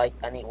frostbite.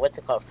 I need, what's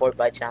it called?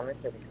 4-bite challenge?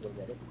 I need to go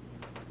get it.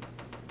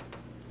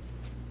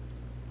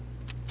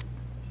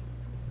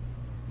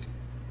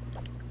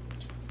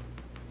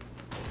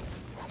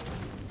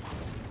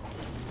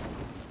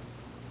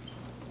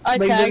 I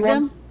Big tagged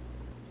one? him.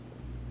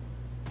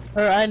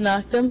 Or I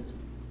knocked him.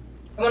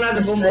 Someone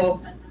has a boom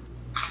bow.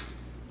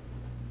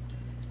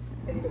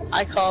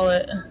 I call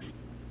it.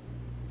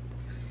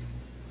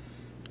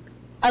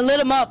 I lit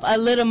him up. I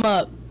lit him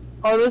up.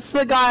 Oh, this is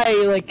the guy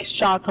like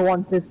shot to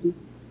 150.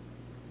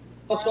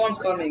 Oh, storm's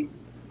coming.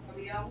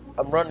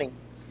 I'm running.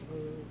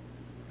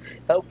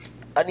 Help!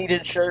 I need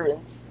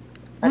insurance.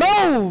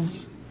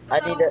 Move! I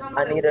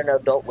need an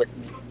adult with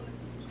me.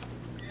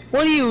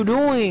 What are you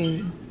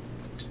doing?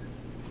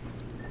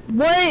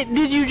 What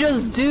did you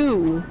just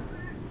do?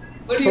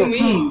 What do you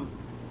mean?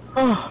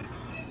 Oh,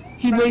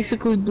 he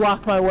basically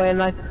blocked my way,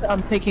 and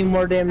I'm taking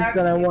more damage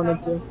than I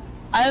wanted to.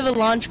 I have a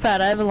launch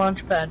pad. I have a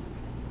launch pad.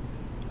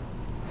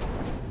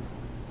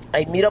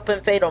 Hey, meet up in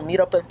Fatal. Meet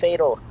up in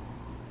Fatal.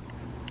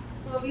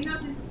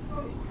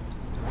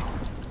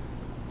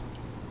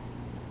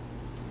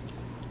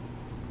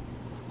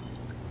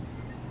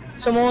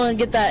 Someone wanna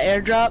get that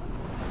airdrop?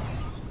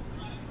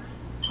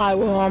 I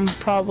will. I'm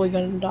probably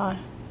gonna die.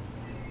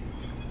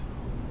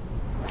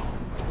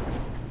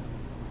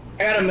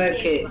 I got a med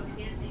kit.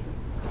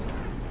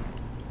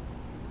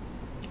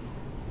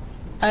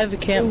 I have a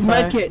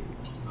campfire. Medkit.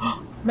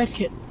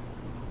 Medkit.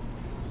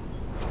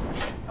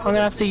 I'm gonna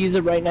have to use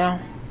it right now.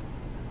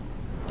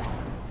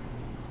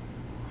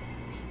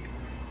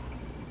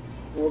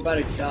 We're about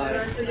to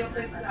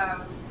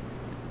die.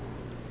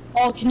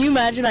 Oh, can you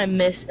imagine I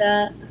missed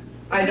that?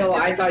 I know,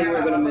 I thought you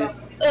were gonna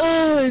miss.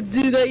 Oh,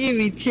 dude, that gave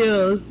me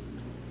chills.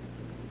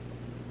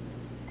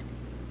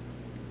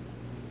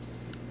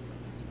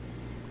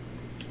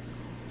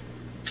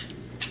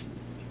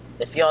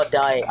 If y'all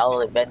die,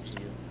 I'll avenge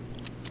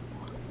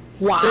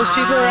you. Wow. There's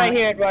people right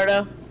here,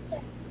 Eduardo.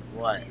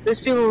 What? There's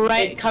people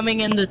right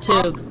coming in the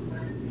tube.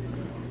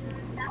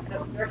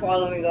 They're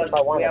following us. If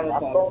I want We a have a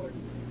popcorn? problem.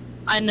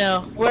 I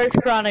know. Where's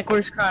Chronic?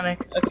 Where's Chronic?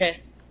 Okay.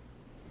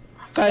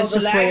 Guys, So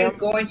the just wait lag up. is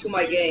going to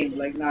my game,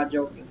 like not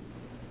joking.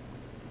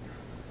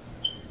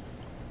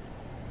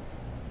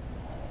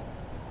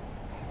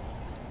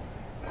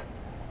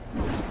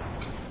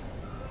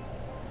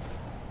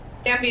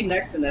 Can't be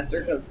next to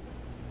Nestor, cause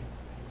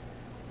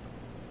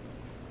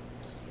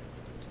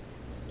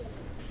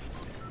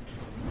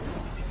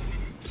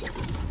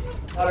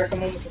water,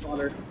 someone with the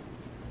water.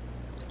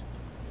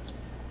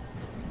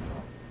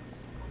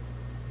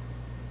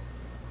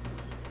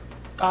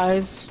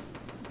 Guys.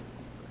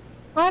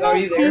 Are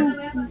you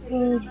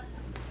there?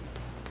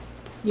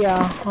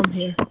 Yeah, I'm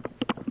here.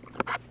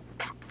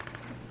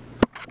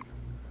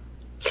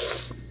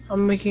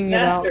 I'm making it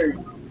out. Nestor,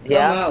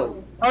 Yeah? come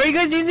out. Are you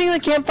guys using the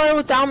campfire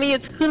without me?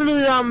 It's clearly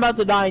that I'm about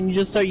to die and you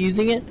just start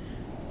using it.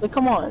 Like,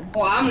 come on.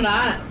 Oh, I'm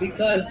not,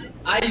 because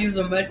I use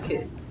a med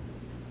kit.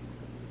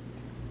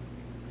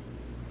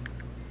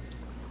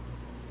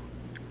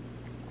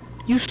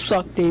 You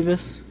suck,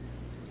 Davis.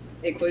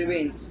 Hey, Cody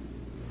Beans.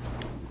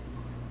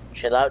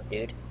 Chill out,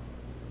 dude.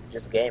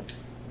 Just game.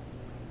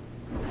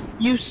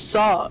 You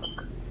suck.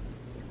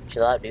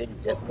 Chill out, dude. It's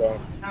just game.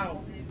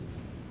 Ow.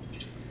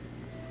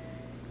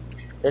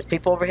 There's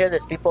people over here.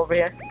 There's people over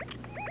here.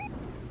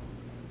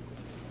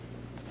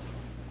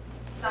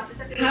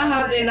 How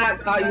have they not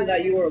caught you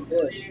that you were a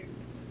bush?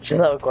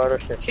 Chill out, Gordo.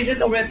 Shit. He took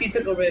a rift, he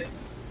took a rift.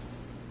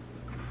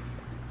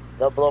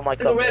 They'll blow my He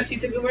took a cover. rift, he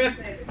took a rift.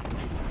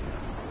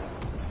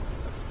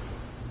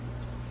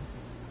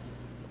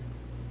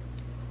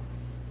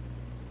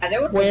 And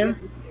there was some Where?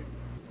 good-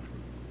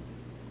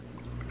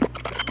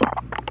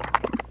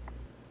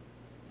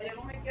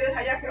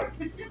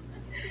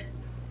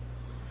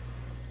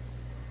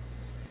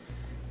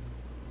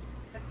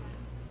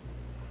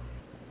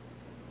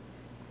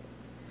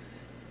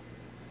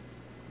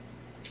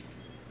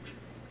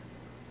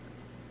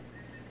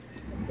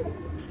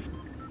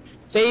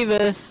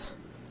 Davis.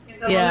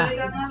 Yeah.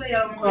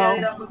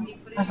 Oh,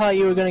 I thought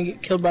you were gonna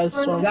get killed by the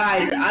storm.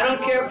 Guys, I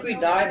don't care if we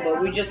die,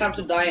 but we just have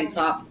to die in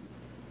top.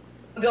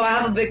 Okay, I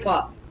have a big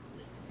pot.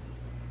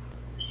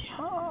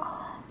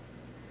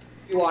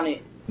 You want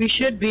it? We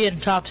should be in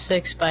top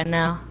 6 by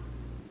now.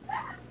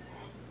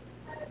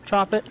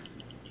 Drop it.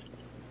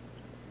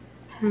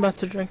 I'm about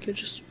to drink it,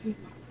 just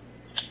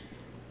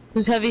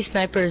Whose heavy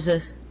sniper is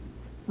this?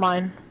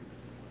 mine.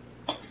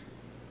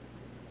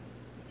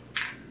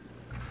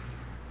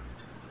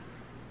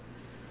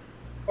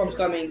 Storm's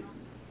coming.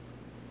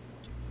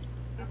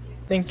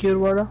 Thank you,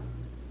 Eduardo.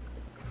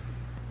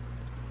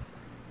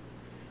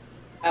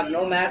 I have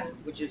no mats,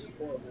 which is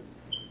 4 of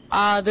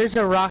them. There's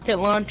a rocket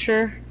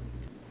launcher.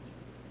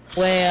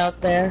 Way out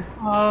there.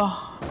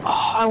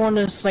 I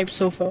wanted to snipe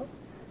Sofa.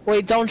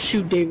 Wait, don't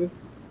shoot, David.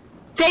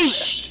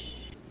 David!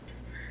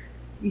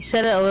 You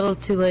said it a little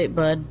too late,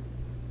 bud.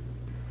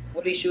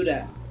 What did he shoot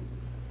at?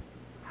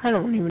 I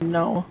don't even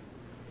know.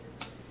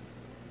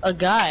 A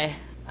guy.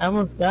 I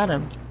almost got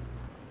him.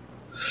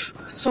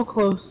 So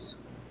close.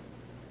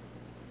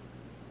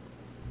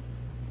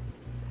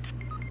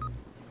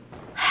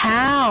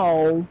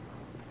 How?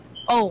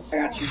 Oh, I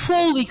got you.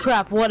 holy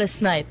crap, what a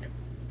snipe.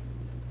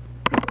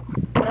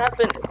 What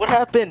happened? What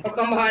happened? I'll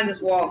come behind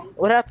this wall.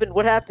 What happened?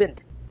 What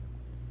happened?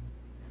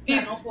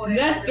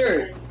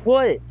 Nestor!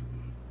 What?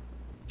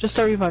 Just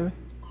start reviving.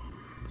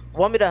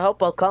 Want me to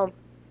help? I'll come.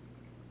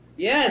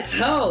 Yes,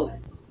 help!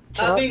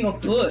 Stop being a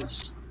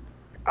push.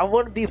 I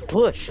want to be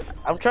pushed.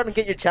 I'm trying to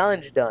get your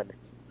challenge done.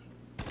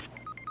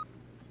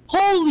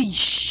 Holy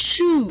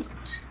shoot!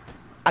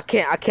 I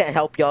can't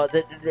help y'all.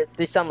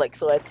 They sound like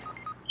sweat.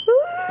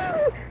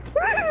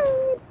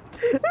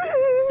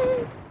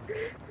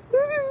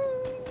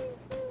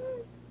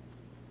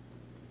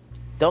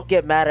 Don't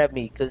get mad at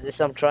me, cause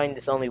I'm trying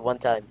this only one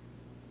time.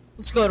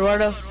 Let's go,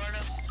 Eduardo.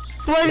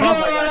 Let's go,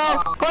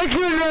 Eduardo. Let's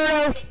go,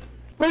 Eduardo.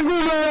 Let's go,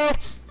 Eduardo.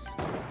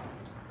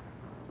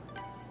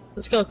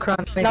 Let's go,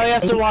 Chronic. Now we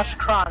have to watch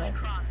Chronic.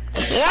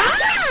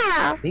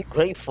 Be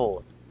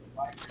grateful.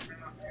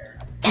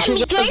 We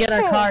should go get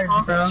our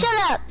cards, bro.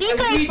 Shut up. Be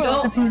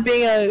grateful. He's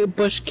being a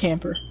bush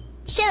camper.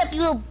 Shut up, you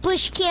little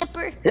bush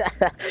camper.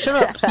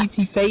 Shut up,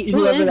 CT Fate, Who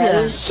whoever is that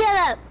that? is.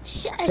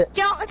 Shut up.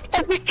 Don't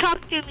ever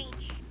talk to me.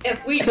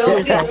 If we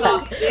don't get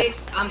top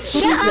 6, I'm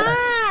Shut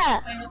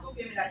up.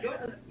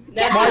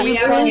 That's Why why we you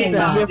have to playing get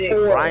top that?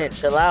 6. Brian,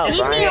 chill out, Leave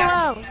me Brian.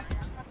 alone.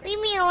 Leave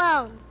me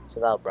alone.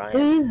 Chill out, Brian.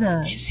 Who is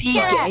that? Is he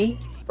Shut up. gay?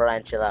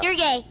 Brian, chill out. You're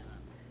gay.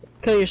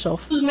 Kill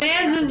yourself. Whose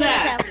man's is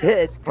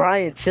that?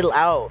 Brian, chill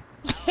out.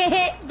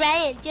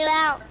 Brian, chill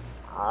out.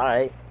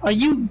 Alright. Are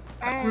you...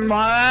 I'm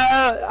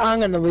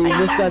gonna leave.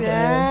 This guy's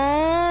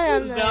a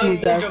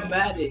Who's that?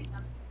 dramatic?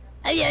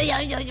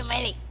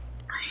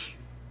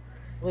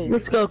 Wait,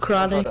 Let's go,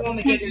 Chronic.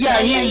 Yeah,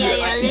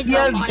 He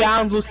has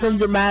downs with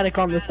Syndromatic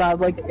on the side.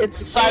 Like, it's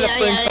a side of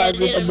friend side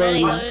with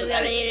abilities.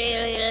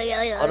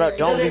 hold on,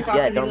 don't leave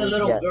yet, don't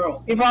leave yet.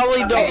 You probably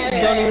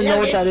don't even know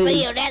what that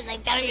is.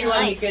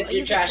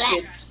 You're trash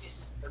kid.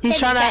 He's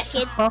trying Trash to...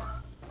 kid. Huh?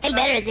 I'm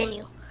better than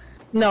you.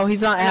 No,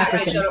 he's not Yeah, okay,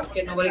 African. shut up,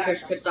 kid. Nobody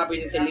cares. Kid, stop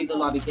reading. Kid, leave the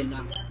lobby, kid,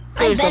 now. Kill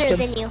I'm yourself, better kid.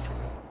 than you.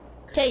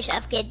 Kill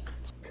yourself, kid.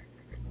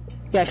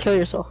 Yeah, kill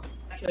yourself.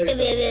 Kill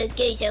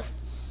yourself.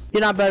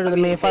 You're not better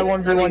than me. If I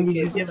wanted to one,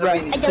 you just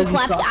right. I Because don't you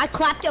clap. suck. I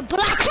clapped you,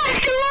 but I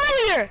clapped you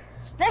earlier.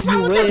 That's You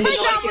not what the wish.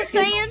 playground was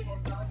saying.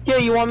 Yeah,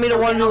 you want me to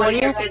one Nobody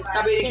you? cares, kid.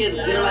 Stop reading, kid.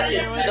 You don't like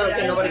kid. Shut up,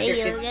 kid. Nobody cares,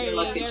 kid. You don't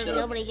like kid. Shut up.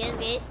 Nobody gets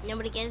it.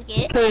 Nobody gets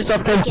it. Kill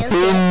yourself, kid. Kill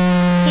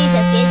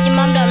yourself, kid. Your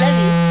mom don't love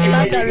you. Your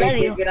mom don't love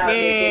you. Get out of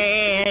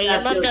here, kid.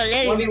 Your mom don't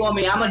love you. 1v1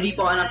 me. I'm a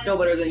default and I'm still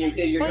better than you,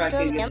 kid. You're trash,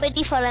 kid. I'm a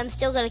default. I'm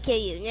still gonna kill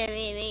you.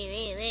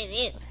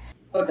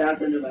 Oh, down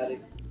syndromatic.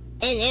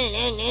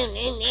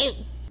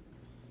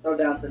 Oh,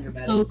 down Let's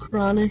syndromatic. go,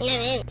 Chronic.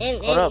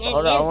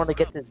 Hold up, I wanna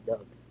get this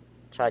done.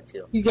 Try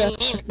to. You got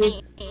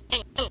this.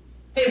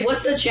 Hey,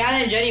 what's the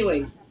challenge,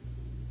 anyways?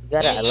 You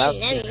gotta allow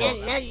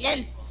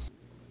people.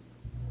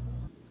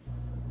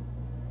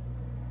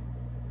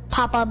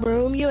 Papa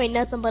broom, you ain't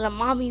nothing but a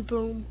mommy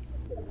broom.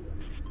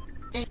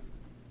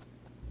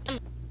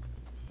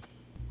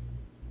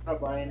 Oh,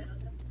 Brian.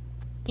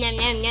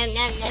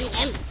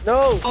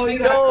 No! Oh, you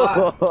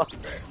got no!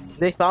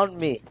 They found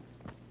me.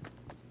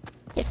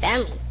 Your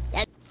family.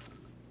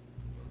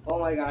 Oh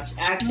my gosh.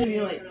 Actually,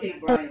 like, kick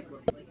Brian.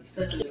 Like, he's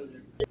such a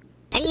loser.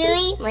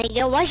 Actually, like,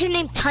 what's your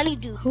name, Tiny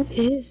Dude? Who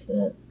is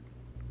that?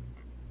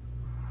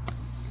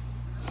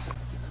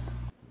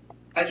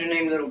 That's your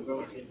name, little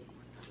girl, kid.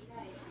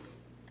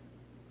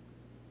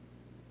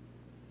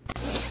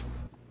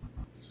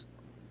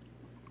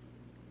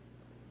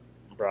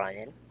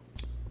 Brian.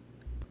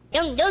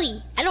 Young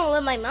Dougie. I don't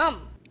love my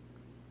mom.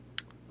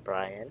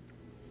 Brian.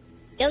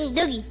 Young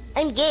Dougie.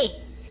 I'm gay.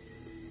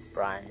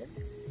 Brian.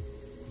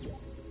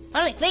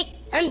 I'm like fake.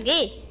 I'm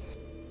gay.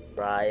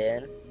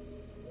 Brian.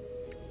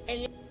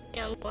 And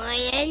young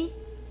Brian.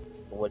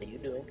 What are you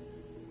doing?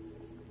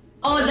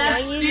 Oh,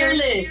 that's you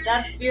fearless.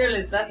 That's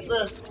fearless. That's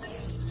the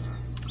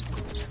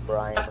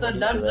Brian. that's the what are you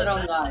dun doing?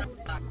 dun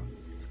guy.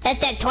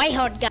 That's that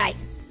Twihard guy.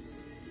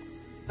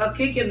 I'll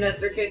kick him,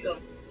 Nestor. Kick him.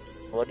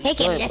 What are you Kick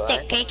him, doing, just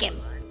Brian? kick him.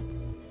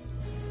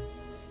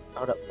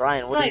 Hold up,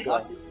 Brian, what are you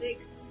Like doing?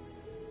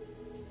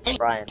 autistic.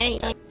 Brian.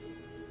 And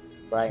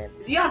Brian.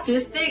 Is he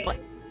autistic?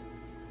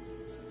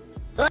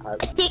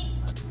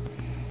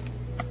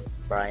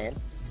 Brian.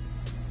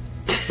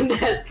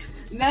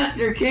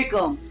 Nestor, kick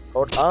him.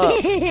 Hold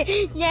up.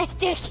 Next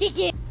to kick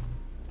him.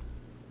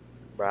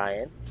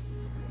 Brian.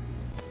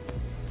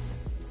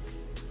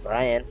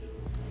 Brian.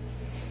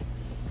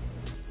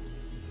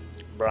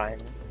 Brian.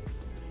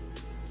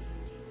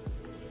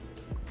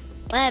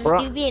 What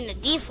Bro. you being a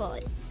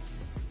default?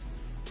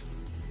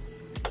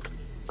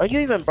 Are you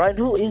even Brian?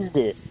 Who is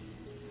this?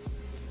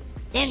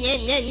 No.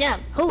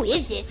 Who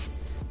is this?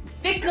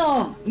 Kick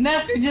him.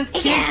 Nestor, just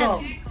kick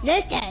him.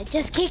 Nestor,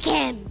 just kick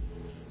him.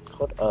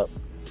 Hold up.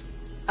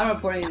 I'm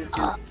reporting this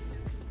dude.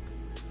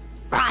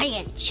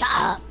 Brian, shut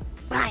up.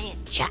 Brian,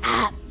 shut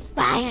up.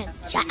 Brian,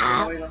 shut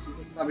up. Nobody wants to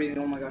kick somebody.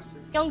 Oh my gosh.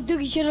 Young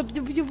Dougie, shut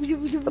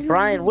up.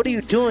 Brian, what are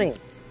you doing?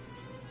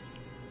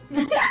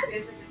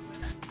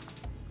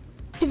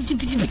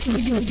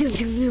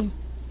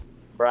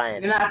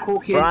 Brian. You're not cool,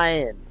 kid.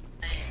 Brian.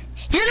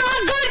 You're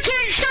not good,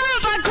 kid. Shut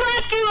up. I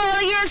clapped you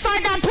while you're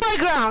inside that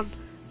playground.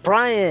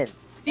 Brian.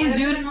 Please,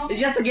 dude. It's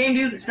just a game,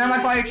 dude. It's not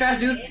my fault. You're trash,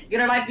 dude.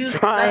 Get a life, dude.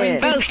 Brian.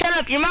 Bro, shut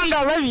up. Your mom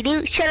don't love you,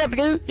 dude. Shut up,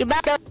 dude. You're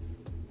back up.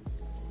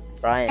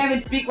 Brian.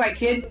 Can't speak right,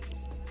 kid.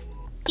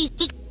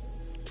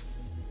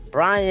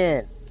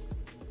 Brian.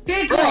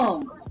 Kick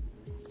him.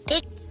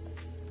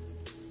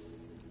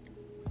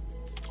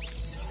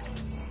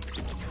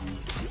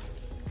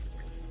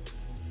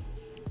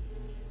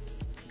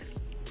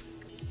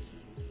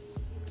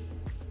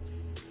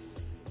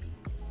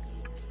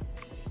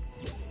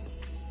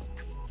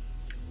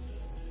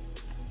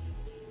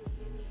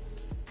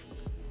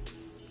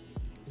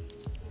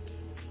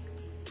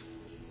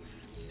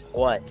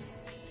 What?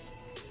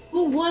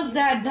 Who was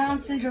that Down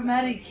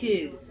syndromatic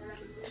kid?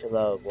 Chill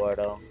out,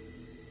 Gordo.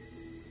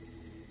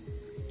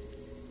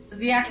 Does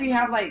he actually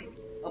have like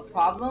a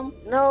problem?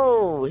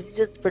 No, he's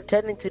just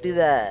pretending to do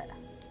that.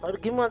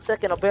 Give me 1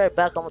 second. I'll be right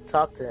back. I'm gonna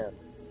talk to him.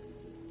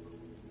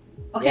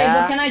 Okay,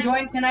 Yeah? but can I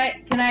join? Can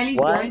I at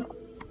least What? join? Can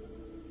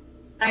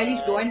I at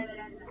least join?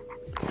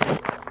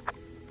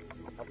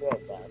 I'll be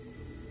right back.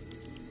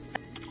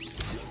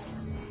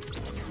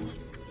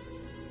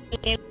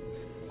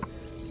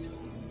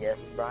 Yes,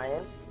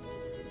 Brian?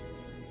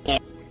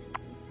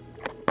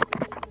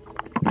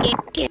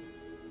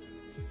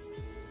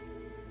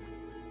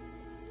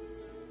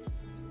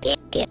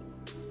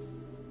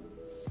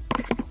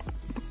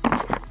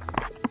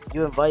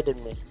 You invited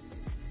me.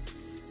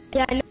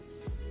 Yeah, I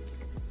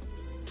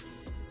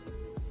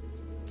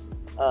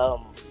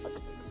know.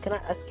 Can I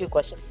ask you a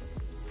question?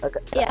 Okay.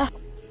 Yeah.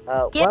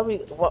 Why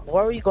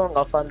were you going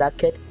off on that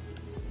kid?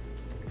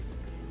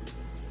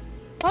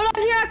 Hold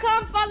on, here I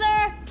come,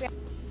 father.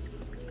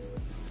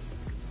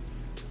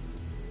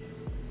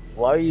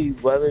 Why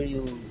were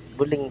you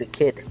bullying the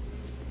kid?